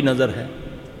جن کی نظر ہے.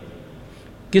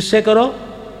 کس سے کرو؟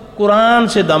 قرآن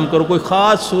سے دم کرو، کوئی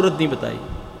خاص صورت نہیں بتائی.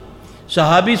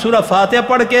 صحابی سورہ فاتحہ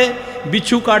پڑھ کے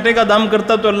بچھو کاٹے کا دم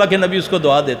کرتا تو اللہ کے نبی اس کو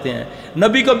دعا دیتے ہیں.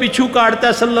 نبی کو بچھو کاٹتا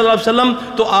ہے صلی اللہ علیہ وسلم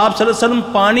تو آپ صلی اللہ علیہ وسلم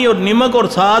پانی اور نمک اور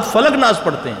ساتھ فلک ناس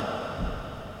پڑھتے ہیں.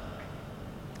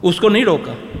 اس کو نہیں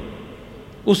روکا،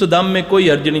 اس دم میں کوئی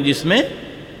حرج نہیں جس میں.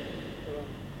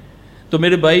 تو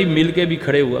میرے بھائی مل کے بھی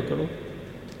کھڑے ہوا کرو،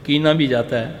 کینہ بھی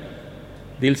جاتا ہے،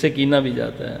 دل سے کینہ بھی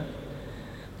جاتا ہے،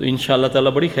 تو انشاءاللہ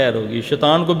تعالیٰ بڑی خیر ہوگی.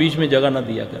 شیطان کو بیچ میں جگہ نہ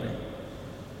دیا کریں.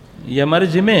 یہ ہمارے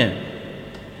ذمہ ہیں،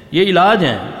 یہ علاج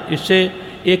ہیں. اس سے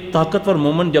ایک طاقتور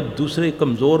مومن جب دوسرے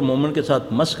کمزور مومن کے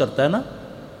ساتھ مس کرتا ہے نا،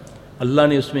 اللہ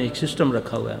نے اس میں ایک سسٹم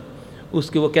رکھا ہوا ہے، اس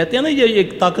کے وہ کہتے ہیں نا یہ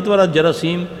ایک طاقتور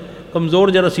جراثیم کمزور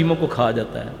جراثیموں کو کھا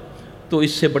جاتا ہے، تو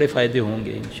اس سے بڑے فائدے ہوں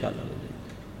گے انشاءاللہ.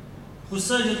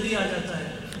 غصہ جلدی آ جاتا ہے.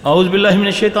 اعوذ باللہ من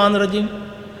الشیطان الرجیم.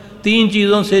 3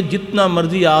 چیزوں سے جتنا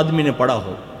مرضی آدمی نے پڑھا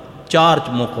ہو، 4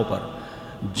 موقعوں پر،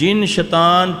 جن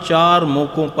شیطان 4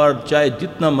 موقعوں پر چاہے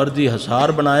جتنا مرضی حصار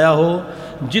بنایا ہو،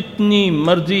 جتنی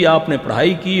مرضی آپ نے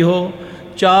پڑھائی کی ہو،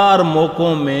 4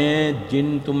 موقعوں میں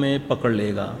جن تمہیں پکڑ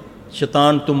لے گا.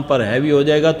 شیطان تم پر ہیوی ہو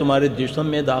جائے گا، تمہارے جسم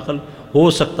میں داخل ہو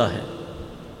سکتا ہے.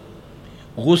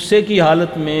 غصے کی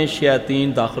حالت میں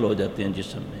شیاطین داخل ہو جاتے ہیں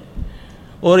جسم میں،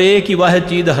 اور ایک ہی واحد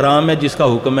چیز حرام ہے جس کا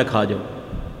حکم ہے کھا جاؤ.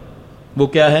 وہ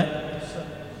کیا ہے؟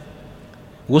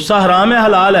 غصہ حرام ہے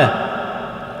حلال ہے،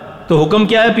 تو حکم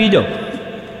کیا ہے؟ پی جاؤ.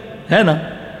 ہے نا؟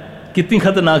 کتنی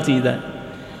خطرناک چیز ہے.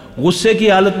 غصے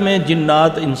کی حالت میں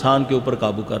جنات انسان کے اوپر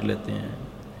قابو کر لیتے ہیں.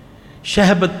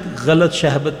 شہبت، غلط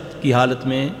شہبت کی حالت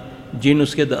میں جن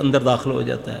اس کے اندر داخل ہو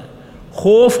جاتا ہے.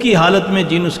 خوف کی حالت میں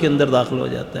جن اس کے اندر داخل ہو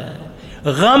جاتا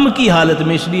ہے. غم کی حالت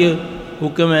میں، اس لیے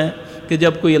حکم ہے کہ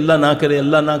جب کوئی اللہ نہ کرے،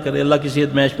 اللہ کسی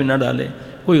ادمائش پہ نہ ڈالے،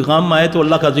 کوئی غم آئے تو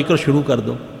اللہ کا ذکر شروع کر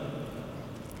دو.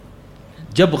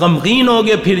 جب غمگین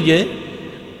ہوگے پھر یہ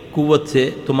قوت سے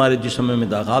تمہارے جسم میں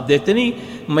داخل. آپ دیکھتے نہیں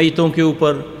میتوں کے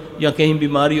اوپر یا کہیں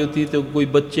بیماری ہوتی تو کوئی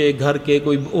بچے گھر کے،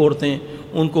 کوئی عورتیں،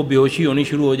 ان کو بے ہوشی ہونی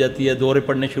شروع ہو جاتی ہے، دورے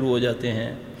پڑنے شروع ہو جاتے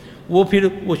ہیں. وہ پھر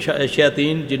وہ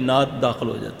شیاطین جنات داخل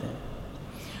ہو جاتے ہیں.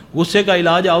 غصے کا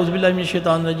علاج اعوذ باللہ من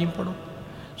الشیطان الرجیم پڑھو.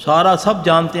 سارا سب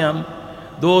جانتے ہیں ہم.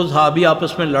 2 صحابی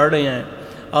آپس میں لڑ رہے ہیں، آپ صلی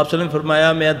اللہ علیہ وسلم نے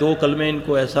فرمایا میں 2 کلمے ان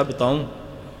کو ایسا بتاؤں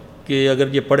کہ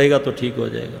اگر یہ پڑھے گا تو ٹھیک ہو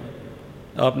جائے گا.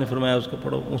 آپ نے فرمایا اس کو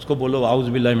پڑھو، اس کو بولو اعوذ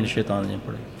باللہ من الشیطان الرجیم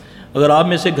پڑھے. اگر آپ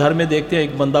میں سے گھر میں دیکھتے ہیں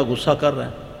ایک بندہ غصہ کر رہا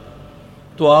ہے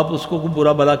تو آپ اس کو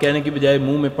برا بلا کہنے کی بجائے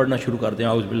منہ میں پڑھنا شروع کر دیں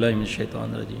اعوذ باللہ من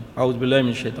الشیطان الرجیم، اعوذ باللہ من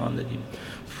الشیطان الرجیم.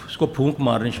 اس کو پھونک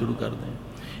مارنے شروع کر دیں.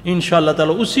 انشاءاللہ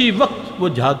تعالی اسی وقت وہ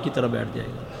جھاگ کی طرح بیٹھ جائے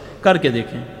گا. کر کے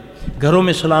دیکھیں. گھروں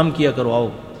میں سلام کیا کرو. آؤ،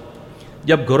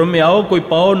 جب گھروں میں آؤ، کوئی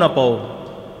پاؤ نہ پاؤ،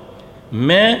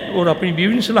 میں اور اپنی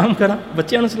بیوی نے سلام کرا،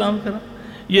 بچیاں نے سلام کرا.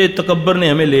 یہ تکبر نے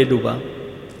ہمیں لے ڈوبا.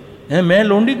 میں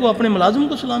لونڈی کو، اپنے ملازم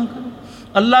کو سلام کروں.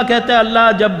 اللہ کہتا ہے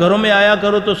اللہ جب گھروں میں آیا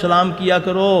کرو تو سلام کیا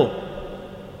کرو.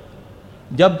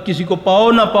 جب کسی کو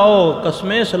پاؤ نہ پاؤ،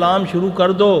 قسمیں سلام شروع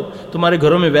کر دو، تمہارے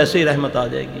گھروں میں ویسے ہی رحمت آ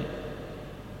جائے گی.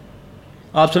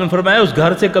 آپ صلی اللہ علیہ وسلم فرمایا اس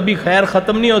گھر سے کبھی خیر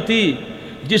ختم نہیں ہوتی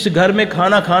جس گھر میں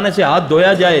کھانا کھانے سے ہاتھ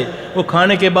دھویا جائے، وہ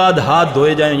کھانے کے بعد ہاتھ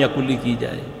دھوئے جائیں یا کلی کی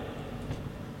جائے.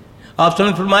 آپ صلی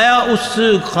اللہ علیہ وسلم فرمایا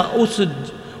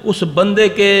اس بندے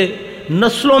کے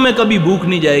نسلوں میں کبھی بھوک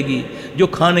نہیں جائے گی جو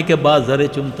کھانے کے بعد ذرے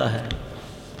چومتا ہے،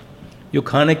 جو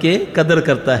کھانے کے قدر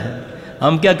کرتا ہے.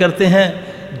 ہم کیا کرتے ہیں؟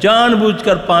 جان بوجھ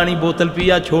کر پانی بوتل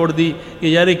پیا چھوڑ دی کہ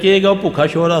یار کہے گا بھوکھا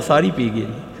شورا ساری پی گئی.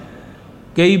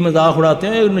 کئی مذاق اڑاتے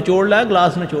ہیں نچوڑ لا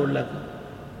گلاس، نچوڑ لا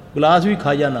گلاس بھی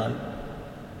کھایا نال.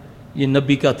 یہ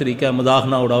نبی کا طریقہ ہے، مذاق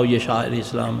نہ اڑاؤ، یہ شاعر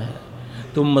اسلام ہے.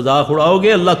 تم مذاق اڑاؤ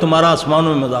گے اللہ تمہارا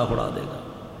آسمانوں میں مذاق اڑا دے گا،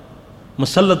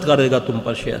 مسلط کرے گا تم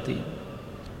پر شیاطین.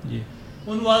 جی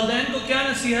ان والدین کو کیا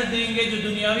نصیحت دیں گے جو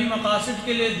دنیاوی مقاصد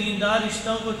کے لیے دیندار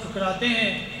رشتوں کو ٹھکراتے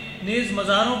ہیں، نیز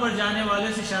مزاروں پر جانے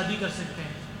والے سے شادی کر سکتے ہیں؟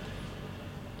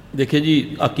 دیکھیں جی،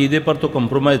 عقیدے پر تو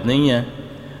کمپرومائز نہیں ہے.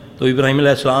 تو ابراہیم علیہ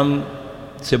السلام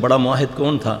سے بڑا معاہد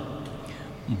کون تھا؟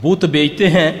 بت بیچتے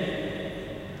ہیں،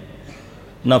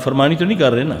 نافرمانی تو نہیں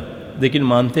کر رہے نا، لیکن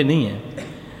مانتے نہیں ہیں.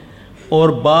 اور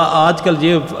آج کل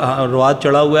یہ رواج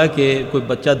چڑھا ہوا ہے کہ کوئی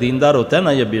بچہ دیندار ہوتا ہے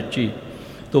نا یا بچی،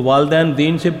 تو والدین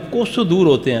دین سے کوسوں دور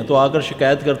ہوتے ہیں تو آ کر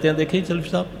شکایت کرتے ہیں دیکھیں سلفی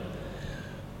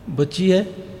صاحب بچی ہے،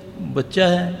 بچہ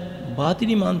ہے، بات ہی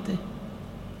نہیں مانتے،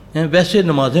 ویسے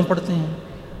نمازیں پڑھتے ہیں.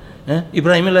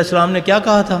 ابراہیم علیہ السلام نے کیا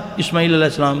کہا تھا اسماعیل علیہ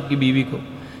السلام کی بیوی کو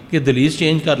کہ دلیز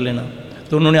چینج کر لینا،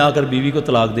 تو انہوں نے آ کر بیوی کو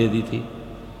طلاق دے دی تھی.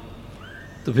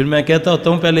 تو پھر میں کہتا ہوتا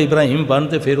ہوں پہلے ابراہیم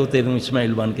بنتے پھر وہ تیروں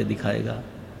اسماعیل بن کے دکھائے گا.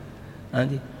 ہاں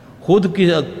جی، خود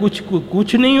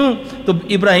کچھ نہیں ہوں تو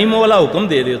ابراہیم والا حکم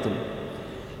دے رہے ہو تم.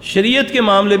 شریعت کے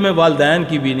معاملے میں والدین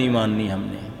کی بھی نہیں ماننی ہم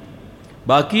نے.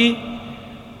 باقی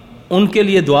ان کے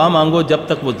لیے دعا مانگو جب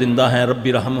تک وہ زندہ ہیں.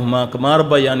 ربی رحمہما کما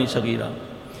ربیانی صغیرا.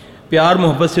 پیار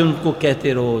محبت سے ان کو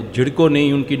کہتے رہو، جھڑکو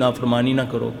نہیں، ان کی نافرمانی نہ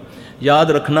کرو. یاد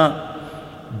رکھنا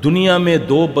دنیا میں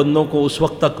 2 بندوں کو اس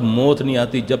وقت تک موت نہیں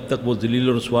آتی جب تک وہ ذلیل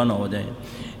و رسوا نہ ہو جائیں.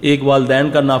 ایک والدین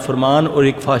کا نافرمان اور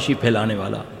ایک فحاشی پھیلانے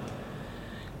والا.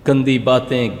 گندی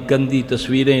باتیں، گندی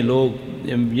تصویریں، لوگ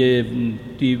یہ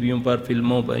ٹی ویوں پر،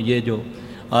 فلموں پر، یہ جو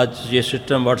آج یہ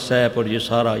سسٹم واٹس ایپ اور یہ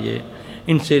سارا، یہ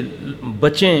ان سے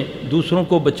بچیں، دوسروں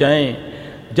کو بچائیں.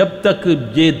 جب تک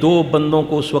یہ دو بندوں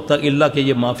کو اس وقت تک اللہ کہ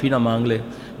یہ معافی نہ مانگ لے،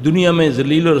 دنیا میں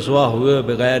ذلیل و رسوا ہوئے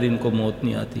بغیر ان کو موت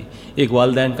نہیں آتی۔ ایک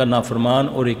والدین کا نافرمان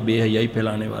اور ایک بے حیائی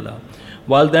پھیلانے والا۔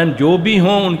 والدین جو بھی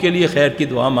ہوں ان کے لیے خیر کی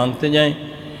دعا مانگتے جائیں،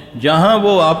 جہاں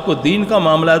وہ آپ کو دین کا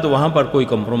معاملہ ہے تو وہاں پر کوئی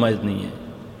کمپرومائز نہیں ہے،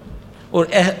 اور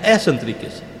احسن طریقے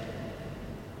سے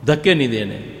دھکے نہیں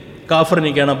دینے۔ کافر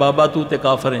نہیں کہنا، بابا تو تے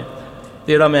کافر ہیں،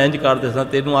 تیرا میں انج کر دے سا،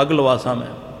 تینوں اگ لوا سا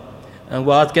میں۔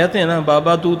 بات کہتے ہیں نا،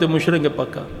 بابا تو تے مشرک ہے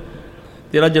پکا،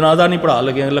 تیرا جنازہ نہیں پڑھا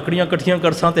لگے، لکڑیاں کٹھیاں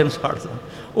کر ساں تین ساڑ ساں۔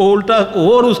 وہ الٹا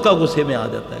اور اس کا غصے میں آ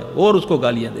جاتا ہے اور اس کو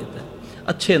گالیاں دیتا ہے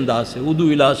اچھے انداز سے۔ ادعو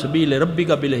الی سبیل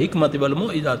ربک بالحکمۃ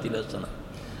والموعظۃ الحسنہ،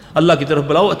 اللہ کی طرف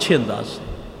بلاؤ اچھے انداز سے۔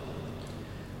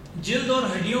 جلد اور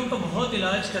ہڈیوں کا بہت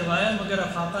علاج کروایا مگر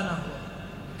افاقہ نہ ہوا۔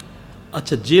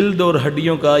 اچھا، جلد اور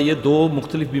ہڈیوں کا یہ دو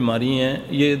مختلف بیماری ہیں،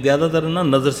 یہ زیادہ تر نا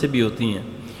نظر سے بھی ہوتی ہیں،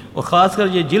 اور خاص کر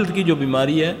یہ جلد کی جو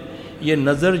بیماری ہے یہ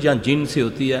نظر یا جن سے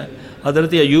ہوتی ہے۔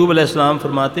 حضرت ایوب علیہ السلام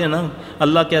فرماتے ہیں نا،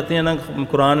 اللہ کہتے ہیں نا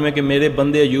قرآن میں کہ میرے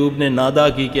بندے ایوب نے نادا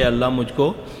کی کہ اللہ مجھ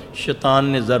کو شیطان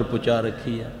نے زر پہنچا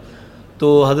رکھی ہے۔ تو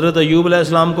حضرت ایوب علیہ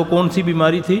السلام کو کون سی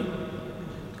بیماری تھی؟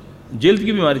 جلد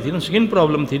کی بیماری تھی نا، سکن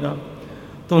پرابلم تھی نا۔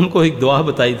 تو ان کو ایک دعا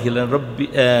بتائی تھی،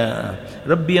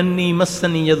 ربی انی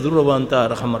مسنی الضر وانت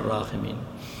ارحم الراحمین۔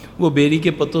 وہ بیری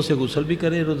کے پتوں سے غسل بھی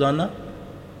کرے روزانہ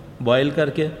بوائل کر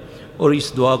کے، اور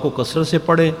اس دعا کو کثرت سے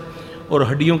پڑھے، اور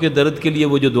ہڈیوں کے درد کے لیے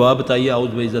وہ جو دعا بتائی ہے،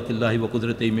 اعوذ بعزت اللہ و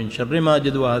قدرتہ من شر ما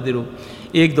اجد واحذر۔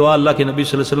 ایک دعا اللہ کے نبی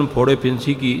صلی اللہ علیہ وسلم پھوڑے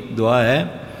پھنسی کی دعا ہے،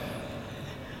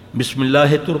 بسم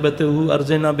اللہ تربتہ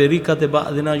ارزنا بریکۃ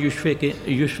بعدنا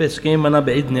یشفی سقیمنا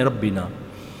باذن ربنا۔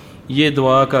 یہ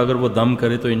دعا کا اگر وہ دم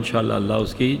کرے تو انشاءاللہ اللہ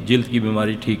اس کی جلد کی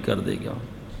بیماری ٹھیک کر دے گا۔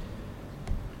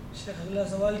 شیخ اگلا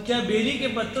سوال، کیا بیری کے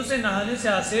پتوں سے نہانے سے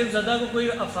آصف زدہ کو کوئی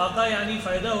افاقہ یعنی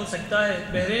فائدہ ہو سکتا ہے؟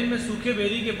 بحرین میں سوکھے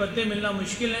بیری کے پتے ملنا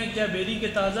مشکل ہیں، کیا بیری کے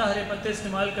تازہ ہرے پتے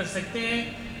استعمال کر سکتے ہیں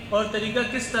اور طریقہ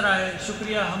کس طرح ہے؟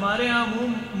 شکریہ۔ ہمارے ہاں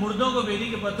مردوں کو بیری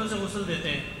کے پتوں سے غسل دیتے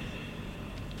ہیں۔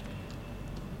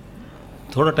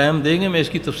 تھوڑا ٹائم دیں گے میں اس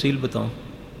کی تفصیل بتاؤں۔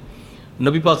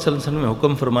 نبی پاک صلی اللہ علیہ وسلم نے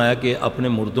حکم فرمایا کہ اپنے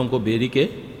مردوں کو بیری کے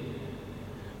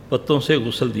پتوں سے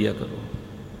غسل دیا کرو۔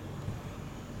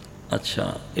 اچھا،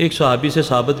 ایک صحابی سے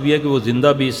ثابت بھی ہے کہ وہ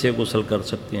زندہ بھی اس سے غسل کر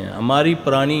سکتے ہیں۔ ہماری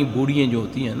پرانی بوڑھیاں جو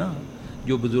ہوتی ہیں نا،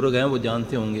 جو بزرگ ہیں وہ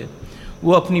جانتے ہوں گے،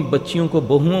 وہ اپنی بچیوں کو،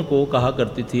 بہوؤں کو کہا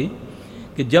کرتی تھی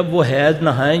کہ جب وہ حیض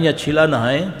نہائیں یا چھلا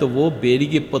نہائیں تو وہ بیری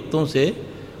کے پتوں سے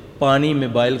پانی میں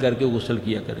بائل کر کے غسل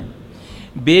کیا کریں۔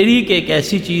 بیری ایک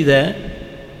ایسی چیز ہے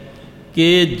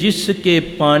کہ جس کے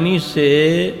پانی سے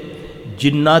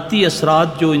جناتی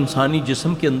اثرات جو انسانی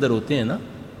جسم کے اندر ہوتے ہیں نا،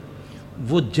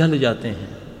 وہ جل جاتے ہیں۔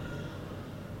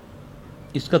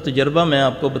 اس کا تجربہ میں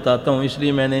آپ کو بتاتا ہوں، اس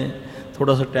لیے میں نے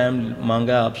تھوڑا سا ٹائم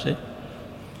مانگا ہے آپ سے۔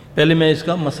 پہلے میں اس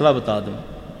کا مسئلہ بتا دوں۔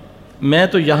 میں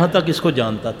تو یہاں تک اس کو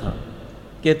جانتا تھا،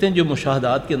 کہتے ہیں جو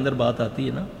مشاہدات کے اندر بات آتی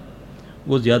ہے نا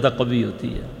وہ زیادہ قوی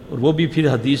ہوتی ہے، اور وہ بھی پھر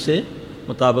حدیث سے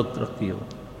مطابقت رکھتی ہو۔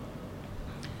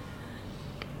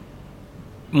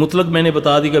 مطلق میں نے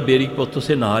بتا دی کہ بیری کے پتوں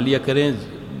سے نہا لیا کریں۔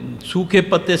 سوکھے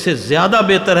پتے سے زیادہ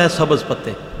بہتر ہے سبز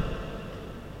پتے،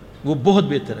 وہ بہت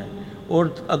بہتر ہیں، اور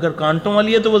اگر کانٹوں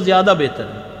والی ہے تو وہ زیادہ بہتر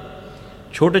ہے۔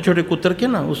 چھوٹے چھوٹے کتر کے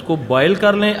نا اس کو بوائل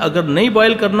کر لیں، اگر نہیں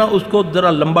بوائل کرنا اس کو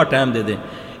ذرا لمبا ٹائم دے دیں،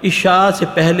 عشاء سے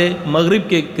پہلے مغرب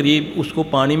کے قریب اس کو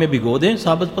پانی میں بھگو دیں،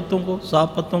 سابز پتوں کو،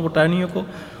 صاف پتوں کو، ٹہنیوں کو۔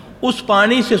 اس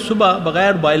پانی سے صبح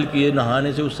بغیر بوائل کیے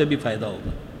نہانے سے اس سے بھی فائدہ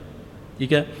ہوگا،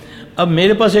 ٹھیک ہے۔ اب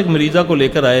میرے پاس ایک مریضہ کو لے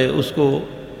کر آئے، اس کو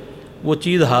وہ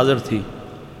چیز حاضر تھی۔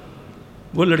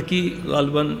 وہ لڑکی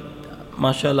غالباً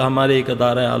ماشاءاللہ ہمارے ایک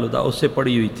ادارہ آلودہ اس سے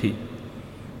پڑھی ہوئی تھی،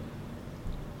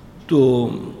 تو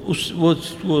وہ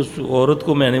عورت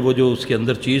کو میں نے وہ جو اس کے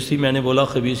اندر چیز تھی، میں نے بولا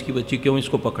خبیث کی بچی کیوں اس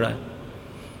کو پکڑا ہے؟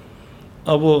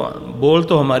 اب وہ بول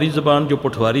تو ہماری زبان جو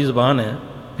پٹھواری زبان ہے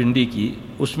پنڈی کی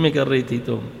اس میں کر رہی تھی،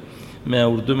 تو میں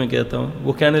اردو میں کہتا ہوں۔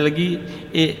 وہ کہنے لگی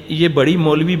یہ بڑی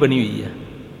مولوی بنی ہوئی ہے،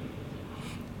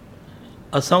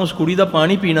 اساں اس کڑی دا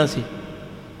پانی پینا سی،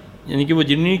 یعنی کہ وہ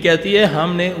جنی کہتی ہے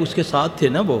ہم نے اس کے ساتھ تھے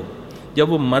نا، وہ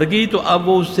جب وہ مر گئی تو اب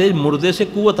وہ اس سے مردے سے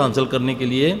قوت حاصل کرنے کے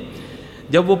لیے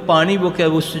جب وہ پانی وہ کہ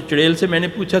اس چڑیل سے میں نے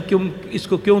پوچھا اس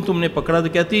کو کیوں تم نے پکڑا، تو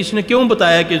کہتی اس نے کیوں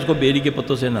بتایا کہ اس کو بیری کے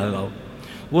پتوں سے نہلاؤ،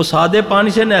 وہ سادے پانی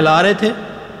سے نہلا رہے تھے۔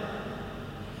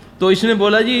 تو اس نے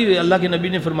بولا جی اللہ کے نبی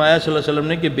نے فرمایا صلی اللہ علیہ وسلم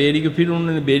نے کہ بیری کے، پھر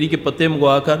انہوں نے بیری کے پتے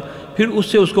منگوا کر پھر اس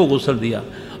سے اس کو غسل دیا۔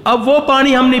 اب وہ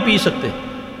پانی ہم نہیں پی سکتے،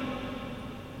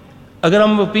 اگر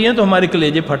ہم وہ پئیں تو ہمارے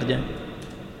کلیجے پھٹ جائیں۔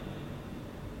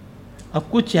 اب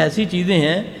کچھ ایسی چیزیں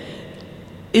ہیں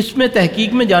اس میں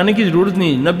تحقیق میں جانے کی ضرورت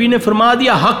نہیں، نبی نے فرما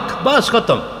دیا حق، بس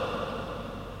ختم،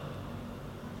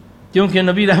 کیونکہ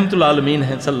نبی رحمت العالمین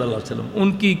ہیں صلی اللہ علیہ وسلم،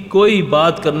 ان کی کوئی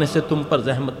بات کرنے سے تم پر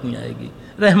زحمت نہیں آئے گی،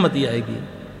 رحمت ہی آئے گی۔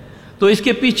 تو اس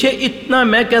کے پیچھے اتنا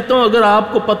میں کہتا ہوں اگر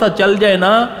آپ کو پتہ چل جائے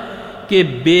نا کہ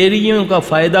بیریوں کا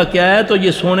فائدہ کیا ہے تو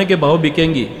یہ سونے کے بھاؤ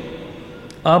بکیں گی.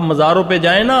 آپ مزاروں پہ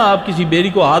جائیں نا, آپ کسی بیری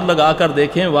کو ہاتھ لگا کر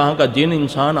دیکھیں, وہاں کا جن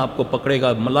انسان آپ کو پکڑے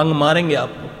گا, ملنگ ماریں گے آپ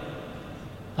کو,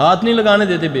 ہاتھ نہیں لگانے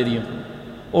دیتے بیریوں کو.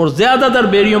 اور زیادہ تر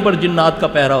بیریوں پر جنات کا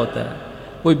پہرا ہوتا ہے.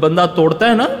 کوئی بندہ توڑتا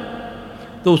ہے نا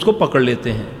تو اس کو پکڑ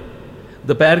لیتے ہیں.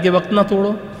 دوپہر کے وقت نہ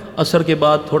توڑو, عصر کے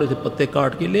بعد تھوڑے سے پتے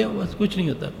کاٹ کے لے آؤ, بس کچھ نہیں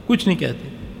ہوتا, کچھ نہیں کہتے.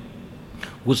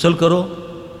 غسل کرو,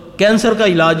 کینسر کا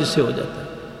علاج اس سے ہو جاتا ہے,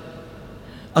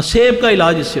 اسیب کا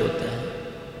علاج اس سے ہوتا ہے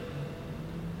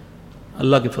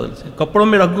اللہ کے فضل سے. کپڑوں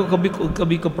میں رکھو,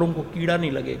 کبھی کپڑوں کو کیڑا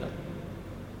نہیں لگے گا.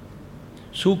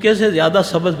 سوکھے سے زیادہ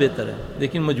سبز بہتر ہے,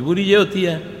 لیکن مجبوری یہ ہوتی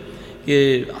ہے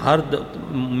کہ ہر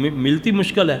ملتی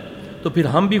مشکل ہے, تو پھر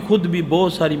ہم بھی خود بھی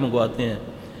بہت ساری منگواتے ہیں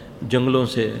جنگلوں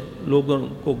سے, لوگوں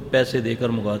کو پیسے دے کر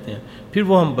منگواتے ہیں, پھر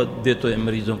وہ ہم دیتے ہیں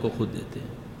مریضوں کو خود دیتے ہیں.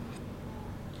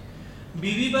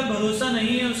 بیوی پر بھروسہ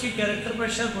نہیں ہے, اس کے کیریکٹر پر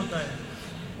شک ہوتا ہے.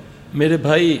 میرے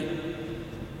بھائی,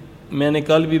 میں نے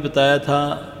کل بھی بتایا تھا,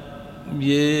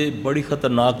 یہ بڑی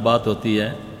خطرناک بات ہوتی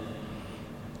ہے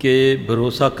کہ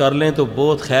بھروسہ کر لیں تو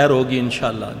بہت خیر ہوگی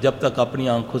انشاءاللہ, جب تک اپنی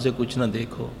آنکھوں سے کچھ نہ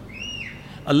دیکھو.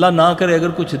 اللہ نہ کرے اگر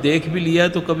کچھ دیکھ بھی لیا ہے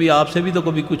تو کبھی آپ سے بھی تو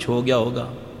کبھی کچھ ہو گیا ہوگا.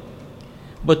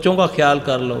 بچوں کا خیال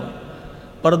کر لو,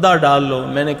 پردہ ڈال لو.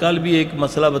 میں نے کل بھی ایک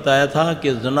مسئلہ بتایا تھا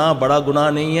کہ زنا بڑا گناہ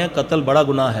نہیں ہے, قتل بڑا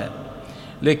گناہ ہے.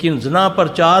 لیکن زنا پر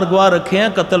 4 گواہ رکھے ہیں,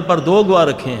 قتل پر 2 گواہ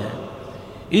رکھے ہیں.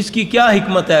 اس کی کیا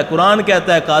حکمت ہے؟ قرآن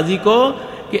کہتا ہے قاضی کو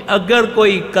کہ اگر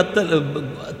کوئی قتل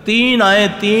 3 آئیں,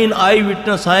 3 آئی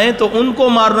وٹنس آئیں تو ان کو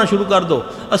مارنا شروع کر دو,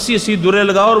 80 درے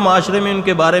لگاؤ اور معاشرے میں ان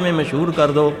کے بارے میں مشہور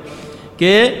کر دو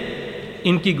کہ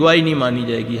ان کی گواہی نہیں مانی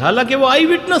جائے گی, حالانکہ وہ آئی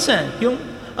وٹنس ہیں. کیوں؟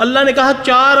 اللہ نے کہا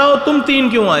 4 آؤ, تم 3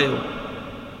 کیوں آئے ہو؟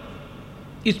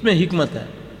 اس میں حکمت ہے.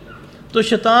 تو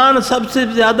شیطان سب سے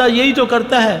زیادہ یہی تو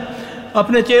کرتا ہے.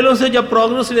 اپنے چیلوں سے جب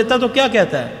پروگرس لیتا تو کیا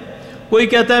کہتا ہے؟ کوئی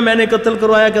کہتا ہے میں نے قتل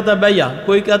کروایا, کہتا ہے بھیا.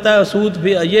 کوئی کہتا ہے سود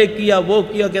بھی یہ کیا وہ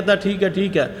کیا, کہتا ہے ٹھیک ہے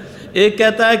ٹھیک ہے. ایک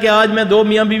کہتا ہے کہ آج میں 2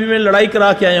 میاں بیوی میں لڑائی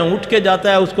کرا کے آیا ہوں, اٹھ کے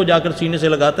جاتا ہے, اس کو جا کر سینے سے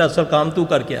لگاتا ہے, اصل کام تو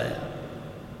کر کے آیا.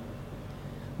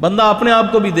 بندہ اپنے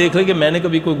آپ کو بھی دیکھ لے کہ میں نے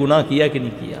کبھی کوئی گناہ کیا کہ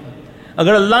نہیں کیا.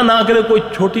 اگر اللہ نہ کرے کوئی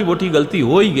چھوٹی موٹی غلطی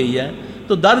ہو ہی گئی ہے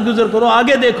تو درگزر کرو,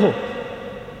 آگے دیکھو,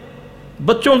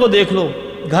 بچوں کو دیکھ لو,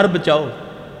 گھر بچاؤ,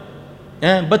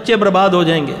 بچے برباد ہو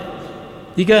جائیں گے.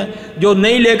 ٹھیک ہے, جو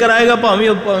نہیں لے کر آئے گا پاویں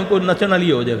کو نچن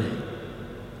والی ہو جائے,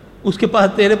 اس کے پاس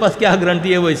تیرے پاس کیا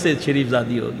گارنٹی ہے وہ اس سے شریف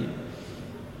زادی ہوگی.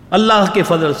 اللہ کے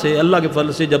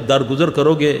فضل سے جب درگزر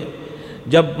کرو گے,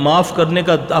 جب معاف کرنے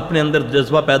کا اپنے اندر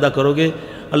جذبہ پیدا کرو گے,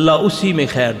 اللہ اسی میں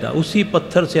خیر دا, اسی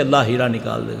پتھر سے اللہ ہیرا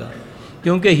نکال دے گا.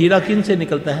 کیونکہ ہیرا کن سے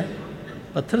نکلتا ہے؟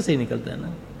 پتھر سے ہی نکلتا ہے نا.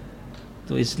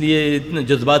 تو اس لیے اتنا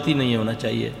جذباتی نہیں ہونا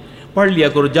چاہیے. پڑھ لیا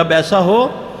کرو, جب ایسا ہو,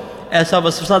 ایسا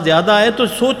وسوسہ زیادہ آئے تو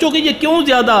سوچو کہ یہ کیوں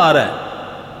زیادہ آ رہا ہے,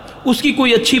 اس کی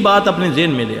کوئی اچھی بات اپنے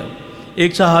ذہن میں لے آؤ.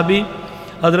 ایک صحابی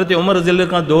حضرت عمر رضی اللہ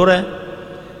کا دور ہے,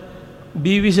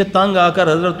 بیوی سے تنگ آ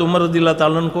کر حضرت عمر رضی اللہ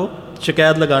تعالیٰ کو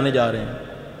شکایت لگانے جا رہے ہیں.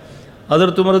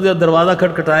 حضرت عمر رضی اللہ دروازہ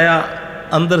کھٹکھٹایا,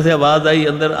 اندر سے آواز آئی,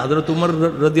 اندر حضرت عمر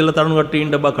رضی اللہ تعالیٰ کا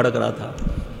ٹین ڈبہ کھڑک رہا تھا,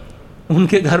 ان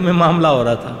کے گھر میں معاملہ ہو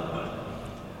رہا تھا.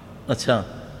 اچھا,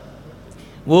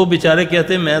 وہ بیچارے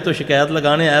کہتے میں تو شکایت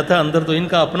لگانے آیا تھا, اندر تو ان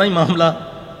کا اپنا ہی معاملہ.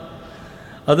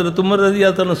 حضرت عمر رضی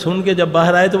اللہ تعالیٰ سن کے جب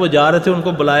باہر آئے تو وہ جا رہے تھے, ان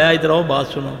کو بلایا, ادھر آؤ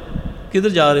بات سنو. کدھر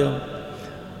جا رہے ہو؟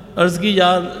 عرض کی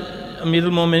یار امیر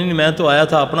المومنین میں تو آیا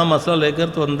تھا اپنا مسئلہ لے کر,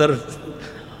 تو اندر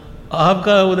آپ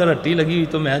کا ادھر ہٹی لگی ہوئی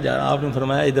تو میں جا رہا. آپ نے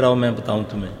فرمایا ادھر آؤ میں بتاؤں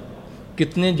تمہیں.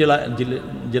 کتنے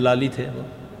جلالی تھے وہ,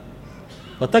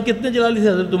 پتہ کتنے جلالی تھے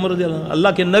حضرت عمر رضی اللہ. اللہ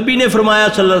کے نبی نے فرمایا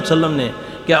صلی اللہ علیہ وسلم نے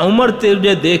کہ عمر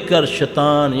تجھے دیکھ کر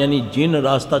شیطان یعنی جن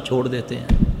راستہ چھوڑ دیتے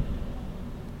ہیں.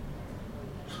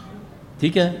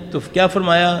 ٹھیک ہے, تو کیا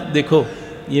فرمایا, دیکھو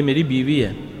یہ میری بیوی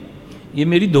ہے, یہ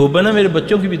میری دھوبن ہے, میرے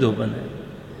بچوں کی بھی دھوبن ہے,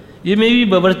 یہ میری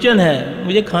باورچن ہے,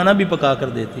 مجھے کھانا بھی پکا کر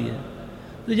دیتی ہے.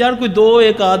 تو یار کوئی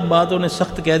 2-1 آدھ بات انہیں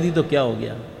سخت کہہ دی تو کیا ہو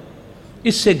گیا,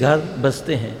 اس سے گھر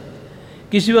بستے ہیں.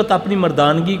 کسی وقت اپنی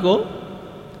مردانگی کو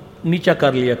نیچا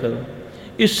کر لیا کرو,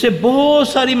 اس سے بہت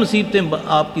ساری مصیبتیں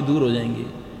آپ کی دور ہو جائیں گی.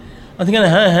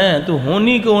 ہیں تو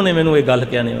ہونی کون ہے مینوں یہ گل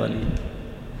کہنے والی,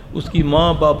 اس کی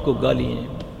ماں باپ کو گالی ہیں,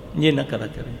 یہ نہ کرا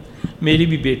کریں. میری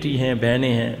بھی بیٹی ہیں,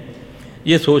 بہنیں ہیں,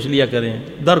 یہ سوچ لیا کریں,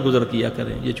 درگزر کیا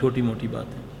کریں. یہ چھوٹی موٹی بات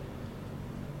ہے.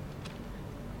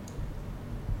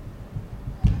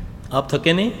 آپ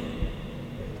تھکے نہیں؟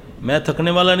 میں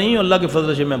تھکنے والا نہیں ہوں, اللہ کے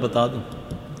فضل سے میں بتا دوں,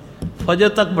 فجر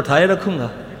تک بٹھائے رکھوں گا.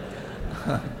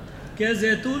 کیا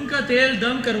زیتون کا تیل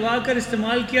دم کروا کر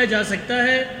استعمال کیا جا سکتا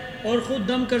ہے اور خود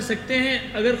دم کر سکتے ہیں؟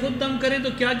 اگر خود دم کریں تو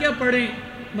کیا کیا پڑھیں,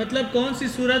 مطلب کون سی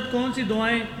سورت, کون سی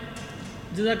دعائیں؟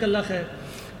 جزاک اللہ خیر.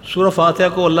 سورہ فاتحہ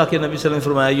کو اللہ کے نبی صلی اللہ علیہ وسلم نے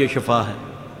فرمایا یہ شفا ہے.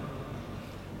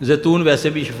 زیتون ویسے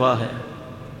بھی شفا ہے,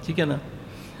 ٹھیک ہے نا.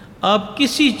 آپ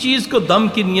کسی چیز کو دم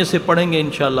کی نیت سے پڑھیں گے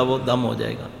انشاءاللہ وہ دم ہو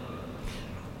جائے گا.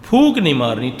 پھونک نہیں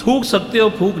مارنی, تھوک سکتے ہو,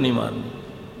 پھونک نہیں مارنی,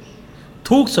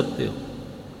 تھوک سکتے ہو.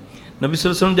 نبی صلی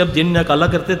اللہ علیہ وسلم جب جن نکالا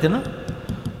کرتے تھے نا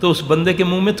تو اس بندے کے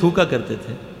منہ میں تھوکا کرتے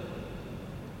تھے.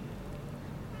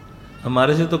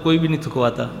 ہمارے سے تو کوئی بھی نہیں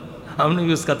تھکواتا, ہم نے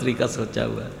بھی اس کا طریقہ سوچا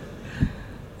ہوا ہے.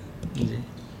 جی.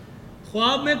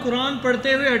 خواب میں قرآن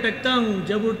پڑھتے ہوئے اٹکتا ہوں,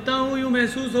 جب اٹھتا ہوں یوں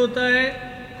محسوس ہوتا ہے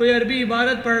کوئی عربی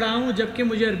عبارت پڑھ رہا ہوں جبکہ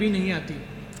مجھے عربی نہیں آتی.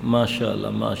 ماشاءاللہ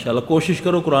ماشاءاللہ, کوشش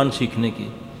کرو قرآن سیکھنے کی,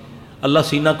 اللہ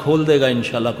سینہ کھول دے گا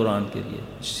انشاءاللہ قرآن کے لیے.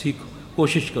 سیکھو,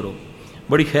 کوشش کرو,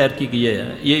 بڑی خیر کی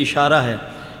ہے. یہ اشارہ ہے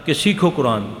کہ سیکھو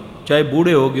قرآن, چاہے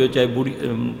بوڑھے ہو گئے ہو, چاہے بوڑھی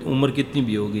عمر کتنی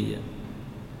بھی ہو گئی ہے.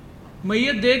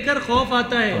 میت دیکھ کر خوف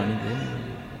آتا ہے,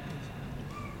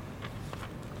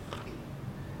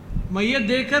 میت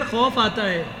دیکھ کر خوف آتا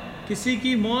ہے, کسی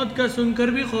کی موت کا سن کر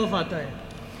بھی خوف آتا ہے.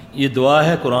 یہ دعا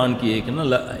ہے قرآن کی ایک نا,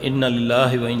 انا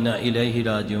للہ و انا الیہ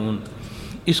راجعون.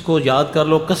 اس کو یاد کر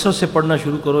لو, کثرت سے پڑھنا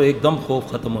شروع کرو, ایک دم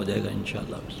خوف ختم ہو جائے گا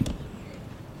انشاءاللہ.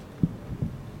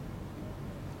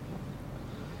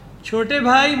 چھوٹے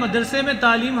بھائی مدرسے میں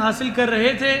تعلیم حاصل کر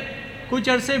رہے تھے, کچھ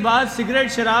عرصے بعد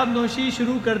سگریٹ شراب نوشی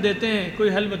شروع کر دیتے ہیں,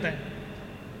 کوئی حل بتائیں.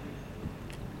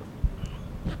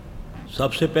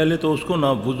 سب سے پہلے تو اس کو نا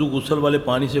وضو غسل والے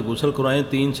پانی سے غسل کروائیں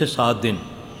 3 سے 7 دن.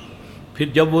 پھر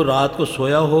جب وہ رات کو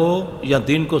سویا ہو یا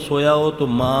دن کو سویا ہو تو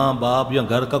ماں باپ یا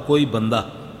گھر کا کوئی بندہ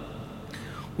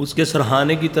اس کے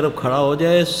سرہانے کی طرف کھڑا ہو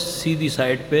جائے, سیدھی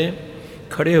سائڈ پہ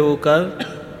کھڑے ہو کر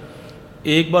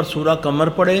ایک بار سورہ قمر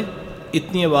پڑھے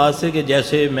اتنی آواز سے کہ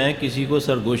جیسے میں کسی کو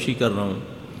سرگوشی کر رہا ہوں,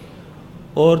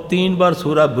 اور 3 بار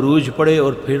سورہ بروج پڑھے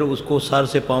اور پھر اس کو سر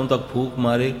سے پاؤں تک پھونک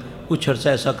مارے. کچھ عرصہ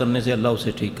ایسا کرنے سے اللہ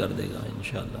اسے ٹھیک کر دے گا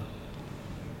انشاءاللہ.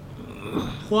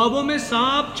 خوابوں میں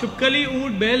سانپ, چھپکلی,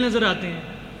 اونٹ, بیل نظر آتے ہیں.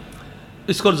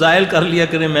 اس کو زائل کر لیا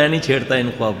کریں, میں نہیں چھیڑتا ان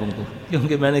خوابوں کو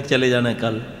کیونکہ میں نے چلے جانا ہے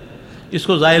کل. اس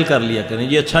کو زائل کر لیا کریں,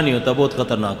 یہ اچھا نہیں ہوتا, بہت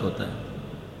خطرناک ہوتا ہے.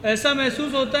 ایسا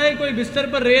محسوس ہوتا ہے کوئی بستر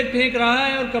پر ریت پھینک رہا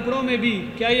ہے اور کپڑوں میں بھی,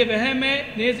 کیا یہ وہم ہے؟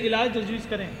 نیز علاج تجویز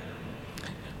کریں.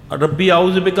 ربی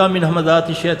اعوذ بک من ہمزات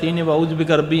الشیاطین واعوذ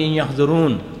بک ربی ان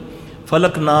یحضرون,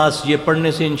 فلک ناس, یہ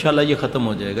پڑھنے سے انشاءاللہ یہ ختم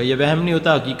ہو جائے گا. یہ وہم نہیں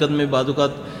ہوتا, حقیقت میں بعض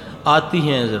اوقات آتی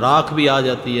ہیں, راکھ بھی آ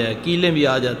جاتی ہے, کیلیں بھی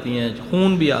آ جاتی ہیں,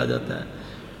 خون بھی آ جاتا ہے.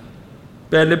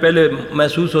 پہلے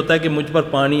محسوس ہوتا ہے کہ مجھ پر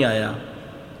پانی آیا,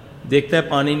 دیکھتا ہے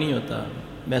پانی نہیں ہوتا,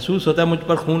 محسوس ہوتا ہے مجھ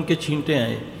پر خون کے چھینٹے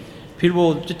آئے. پھر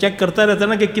وہ چیک کرتا رہتا ہے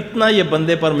نا کہ کتنا یہ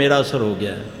بندے پر میرا اثر ہو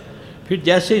گیا ہے. پھر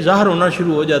جیسے ہی ظاہر ہونا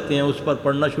شروع ہو جاتے ہیں, اس پر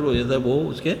پڑھنا شروع ہو جاتا ہے, وہ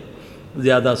اس کے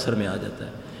زیادہ اثر میں آ جاتا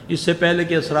ہے. اس سے پہلے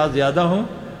کہ اثرات زیادہ ہوں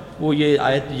وہ یہ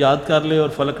آیت یاد کر لے اور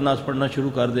فلک ناس پڑھنا شروع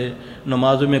کر دے.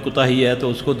 نمازوں میں کوتاہی ہے تو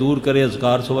اس کو دور کرے,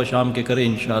 اذکار صبح شام کے کرے,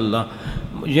 انشاءاللہ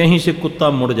یہیں سے کتا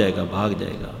مڑ جائے گا, بھاگ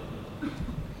جائے گا.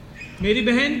 میری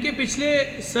بہن کے پچھلے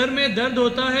سر میں درد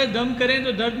ہوتا ہے, دم کریں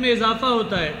تو درد میں اضافہ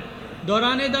ہوتا ہے,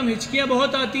 دوران دم ہچکیاں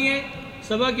بہت آتی ہیں,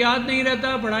 سبق یاد نہیں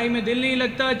رہتا, پڑھائی میں دل نہیں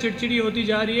لگتا, چڑچڑی ہوتی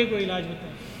جا رہی ہے, کوئی علاج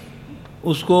بتائیں.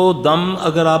 اس کو دم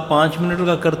اگر آپ 5 منٹ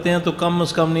کا کرتے ہیں تو کم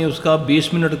از کم نہیں, اس کا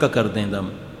 20 منٹ کا کر دیں دم.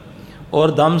 اور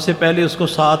دم سے پہلے اس کو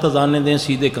 7 اذانیں دیں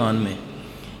سیدھے کان میں.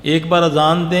 ایک بار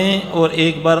اذان دیں اور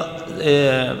ایک بار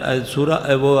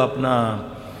سورہ وہ اپنا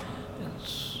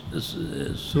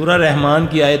سورہ رحمان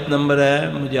کی آیت نمبر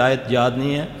ہے, مجھے آیت یاد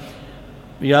نہیں ہے,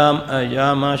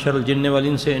 یا معاشر الجن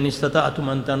والانس ان استطعتم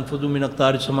ان تنفذوا من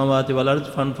اقطار السماوات والارض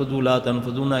فانفذوا لا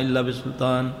تنفذون الا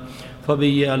بسلطان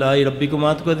فبأي آلاء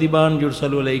ربكما تكذبان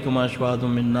يرسل عليكما شواظ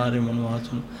من نار ونحاس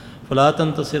فلا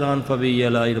تنتصران فبأي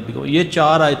آلاء ربكما. یہ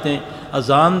 4 آیتیں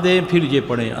اذان دیں پھر یہ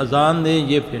پڑھیں, اذان دیں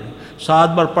یہ پھر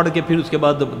 7 بار پڑھ کے پھر اس کے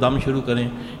بعد دم شروع کریں,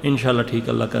 انشاءاللہ ٹھیک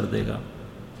اللہ کر دے گا.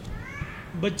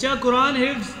 بچہ قرآن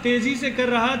حفظ تیزی سے کر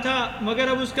رہا تھا مگر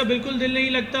اب اس کا بالکل دل نہیں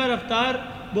لگتا, رفتار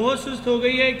بہت سست ہو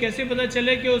گئی ہے, کیسے پتہ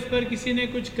چلے کہ اس پر کسی نے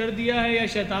کچھ کر دیا ہے یا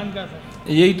شیطان کا تھا؟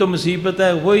 یہی تو مصیبت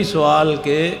ہے, وہی سوال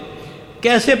کہ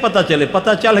کیسے پتہ چلے. پتہ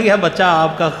چل گیا بچہ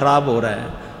آپ کا خراب ہو رہا ہے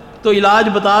تو علاج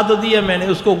بتا تو دیا میں نے,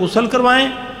 اس کو غسل کروائیں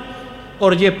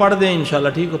اور یہ پڑھ دیں انشاءاللہ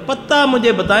ٹھیک ہو. پتہ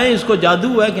مجھے بتائیں اس کو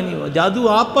جادو ہے کہ نہیں ہوا. جادو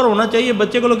آپ پر ہونا چاہیے,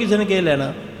 بچے کو کسی نے کہہ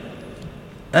لینا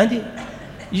ہے جی.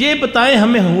 یہ بتائیں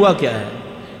ہمیں ہوا کیا ہے,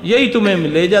 یہی تمہیں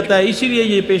لے جاتا ہے. اسی لیے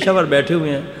یہ پیشہ ور بیٹھے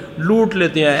ہوئے ہیں, لوٹ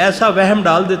لیتے ہیں, ایسا وہم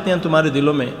ڈال دیتے ہیں تمہارے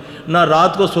دلوں میں, نہ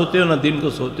رات کو سوتے ہو نہ دن کو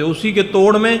سوتے ہو, اسی کے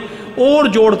توڑ میں اور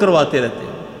جوڑ کرواتے رہتے ہیں.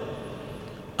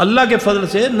 اللہ کے فضل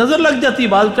سے نظر لگ جاتی ہے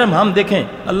بعض ٹائم. ہم دیکھیں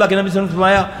اللہ کے نبی صلی اللہ علیہ وسلم نے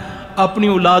فرمایا اپنی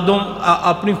اولادوں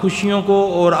اپنی خوشیوں کو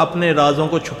اور اپنے رازوں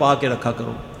کو چھپا کے رکھا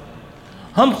کرو.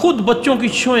 ہم خود بچوں کی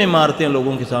چھوئیں مارتے ہیں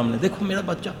لوگوں کے سامنے, دیکھو میرا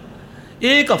بچہ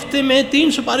ایک ہفتے میں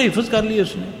 3 سپارے حفظ کر لیے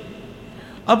اس نے.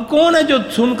 اب کون ہے جو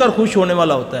سن کر خوش ہونے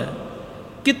والا ہوتا ہے؟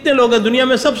 کتنے لوگ ہیں دنیا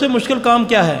میں؟ سب سے مشکل کام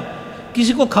کیا ہے؟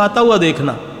 کسی کو کھاتا ہوا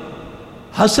دیکھنا.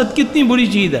 حسد کتنی بری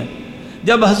چیز ہے.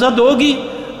 جب حسد ہوگی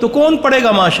تو کون پڑے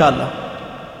گا ماشاءاللہ.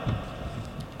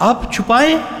 آپ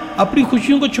چھپائیں اپنی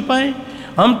خوشیوں کو چھپائیں.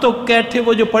 ہم تو کیٹھے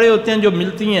وہ جو پڑے ہوتے ہیں جو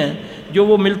ملتی ہیں جو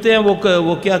وہ ملتے ہیں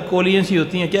وہ کیا کولیاں سی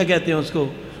ہوتی ہیں, کیا کہتے ہیں اس کو,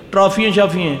 ٹرافیاں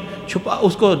شافیاں, چھپا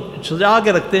اس کو سجا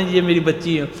کے رکھتے ہیں. یہ میری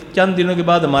بچی ہے. چند دنوں کے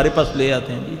بعد ہمارے پاس لے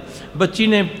آتے ہیں. جی بچی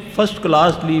نے فرسٹ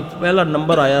کلاس لی, پہلا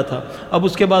نمبر آیا تھا. اب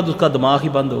اس کے بعد اس کا دماغ ہی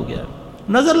بند ہو گیا,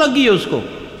 نظر لگ گئی ہے اس کو.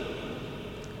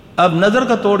 اب نظر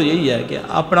کا توڑ یہی ہے کہ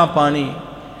اپنا پانی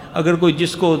اگر کوئی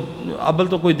جس کو اول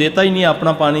تو کوئی دیتا ہی نہیں ہے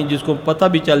اپنا پانی, جس کو پتہ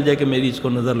بھی چل جائے کہ میری اس کو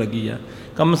نظر لگی ہے,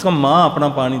 کم از کم ماں اپنا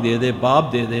پانی دے دے,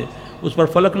 باپ دے دے, اس پر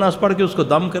فلک ناس پڑھ کے اس کو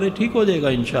دم کرے, ٹھیک ہو جائے گا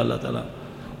انشاءاللہ تعالیٰ.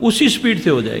 اسی سپیڈ سے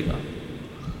ہو جائے گا.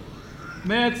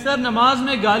 میں اکثر نماز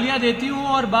میں گالیاں دیتی ہوں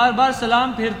اور بار بار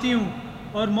سلام پھیرتی ہوں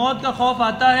اور موت کا خوف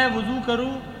آتا ہے. وضو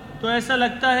کروں تو ایسا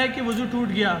لگتا ہے کہ وضو ٹوٹ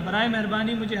گیا. برائے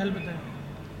مہربانی مجھے حل بتائیں.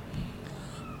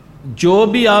 جو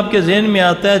بھی آپ کے ذہن میں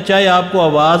آتا ہے, چاہے آپ کو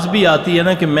آواز بھی آتی ہے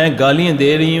نا کہ میں گالیاں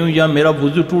دے رہی ہوں یا میرا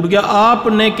وضو ٹوٹ گیا, آپ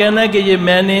نے کہنا ہے کہ یہ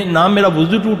میں نے نہ میرا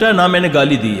وضو ٹوٹا ہے نہ میں نے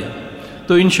گالی دی ہے,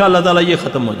 تو انشاءاللہ تعالیٰ یہ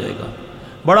ختم ہو جائے گا.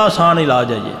 بڑا آسان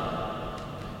علاج ہے یہ.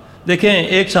 دیکھیں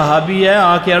ایک صحابی ہے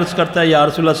آ کے عرض کرتا ہے یا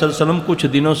رسول اللہ صلی اللہ علیہ وسلم کچھ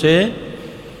دنوں سے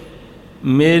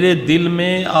میرے دل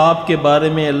میں آپ کے بارے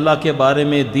میں, اللہ کے بارے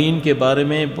میں, دین کے بارے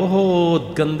میں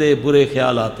بہت گندے برے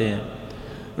خیال آتے ہیں.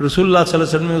 رسول اللہ صلی اللہ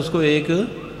علیہ وسلم نے اس کو ایک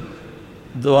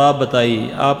دعا بتائی.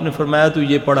 آپ نے فرمایا تو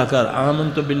یہ پڑھا کر,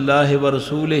 آمنت باللہ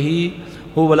ورسولہ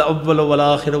هو الاول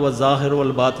والآخر والظاہر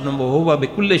والباطن وهو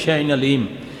بكل شیء علیم.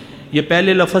 یہ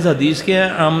پہلے لفظ حدیث کے ہیں,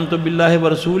 آمنت باللہ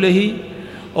ورسولہ,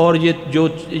 اور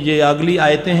یہ اگلی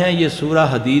آیتیں ہیں یہ سورہ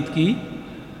حدید کی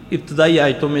ابتدائی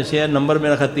آیتوں میں سے ہے. نمبر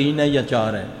میرا خیال 3 ہے یا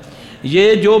 4 ہے.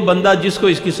 یہ جو بندہ جس کو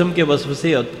اس قسم کے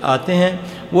وسوسے آتے ہیں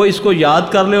وہ اس کو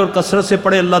یاد کر لے اور کثرت سے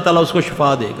پڑھے, اللہ تعالیٰ اس کو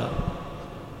شفا دے گا.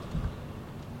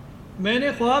 میں نے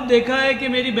خواب دیکھا ہے کہ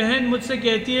میری بہن مجھ سے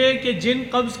کہتی ہے کہ جن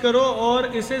قبض کرو اور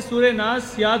اسے سورہ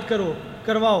ناس یاد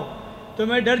کرواؤ, تو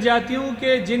میں ڈر جاتی ہوں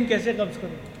کہ جن کیسے قبض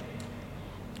کروں.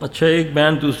 اچھا, ایک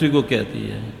بہن دوسری کو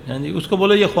کہتی ہے, یعنی اس کو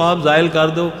بولو یہ خواب زائل کر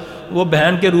دو. وہ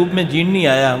بہن کے روپ میں جن نہیں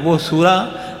آیا, وہ سورہ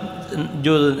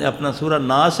جو اپنا سورہ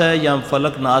ناس ہے یا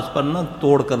فلک ناس پر نا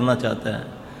توڑ کرنا چاہتا ہے.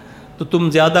 تو تم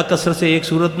زیادہ کثرت سے ایک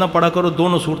صورت نہ پڑھا کرو,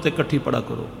 دونوں صورتیں اکٹھی پڑھا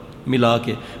کرو ملا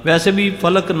کے. ویسے بھی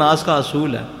فلک ناس کا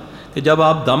اصول ہے کہ جب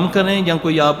آپ دم کریں یا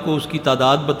کوئی آپ کو اس کی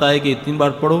تعداد بتائے کہ اتنی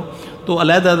بار پڑھو تو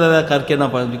علیحدہ علیحدہ کر کے نہ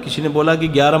پڑھیں. کسی نے بولا کہ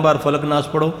 11 بار فلک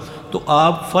ناس پڑھو تو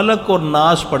آپ فلک اور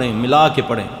ناس پڑھیں, ملا کے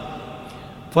پڑھیں.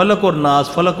 فلک اور ناس,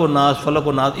 فلک اور ناس, فلک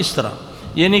اور ناس, اس طرح.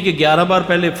 یہ نہیں کہ 11 بار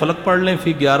پہلے فلک پڑھ لیں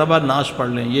پھر 11 بار ناس پڑھ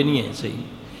لیں, یہ نہیں ہے صحیح,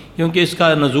 کیونکہ اس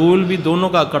کا نزول بھی دونوں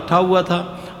کا اکٹھا ہوا تھا,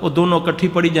 اور دونوں اکٹھی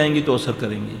پڑھی جائیں گی تو اثر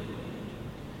کریں گی.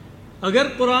 اگر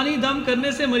قرآنی دم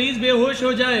کرنے سے مریض بے ہوش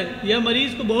ہو جائے یا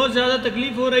مریض کو بہت زیادہ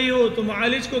تکلیف ہو رہی ہو تو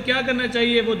معالج کو کیا کرنا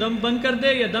چاہیے؟ وہ دم بند کر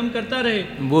دے یا دم کرتا رہے؟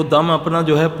 وہ دم اپنا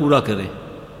جو ہے پورا کرے,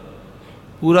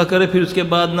 پھر اس کے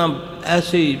بعد نا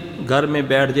ایسے ہی گھر میں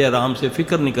بیٹھ جائے آرام سے,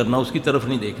 فکر نہیں کرنا, اس کی طرف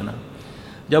نہیں دیکھنا.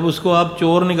 جب اس کو آپ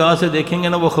چور نگاہ سے دیکھیں گے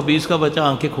نا, وہ خبیث کا بچہ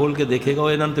آنکھیں کھول کے دیکھے گا, وہ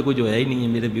انہوں نے تو کوئی جو ہے ہی نہیں ہے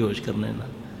میرے بے ہوش کرنے نا.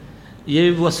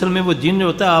 یہ وہ اصل میں وہ جن جو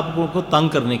ہوتا ہے آپ کو تنگ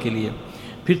کرنے کے لیے.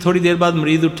 پھر تھوڑی دیر بعد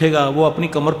مریض اٹھے گا, وہ اپنی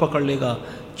کمر پکڑ لے گا,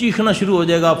 چیخنا شروع ہو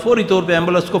جائے گا, فوری طور پہ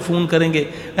ایمبولینس کو فون کریں گے,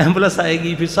 ایمبولینس آئے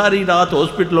گی, پھر ساری رات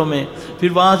ہاسپٹلوں میں,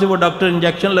 پھر وہاں سے وہ ڈاکٹر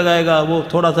انجیکشن لگائے گا, وہ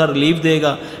تھوڑا سا ریلیف دے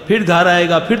گا, پھر گھر آئے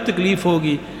گا, پھر تکلیف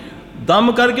ہوگی.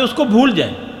 دم کر کے اس کو بھول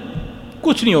جائیں,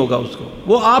 کچھ نہیں ہوگا اس کو,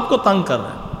 وہ آپ کو تنگ کر رہا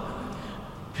ہے.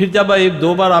 پھر جب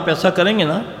 1-2 بار آپ ایسا کریں گے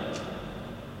نا,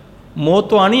 موت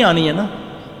تو آنی ہے نا,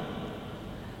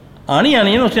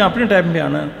 اس نے اپنے ٹائم پہ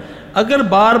آنا ہے. اگر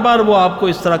بار بار وہ آپ کو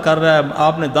اس طرح کر رہا ہے,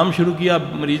 آپ نے دم شروع کیا,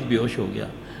 مریض بے ہوش ہو گیا.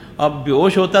 اب بے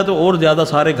ہوش ہوتا ہے تو اور زیادہ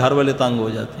سارے گھر والے تنگ ہو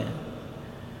جاتے ہیں.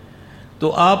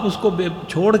 تو آپ اس کو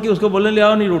چھوڑ کے اس کو بولیں لے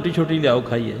آؤ, نہیں روٹی چھوٹی لے آؤ,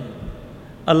 کھائیے,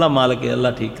 اللہ مالک ہے, اللہ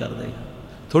ٹھیک کر دے گا.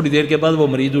 تھوڑی دیر کے بعد وہ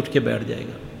مریض اٹھ کے بیٹھ جائے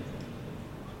گا.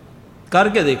 کر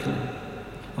کے دیکھ لیں.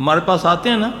 ہمارے پاس آتے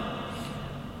ہیں نا,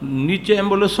 نیچے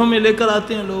ایمبولینسوں میں لے کر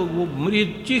آتے ہیں لوگ, وہ مریض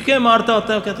چیخیں مارتا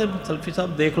ہوتا ہے, کہتے ہیں سلفی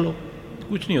صاحب دیکھ لو,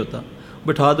 کچھ نہیں ہوتا,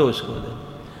 بٹھا دو اس کو.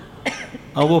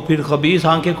 اب وہ پھر خبیث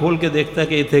آنکھیں کھول کے دیکھتا ہے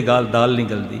کہ اتنے دال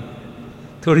نکل دی.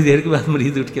 تھوڑی دیر کے بعد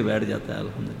مریض اٹھ کے بیٹھ جاتا ہے.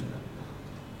 الحمدللہ.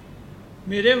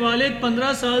 میرے والد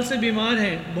 15 سال سے بیمار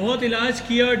ہیں, بہت علاج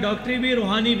کیا, ڈاکٹری بھی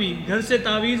روحانی بھی, گھر سے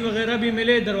تعویذ وغیرہ بھی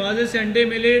ملے, دروازے سے انڈے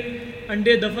ملے,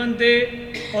 انڈے دفن تھے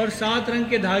اور 7 رنگ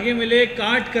کے دھاگے ملے,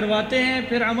 کاٹ کرواتے ہیں,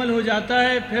 پھر عمل ہو جاتا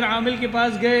ہے. پھر عامل کے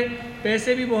پاس گئے,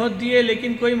 پیسے بھی بہت دیے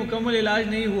لیکن کوئی مکمل علاج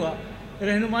نہیں ہوا.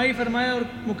 رہنمائی فرمائیں اور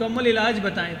مکمل علاج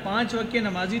بتائیں. 5 وقت کے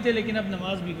نمازی تھے لیکن اب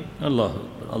نماز بھی گئی. اللہ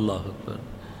اکبر اللہ اکبر.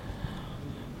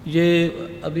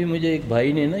 یہ ابھی مجھے ایک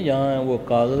بھائی نے نا یہاں وہ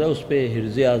کاغذ ہے اس پہ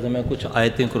حرز اعظم ہے, کچھ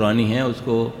آیتیں قرآنی ہیں, اس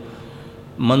کو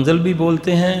منزل بھی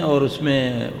بولتے ہیں اور اس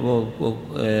میں وہ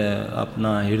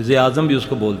اپنا حرز اعظم بھی اس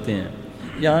کو بولتے ہیں.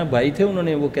 یہاں بھائی تھے, انہوں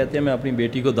نے وہ کہتے ہیں میں اپنی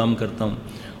بیٹی کو دم کرتا ہوں,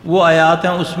 وہ آیات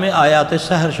ہیں اس میں آیات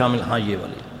سحر شامل. ہاں یہ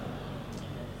والی,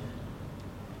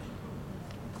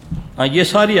 ہاں یہ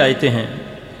ساری آیتیں ہیں,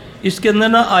 اس کے اندر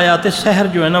نا آیات سحر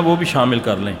جو ہے نا وہ بھی شامل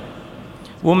کر لیں.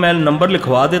 وہ میں نمبر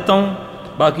لکھوا دیتا ہوں,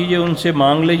 باقی یہ ان سے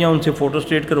مانگ لیں یا ان سے فوٹو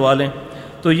اسٹیٹ کروا لیں.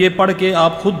 تو یہ پڑھ کے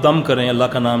آپ خود دم کریں اللہ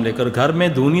کا نام لے کر. گھر میں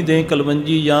دھونی دیں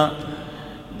کلونجی یا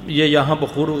یہ یہاں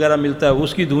بخور وغیرہ ملتا ہے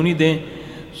اس کی دھونی دیں.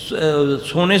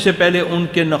 سونے سے پہلے ان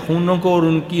کے ناخنوں کو اور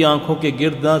ان کی آنکھوں کے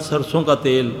گرد سرسوں کا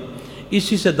تیل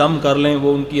اسی سے دم کر لیں.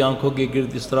 وہ ان کی آنکھوں کے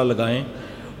گرد اس طرح لگائیں,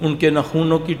 ان کے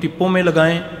ناخنوں کی ٹپوں میں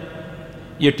لگائیں.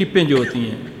 یہ ٹپیں جو ہوتی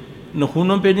ہیں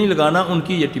ناخنوں پہ نہیں لگانا, ان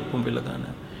کی یہ ٹپوں پہ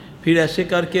لگانا. پھر ایسے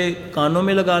کر کے کانوں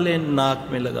میں لگا لیں,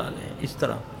 ناک میں لگا لیں, اس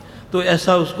طرح. تو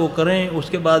ایسا اس کو کریں. اس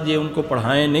کے بعد یہ ان کو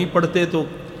پڑھائیں. نہیں پڑھتے تو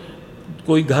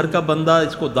کوئی گھر کا بندہ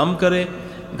اس کو دم کرے,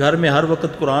 گھر میں ہر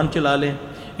وقت قرآن چلا لیں,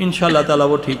 انشاءاللہ تعالیٰ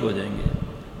وہ ٹھیک ہو جائیں گے,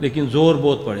 لیکن زور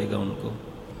بہت پڑے گا ان کو.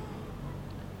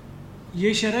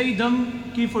 یہ شرعی دم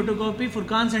کی فوٹو کاپی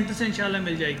فرقان سینٹر سے انشاءاللہ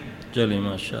مل جائے گی. چلیں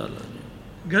ماشاءاللہ.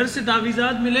 گھر سے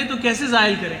تعویذات ملے تو کیسے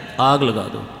ظاہر کریں؟ آگ لگا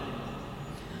دو.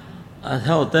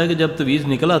 ایسا ہوتا ہے کہ جب تعویذ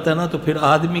نکل آتا ہے نا تو پھر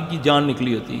آدمی کی جان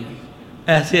نکلی ہوتی ہے.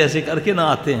 ایسے ایسے کر کے نہ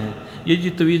آتے ہیں, یہ جی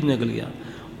تعویذ نکل گیا,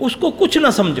 اس کو کچھ نہ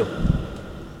سمجھو.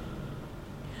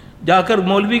 جا کر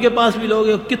مولوی کے پاس بھی لوگ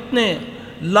کتنے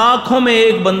لاکھوں میں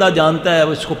ایک بندہ جانتا ہے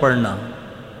اس کو پڑھنا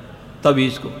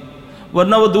تعویذ کو,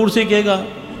 ورنہ وہ دور سے کہے گا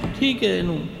ٹھیک ہے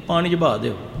انہوں پانی جبا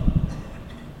دے.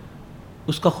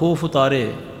 اس کا خوف اتارے.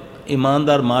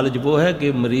 ایماندار مالج وہ ہے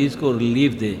کہ مریض کو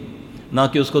ریلیف دے, نہ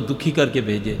کہ اس کو دکھی کر کے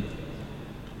بھیجے.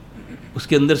 اس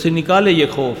کے اندر سے نکالے یہ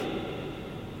خوف.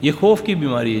 یہ خوف کی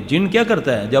بیماری ہے. جن کیا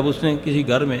کرتا ہے, جب اس نے کسی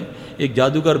گھر میں ایک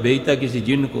جادوگر بھیجتا ہے کسی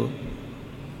جن کو,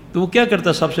 تو وہ کیا کرتا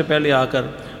ہے, سب سے پہلے آ کر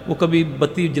وہ کبھی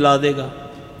بتی جلا دے گا.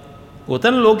 ہوتا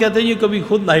ہے نا, لوگ کہتے ہیں یہ کبھی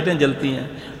خود لائٹیں جلتی ہیں,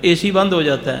 اے سی بند ہو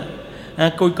جاتا ہے,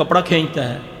 کوئی کپڑا کھینچتا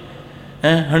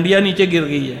ہے, ہنڈیا نیچے گر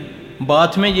گئی ہے,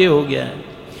 باتھ میں یہ ہو گیا ہے.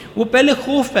 وہ پہلے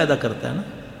خوف پیدا کرتا ہے نا.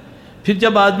 پھر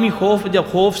جب آدمی جب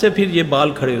خوف سے پھر یہ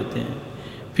بال کھڑے ہوتے ہیں,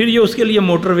 پھر یہ اس کے لیے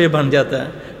موٹر وے بن جاتا ہے.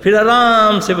 پھر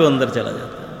آرام سے وہ اندر چلا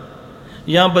جاتا ہے.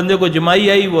 یہاں بندے کو جمائی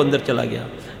آئی, وہ اندر چلا گیا.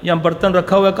 یہاں برتن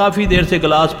رکھا ہوا ہے, کافی دیر سے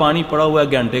گلاس پانی پڑا ہوا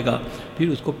ہے گھنٹے کا, پھر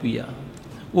اس کو پیا,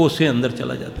 وہ اس سے اندر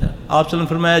چلا جاتا ہے. آپ صلی اللہ علیہ وسلم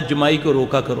فرمایا جمائی کو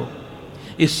روکا کرو,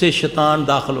 اس سے شیطان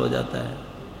داخل ہو جاتا ہے.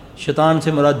 شیطان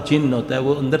سے مراد جن ہوتا ہے,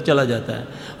 وہ اندر چلا جاتا ہے.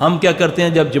 ہم کیا کرتے ہیں,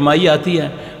 جب جمائی آتی ہے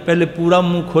پہلے پورا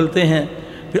منہ کھولتے ہیں,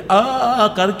 پھر آ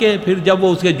کر کے پھر جب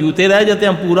وہ اس کے جوتے رہ جاتے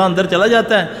ہیں پورا اندر چلا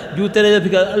جاتا ہے, جوتے رہ جاتے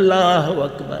پھر اللہ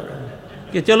اکبر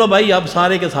کہ چلو بھائی اب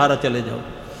سارے کے سارا چلے جاؤ.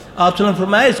 آپ صلی اللہ علیہ وسلم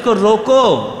فرمایا اس کو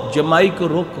روکو, جمائی کو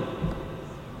روکو.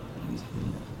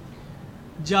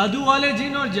 جادو والے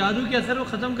جن اور جادو کے اثر کو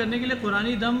ختم کرنے کے لیے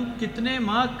قرآنی دم کتنے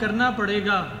ماہ کرنا پڑے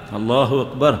گا؟ اللہ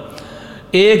اکبر.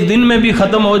 1 دن میں بھی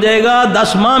ختم ہو جائے گا,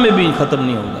 10 ماہ میں بھی ختم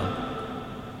نہیں ہوگا.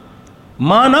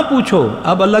 ماں نہ پوچھو,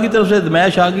 اب اللہ کی طرف سے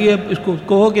ازمائش آ گئی ہے, اس کو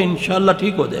کہو کہ انشاءاللہ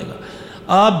ٹھیک ہو جائے گا.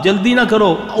 آپ جلدی نہ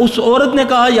کرو. اس عورت نے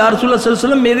کہا یا رسول اللہ صلی اللہ علیہ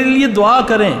وسلم میرے لیے دعا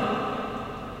کریں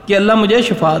کہ اللہ مجھے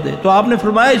شفا دے. تو آپ نے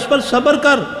فرمایا اس پر صبر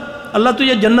کر, اللہ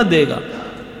تجھے جنت دے گا.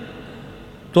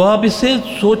 تو آپ اس سے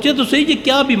سوچے تو صحیح, یہ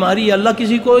کیا بیماری ہے, اللہ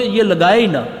کسی کو یہ لگائے ہی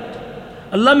نہ,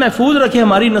 اللہ محفوظ رکھے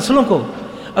ہماری نسلوں کو.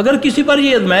 اگر کسی پر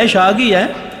یہ ازمائش آ گئی ہے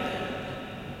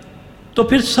تو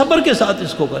پھر صبر کے ساتھ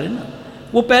اس کو کرے نا.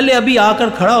 وہ پہلے ابھی آ کر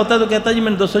کھڑا ہوتا ہے تو کہتا ہے جی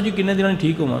میں نے دوستوں جی کتنے دنوں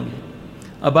ٹھیک ہوں گے.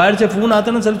 اب باہر سے فون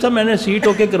آتا ہے نا, صاحب میں نے سیٹ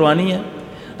اوکے کروانی ہے.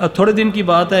 اب تھوڑے دن کی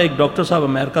بات ہے, ایک ڈاکٹر صاحب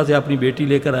امریکہ سے اپنی بیٹی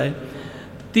لے کر آئے,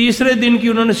 تیسرے دن کی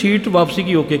انہوں نے سیٹ واپسی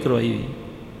کی اوکے کروائی ہوئی,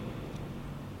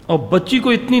 اور بچی کو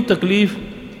اتنی تکلیف.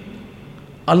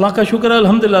 اللہ کا شکر ہے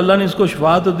الحمدللہ اللہ نے اس کو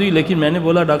شفا تو دی, لیکن میں نے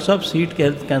بولا ڈاکٹر صاحب سیٹ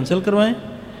کینسل کروائیں,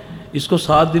 اس کو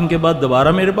 7 دن کے بعد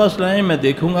دوبارہ میرے پاس لائیں, میں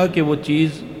دیکھوں گا کہ وہ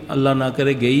چیز اللہ نہ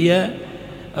کرے گئی ہے.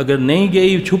 اگر نہیں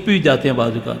گئی, چھپ بھی جاتے ہیں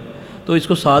بعض اوقات, تو اس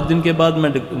کو 7 دن کے بعد میں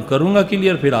کروں گا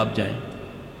کلیئر, پھر آپ جائیں.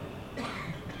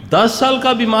 10 سال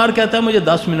کا بیمار کہتا ہے مجھے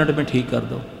 10 منٹ میں ٹھیک کر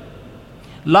دو.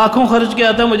 لاکھوں خرچ کے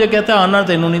آتا ہے, مجھے کہتا ہے آنا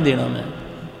تینوں نہیں دینا میں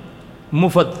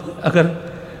مفت. اگر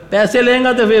پیسے لیں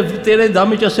گا تو پھر تیرے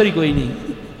دم اثر ہی کوئی نہیں.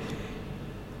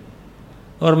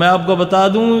 اور میں آپ کو بتا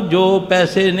دوں, جو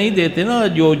پیسے نہیں دیتے نا,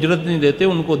 جو اجرت نہیں دیتے,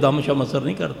 ان کو دم شم اثر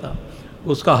نہیں کرتا.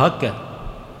 اس کا حق ہے,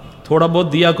 تھوڑا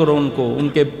بہت دیا کرو ان کو,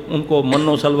 ان کو من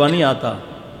و سلوا نہیں آتا.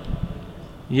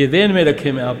 یہ ذہن میں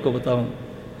رکھے, میں آپ کو بتاؤں.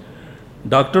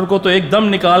 ڈاکٹر کو تو ایک دم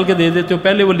نکال کے دے دیتے ہو،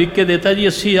 پہلے وہ لکھ کے دیتا ہے جی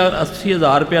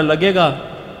 80,000 روپیہ لگے گا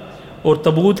اور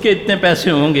تبوت کے اتنے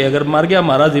پیسے ہوں گے، اگر مر گیا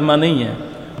ہمارا ذمہ نہیں ہے،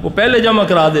 وہ پہلے جمع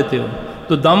کرا دیتے ہو۔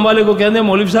 تو دم والے کو کہتے ہیں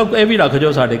مولوی صاحب کو اے بھی رکھ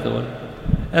جاؤ ساڑھے کول،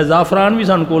 اے زعفران بھی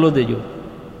سان کولو دے جو۔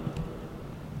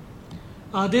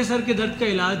 آدھے سر کے درد کا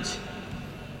علاج؟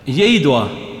 یہی دعا،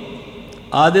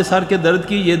 آدھے سر کے درد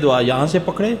کی یہ دعا، یہاں سے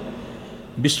پکڑے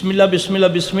بسم اللہ بسم اللہ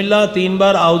بسم اللہ 3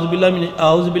 بار،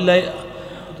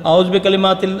 اعوذ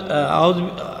بکلمات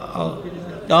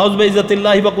اعوذ بعزت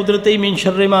اللہ و قدرتہ من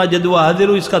شر ما اجد و احذر،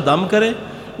 اس کا دم کرے۔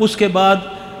 اس کے بعد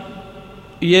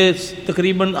یہ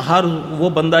تقریباً ہر وہ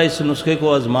بندہ اس نسخے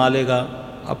کو آزما لے گا،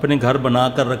 اپنے گھر بنا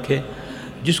کر رکھے،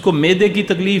 جس کو معدے کی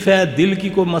تکلیف ہے، دل کی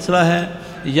کوئی مسئلہ ہے،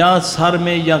 یا سر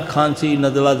میں یا کھانسی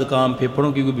نزلہ زکام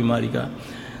پھیپھڑوں کی کوئی بیماری کا۔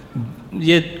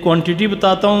 یہ کوانٹٹی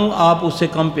بتاتا ہوں، آپ اس سے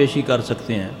کم پیشی کر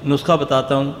سکتے ہیں۔ نسخہ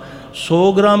بتاتا ہوں،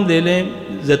 100 گرام لے لیں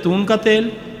زیتون کا تیل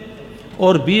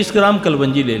اور 20 گرام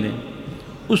کلونجی لے لیں۔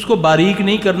 اس کو باریک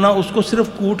نہیں کرنا، اس کو صرف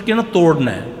کوٹ کے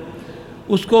توڑنا ہے۔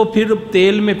 اس کو پھر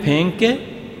تیل میں پھینک کے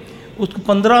اس کو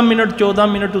 15 منٹ 14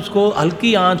 منٹ اس کو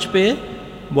ہلکی آنچ پہ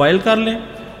بوائل کر لیں۔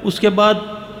 اس کے بعد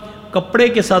کپڑے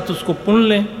کے ساتھ اس کو پن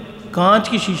لیں، کانچ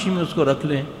کی شیشی میں اس کو رکھ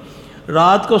لیں۔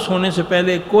 رات کو سونے سے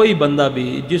پہلے کوئی بندہ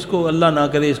بھی جس کو اللہ نہ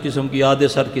کرے اس قسم کی آدھے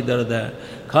سر کی درد ہے،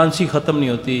 کھانسی ختم نہیں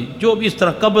ہوتی، جو بھی اس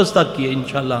طرح قبض تک کی ہے،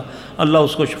 انشاءاللہ اللہ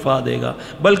اس کو شفا دے گا۔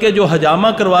 بلکہ جو حجامہ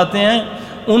کرواتے ہیں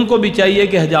ان کو بھی چاہیے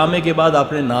کہ حجامے کے بعد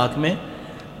اپنے ناک میں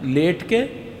لیٹ کے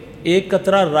ایک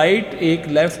قطرہ رائٹ، ایک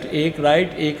لیفٹ، ایک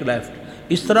رائٹ، ایک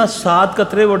لیفٹ، اس طرح 7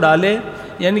 قطرے وہ ڈالے،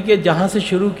 یعنی کہ جہاں سے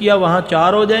شروع کیا وہاں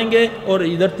 4 ہو جائیں گے اور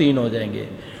ادھر 3 ہو جائیں گے،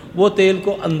 وہ تیل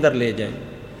کو اندر لے جائیں،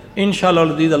 انشاءاللہ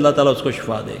العزیز اللہ تعالیٰ اس کو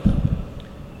شفا دے گا۔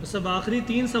 سب آخری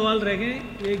 3 سوال رہ گئے۔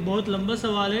 ایک بہت لمبا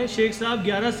سوال ہے۔ شیخ صاحب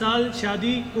 11 سال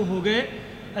شادی کو ہو گئے،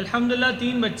 الحمدللہ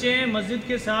 3 بچے ہیں، مسجد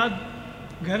کے ساتھ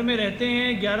گھر میں رہتے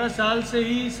ہیں، 11 سال سے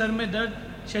ہی سر میں درد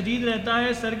شدید رہتا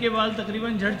ہے، سر کے بال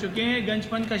تقریباً جھڑ چکے ہیں، گنج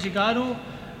پن کا شکار ہوں،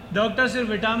 ڈاکٹر صرف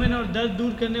وٹامن اور درد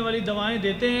دور کرنے والی دوائیں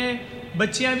دیتے ہیں،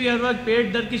 بچیاں بھی ہر وقت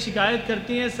پیٹ درد کی شکایت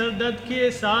کرتی ہیں، سر درد کے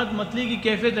ساتھ متلی کی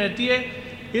کیفیت رہتی ہے،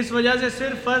 اس وجہ سے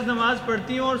صرف فرض نماز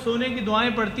پڑھتی ہوں اور سونے کی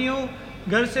دعائیں پڑھتی ہوں،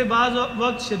 گھر سے بعض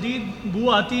وقت شدید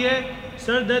بو آتی ہے،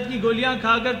 سر درد کی گولیاں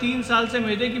کھا کر 3 سال سے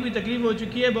معدے کی بھی تکلیف ہو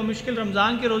چکی ہے، بمشکل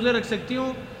رمضان کے روزے رکھ سکتی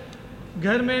ہوں،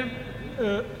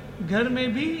 گھر میں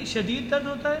بھی شدید درد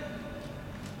ہوتا ہے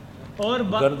اور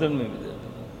گردن میں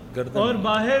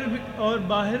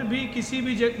باہر بھی کسی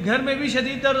بھی گھر میں بھی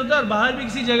شدید درد ہوتا ہے اور باہر بھی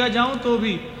کسی جگہ جاؤں تو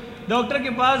بھی، ڈاکٹر کے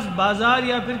پاس، بازار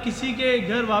یا پھر کسی کے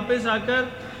گھر واپس آ کر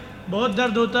بہت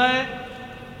درد ہوتا ہے،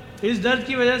 اس درد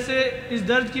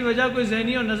کی وجہ کوئی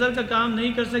ذہنی اور نظر کا کام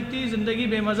نہیں کر سکتی، زندگی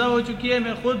بے مزہ ہو چکی ہے،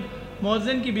 میں خود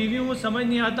مؤذن کی بیوی ہوں، سمجھ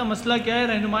نہیں آتا مسئلہ کیا ہے،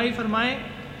 رہنمائی فرمائیں،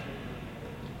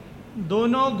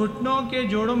 دونوں گھٹنوں کے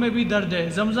جوڑوں میں بھی درد ہے،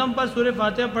 زمزم پر سورہ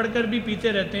فاتحہ پڑھ کر بھی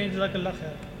پیتے رہتے ہیں، جزاک اللہ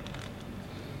خیر۔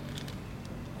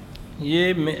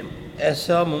 یہ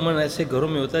ایسا عموماً ایسے گھروں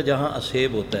میں ہوتا ہے جہاں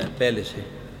اسیب ہوتا ہے پہلے سے،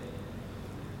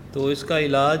 تو اس کا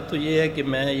علاج تو یہ ہے کہ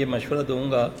میں یہ مشورہ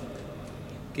دوں گا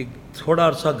کہ تھوڑا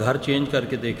عرصہ گھر چینج کر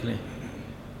کے دیکھ لیں،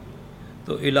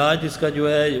 تو علاج اس کا جو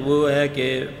ہے وہ ہے کہ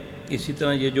اسی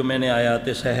طرح یہ جو میں نے آیات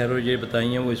سحر اور یہ بتائی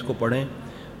ہیں وہ اس کو پڑھیں،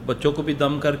 بچوں کو بھی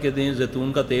دم کر کے دیں،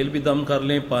 زیتون کا تیل بھی دم کر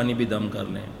لیں، پانی بھی دم کر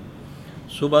لیں،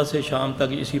 صبح سے شام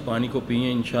تک اسی پانی کو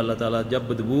پئیں انشاءاللہ تعالیٰ، جب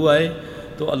بدبو آئے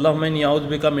تو اللہم انی اعوذ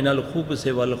بک من الخبث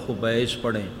والخبائث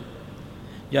پڑھیں،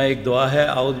 یا ایک دعا ہے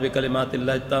اعوذ بکلمات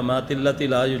اللہ التامات اللتی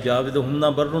لا یجاوزہن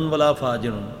بر ولا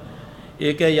فاجر،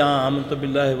 ایک ہے یا آمنت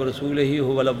باللہ ورسولہ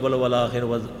هو الاول والآخر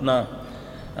وزنا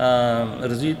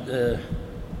رزید،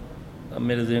 اب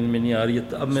میرے ذہن میں نہیں آ رہی ہے،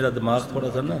 اب میرا دماغ تھوڑا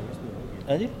سا نا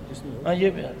جی ہاں یہ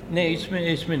نہیں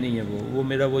اس میں نہیں ہے، وہ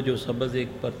میرا وہ جو سبز ایک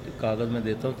پر کاغذ میں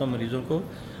دیتا ہوں تو مریضوں کو،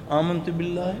 آمنت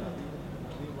باللہ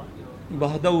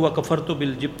وحدہ وکفرت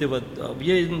بالجبت، اب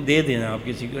یہ دے دینا آپ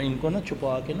کسی کو، ان کو نا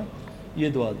چھپا کے نا یہ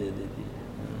دعا دے دیتی ہے۔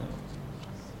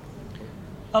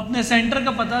 اپنے سینٹر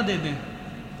کا پتہ دے دیں۔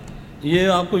 یہ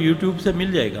آپ کو یوٹیوب سے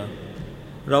مل جائے گا،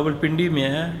 راولپنڈی میں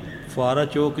ہے، فوارہ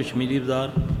چوک کشمیری بازار،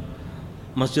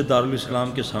 مسجد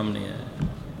دارالاسلام کے سامنے ہے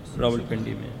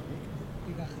راولپنڈی میں۔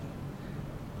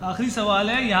 آخری سوال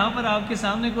ہے، یہاں پر آپ کے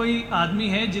سامنے کوئی آدمی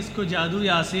ہے جس کو جادو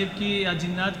یا آسیب کی یا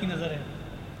جنات کی نظر ہے؟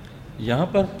 یہاں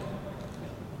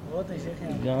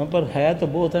پر ہے تو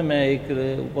بہت ہے، میں ایک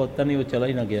پتہ نہیں وہ چلا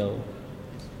ہی نہ گیا ہو،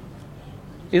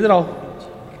 ادھر آؤ،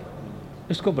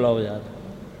 اس کو بلاؤ یار،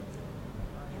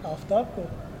 آفتاب کو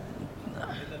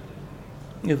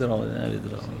ادھر آؤ یار،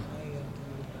 ادھر آؤ،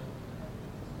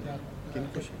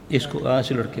 اس کو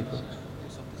اس لڑکے کو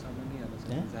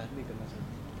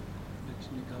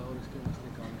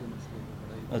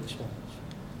اچھا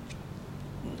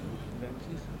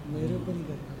میرے اوپر ہی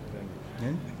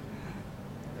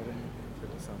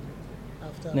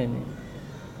نہیں،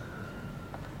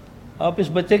 آپ اس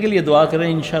بچے کے لیے دعا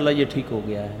کریں، انشاءاللہ یہ ٹھیک ہو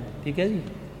گیا ہے. ٹھیک ہے جی.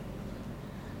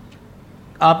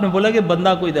 آپ نے بولا کہ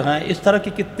بندہ کوئی دکھائیں، اس طرح کے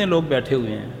کتنے لوگ بیٹھے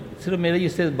ہوئے ہیں. صرف میری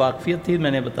اس سے واقفیت تھی،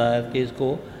 میں نے بتایا کہ اس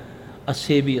کو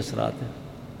اسیبی اثرات ہیں،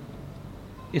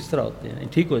 اس طرح ہوتے ہیں.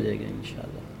 ٹھیک ہو جائے گا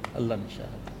انشاءاللہ، اللہ نے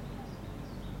چاہا.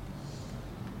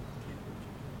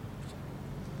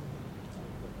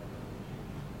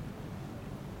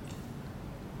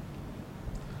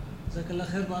 جزاک اللہ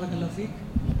خیر، بارک اللہ فیک.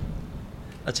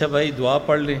 اچھا بھائی دعا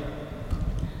پڑھ لیں،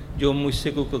 جو مجھ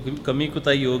سے کوئی کمی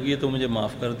کوتاہی ہوگی تو مجھے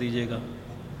معاف کر دیجیے گا.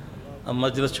 اب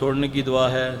مجلس چھوڑنے کی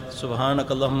دعا ہے.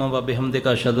 سبحانک اللہم و بحمدک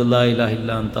اشہد ان لا الہ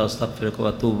الا انت استغفرک و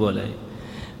اتوب الیک.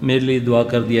 میرے لیے دعا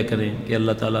کر دیا کریں کہ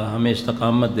اللہ تعالی ہمیں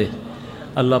استقامت دے،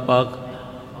 اللہ پاک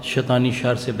شیطانی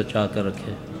شر سے بچا کر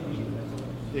رکھے.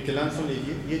 ایک اعلان سن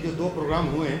لیجیے، یہ جو 2 پروگرام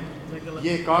ہوئے ہیں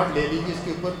یہ کارڈ لے لیجیے، اس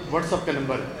کے اوپر واٹس ایپ کا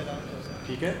نمبر ہے.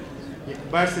 ٹھیک ہے، یہ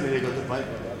باہر سے ملے گا تو بھائی.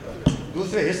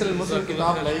 دوسرے حسن المسلم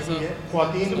کتاب لائی گئی ہے،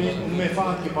 خواتین میں ام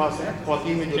فہد کے پاس ہے.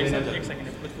 خواتین میں جو لینا چاہتے ہیں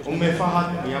ام فہد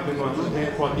یہاں پہ موجود ہیں،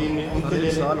 خواتین میں ان کے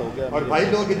لے لیں. اور بھائی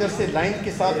لوگ ادھر سے لائن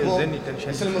کے ساتھ وہ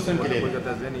حسن المسلم کے لے لیں.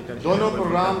 دونوں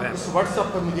پروگرام اس واٹس ایپ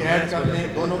پر مجھے ایڈ کر دیں،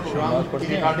 دونوں پروگرام کی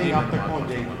ریکارڈنگ آپ تک پہنچ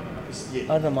جائے گی.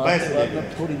 ہر نماز کے بعد میں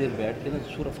تھوڑی دیر بیٹھ کے نا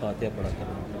سورہ فاتحہ پڑھا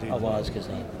کروں آواز کے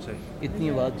ساتھ، اتنی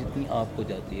آواز جتنی آپ کو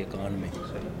جاتی ہے کان میں،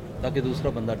 تاکہ دوسرا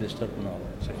بندہ ڈسٹرب نہ ہو.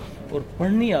 اور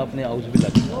پڑھنی آپ نے اعوذ باللہ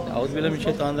کے ساتھ، اعوذ باللہ من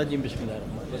الشیطان الرجیم، بسم اللہ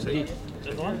الرحمن الرحیم.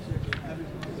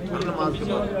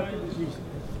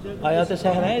 آیات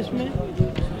سحر ہیں اس میں.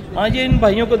 ہاں یہ ان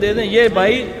بھائیوں کو دے دیں، یہ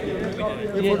بھائی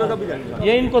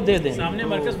یہ ان کو دے دیں.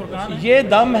 یہ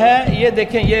دم ہے، یہ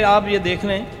دیکھیں، یہ آپ یہ دیکھ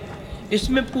لیں، اس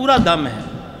میں پورا دم ہے.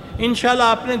 انشاءاللہ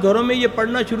آپ نے گھروں میں یہ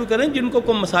پڑھنا شروع کریں. جن کو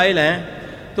کوئی مسائل ہیں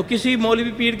تو کسی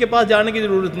مولوی پیر کے پاس جانے کی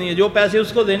ضرورت نہیں ہے، جو پیسے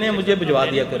اس کو دینے ہیں مجھے بھجوا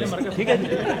دیا کریں. ٹھیک ہے.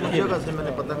 یہ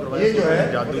جو ہے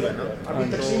جادو ہے نا، ابھی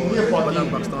تقسیم ہوئی ہے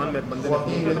پاکستان میں، بندے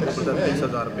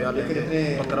 30,000 روپیہ لیں گے،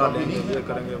 بکرا لیں گے،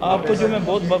 کریں گے. آپ کو جو میں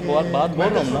بہت بات بول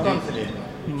رہا ہوں نا،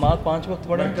 نماز 5 وقت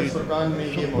پڑھیں.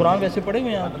 قرآن ویسے پڑھے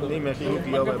ہوئے ہیں آپ؟ نہیں، میں شروع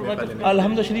کیا ہوا ہے پہلے.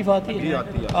 الحمد شریف آتی ہے؟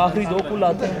 آخری 2 کل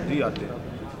آتے ہیں. جی آتے ہیں.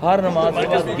 ہر نماز کے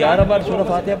بعد 11 بار سورہ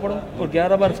فاتحہ پڑھو اور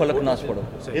 11 بار فلق ناس پڑھو.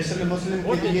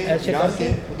 ایسے کر کے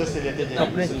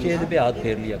اپنے چہرے پہ ہاتھ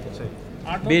پھیر لیا کرو.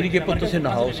 بیری کے پتوں سے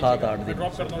نہاؤ 7-8 دن،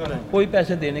 کوئی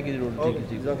پیسے دینے کی ضرورت نہیں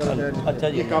کسی کو. اچھا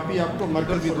جی، کافی آپ کو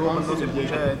مرکز بھی 2 بندوں سے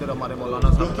پوچھا ہے، ادھر ہمارے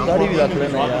مولانا صاحب گاڑی بھی رکھ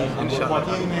لینا یار.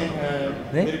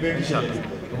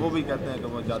 وہ بھی کہتے ہیں کہ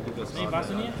وہ جادو کے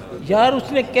ساتھ. یار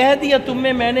اس نے کہہ دیا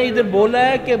تمہیں، میں نے ادھر بولا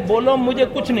ہے کہ بولو مجھے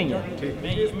کچھ نہیں ہے.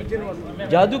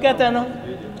 جادو کہتا ہے نا،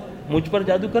 مجھ پر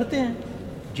جادو کرتے ہیں،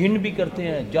 جن بھی کرتے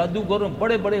ہیں، جادوگر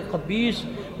بڑے بڑے خبیث.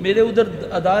 میرے ادھر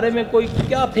ادارے میں کوئی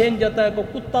کیا پھینک جاتا ہے، کوئی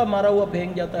کتا مارا ہوا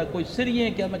پھینک جاتا ہے، کوئی سریے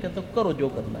کیا. میں کہتا ہوں کرو جو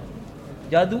کرنا ہے،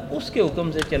 جادو اس کے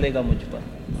حکم سے چلے گا مجھ پر.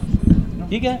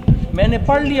 ٹھیک ہے، میں نے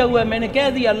پڑھ لیا ہوا ہے، میں نے کہہ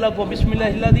دیا اللہ کو بسم اللہ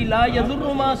الذی لا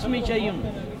یضر مع اسمہ شیء.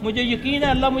 مجھے یقین ہے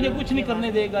اللہ مجھے کچھ نہیں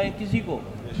کرنے دے گا کسی کو.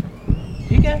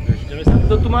 ٹھیک ہے،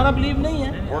 تو تمہارا بلیو نہیں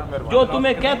ہے، جو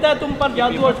تمہیں کہتا ہے تم پر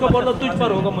جادو، اس کو بولو تجھ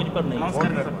پر ہوگا مجھ پر نہیں.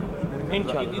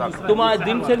 انشاءاللہ تم آج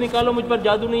دن سے نکالو مجھ پر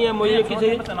جادو نہیں ہے. مجھے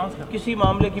کسی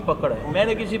معاملے کی پکڑ ہے، میں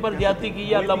نے کسی پر زیادتی کی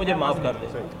ہے، اللہ مجھے معاف کر دے.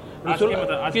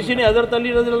 کسی نے حضرت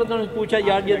علی رضی اللہ عنہ سے پوچھا،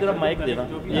 یار یہ ذرا مائک دینا،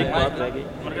 ایک بات رہ گئی.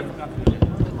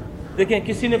 دیکھیں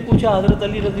کسی نے پوچھا حضرت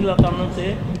علی رضی اللہ عنہ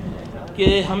سے کہ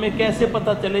ہمیں کیسے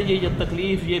پتہ چلے یہ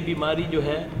تکلیف، یہ بیماری جو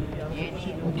ہے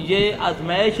یہ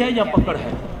آزمائش ہے یا پکڑ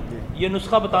ہے. یہ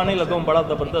نسخہ بتانے لگا ہوں بڑا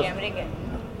زبردست.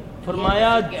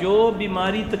 فرمایا جو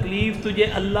بیماری تکلیف تجھے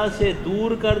اللہ سے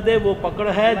دور کر دے وہ پکڑ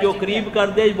ہے، جو قریب کر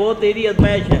دے وہ تیری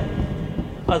آزمائش ہے.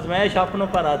 آزمائش اپنوں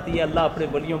پر آتی ہے، اللہ اپنے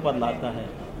ولیوں پر لاتا ہے.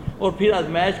 اور پھر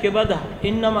آزمائش کے بعد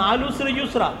ان مع العسر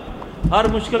یسرا، ہر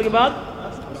مشکل کے بعد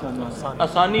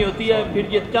آسانی ہوتی ہے. پھر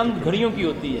یہ چند گھڑیوں کی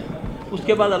ہوتی ہے، اس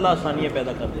کے بعد اللہ آسانیاں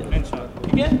پیدا کر دیتا ہے.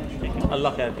 ٹھیک ہے، اللہ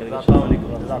خیر کرے گا. السلام علیکم.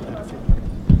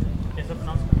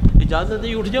 اجازت ہے،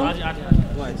 اٹھ جاؤ. دم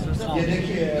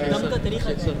کا طریقہ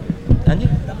ہاں جی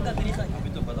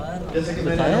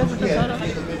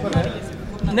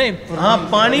نہیں، ہاں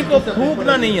پانی کو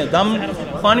پھونکنا نہیں ہے، دم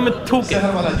پانی میں تھوکے.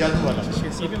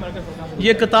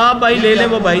 یہ کتاب بھائی لے لیں،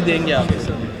 وہ بھائی دیں گے آپ کو.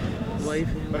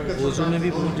 وضو میں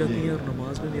بھی پہنچ جاتی ہے اور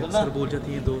نماز میں بھی اکثر بول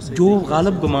جاتی ہیں 2 سے. جو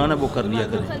غالب گمان ہے وہ کر لیا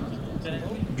کریں،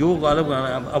 جو غالب گمان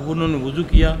ہے. اب انہوں نے وضو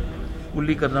کیا،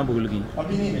 کلی کرنا بھول گئی.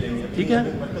 ٹھیک ہے،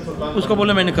 اس کو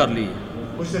بولے میں نے کر لی.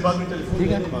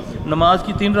 ٹھیک ہے، نماز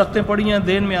کی 3 رکعتیں پڑھی ہیں،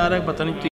 دین میں آ رہا ہے پتہ نہیں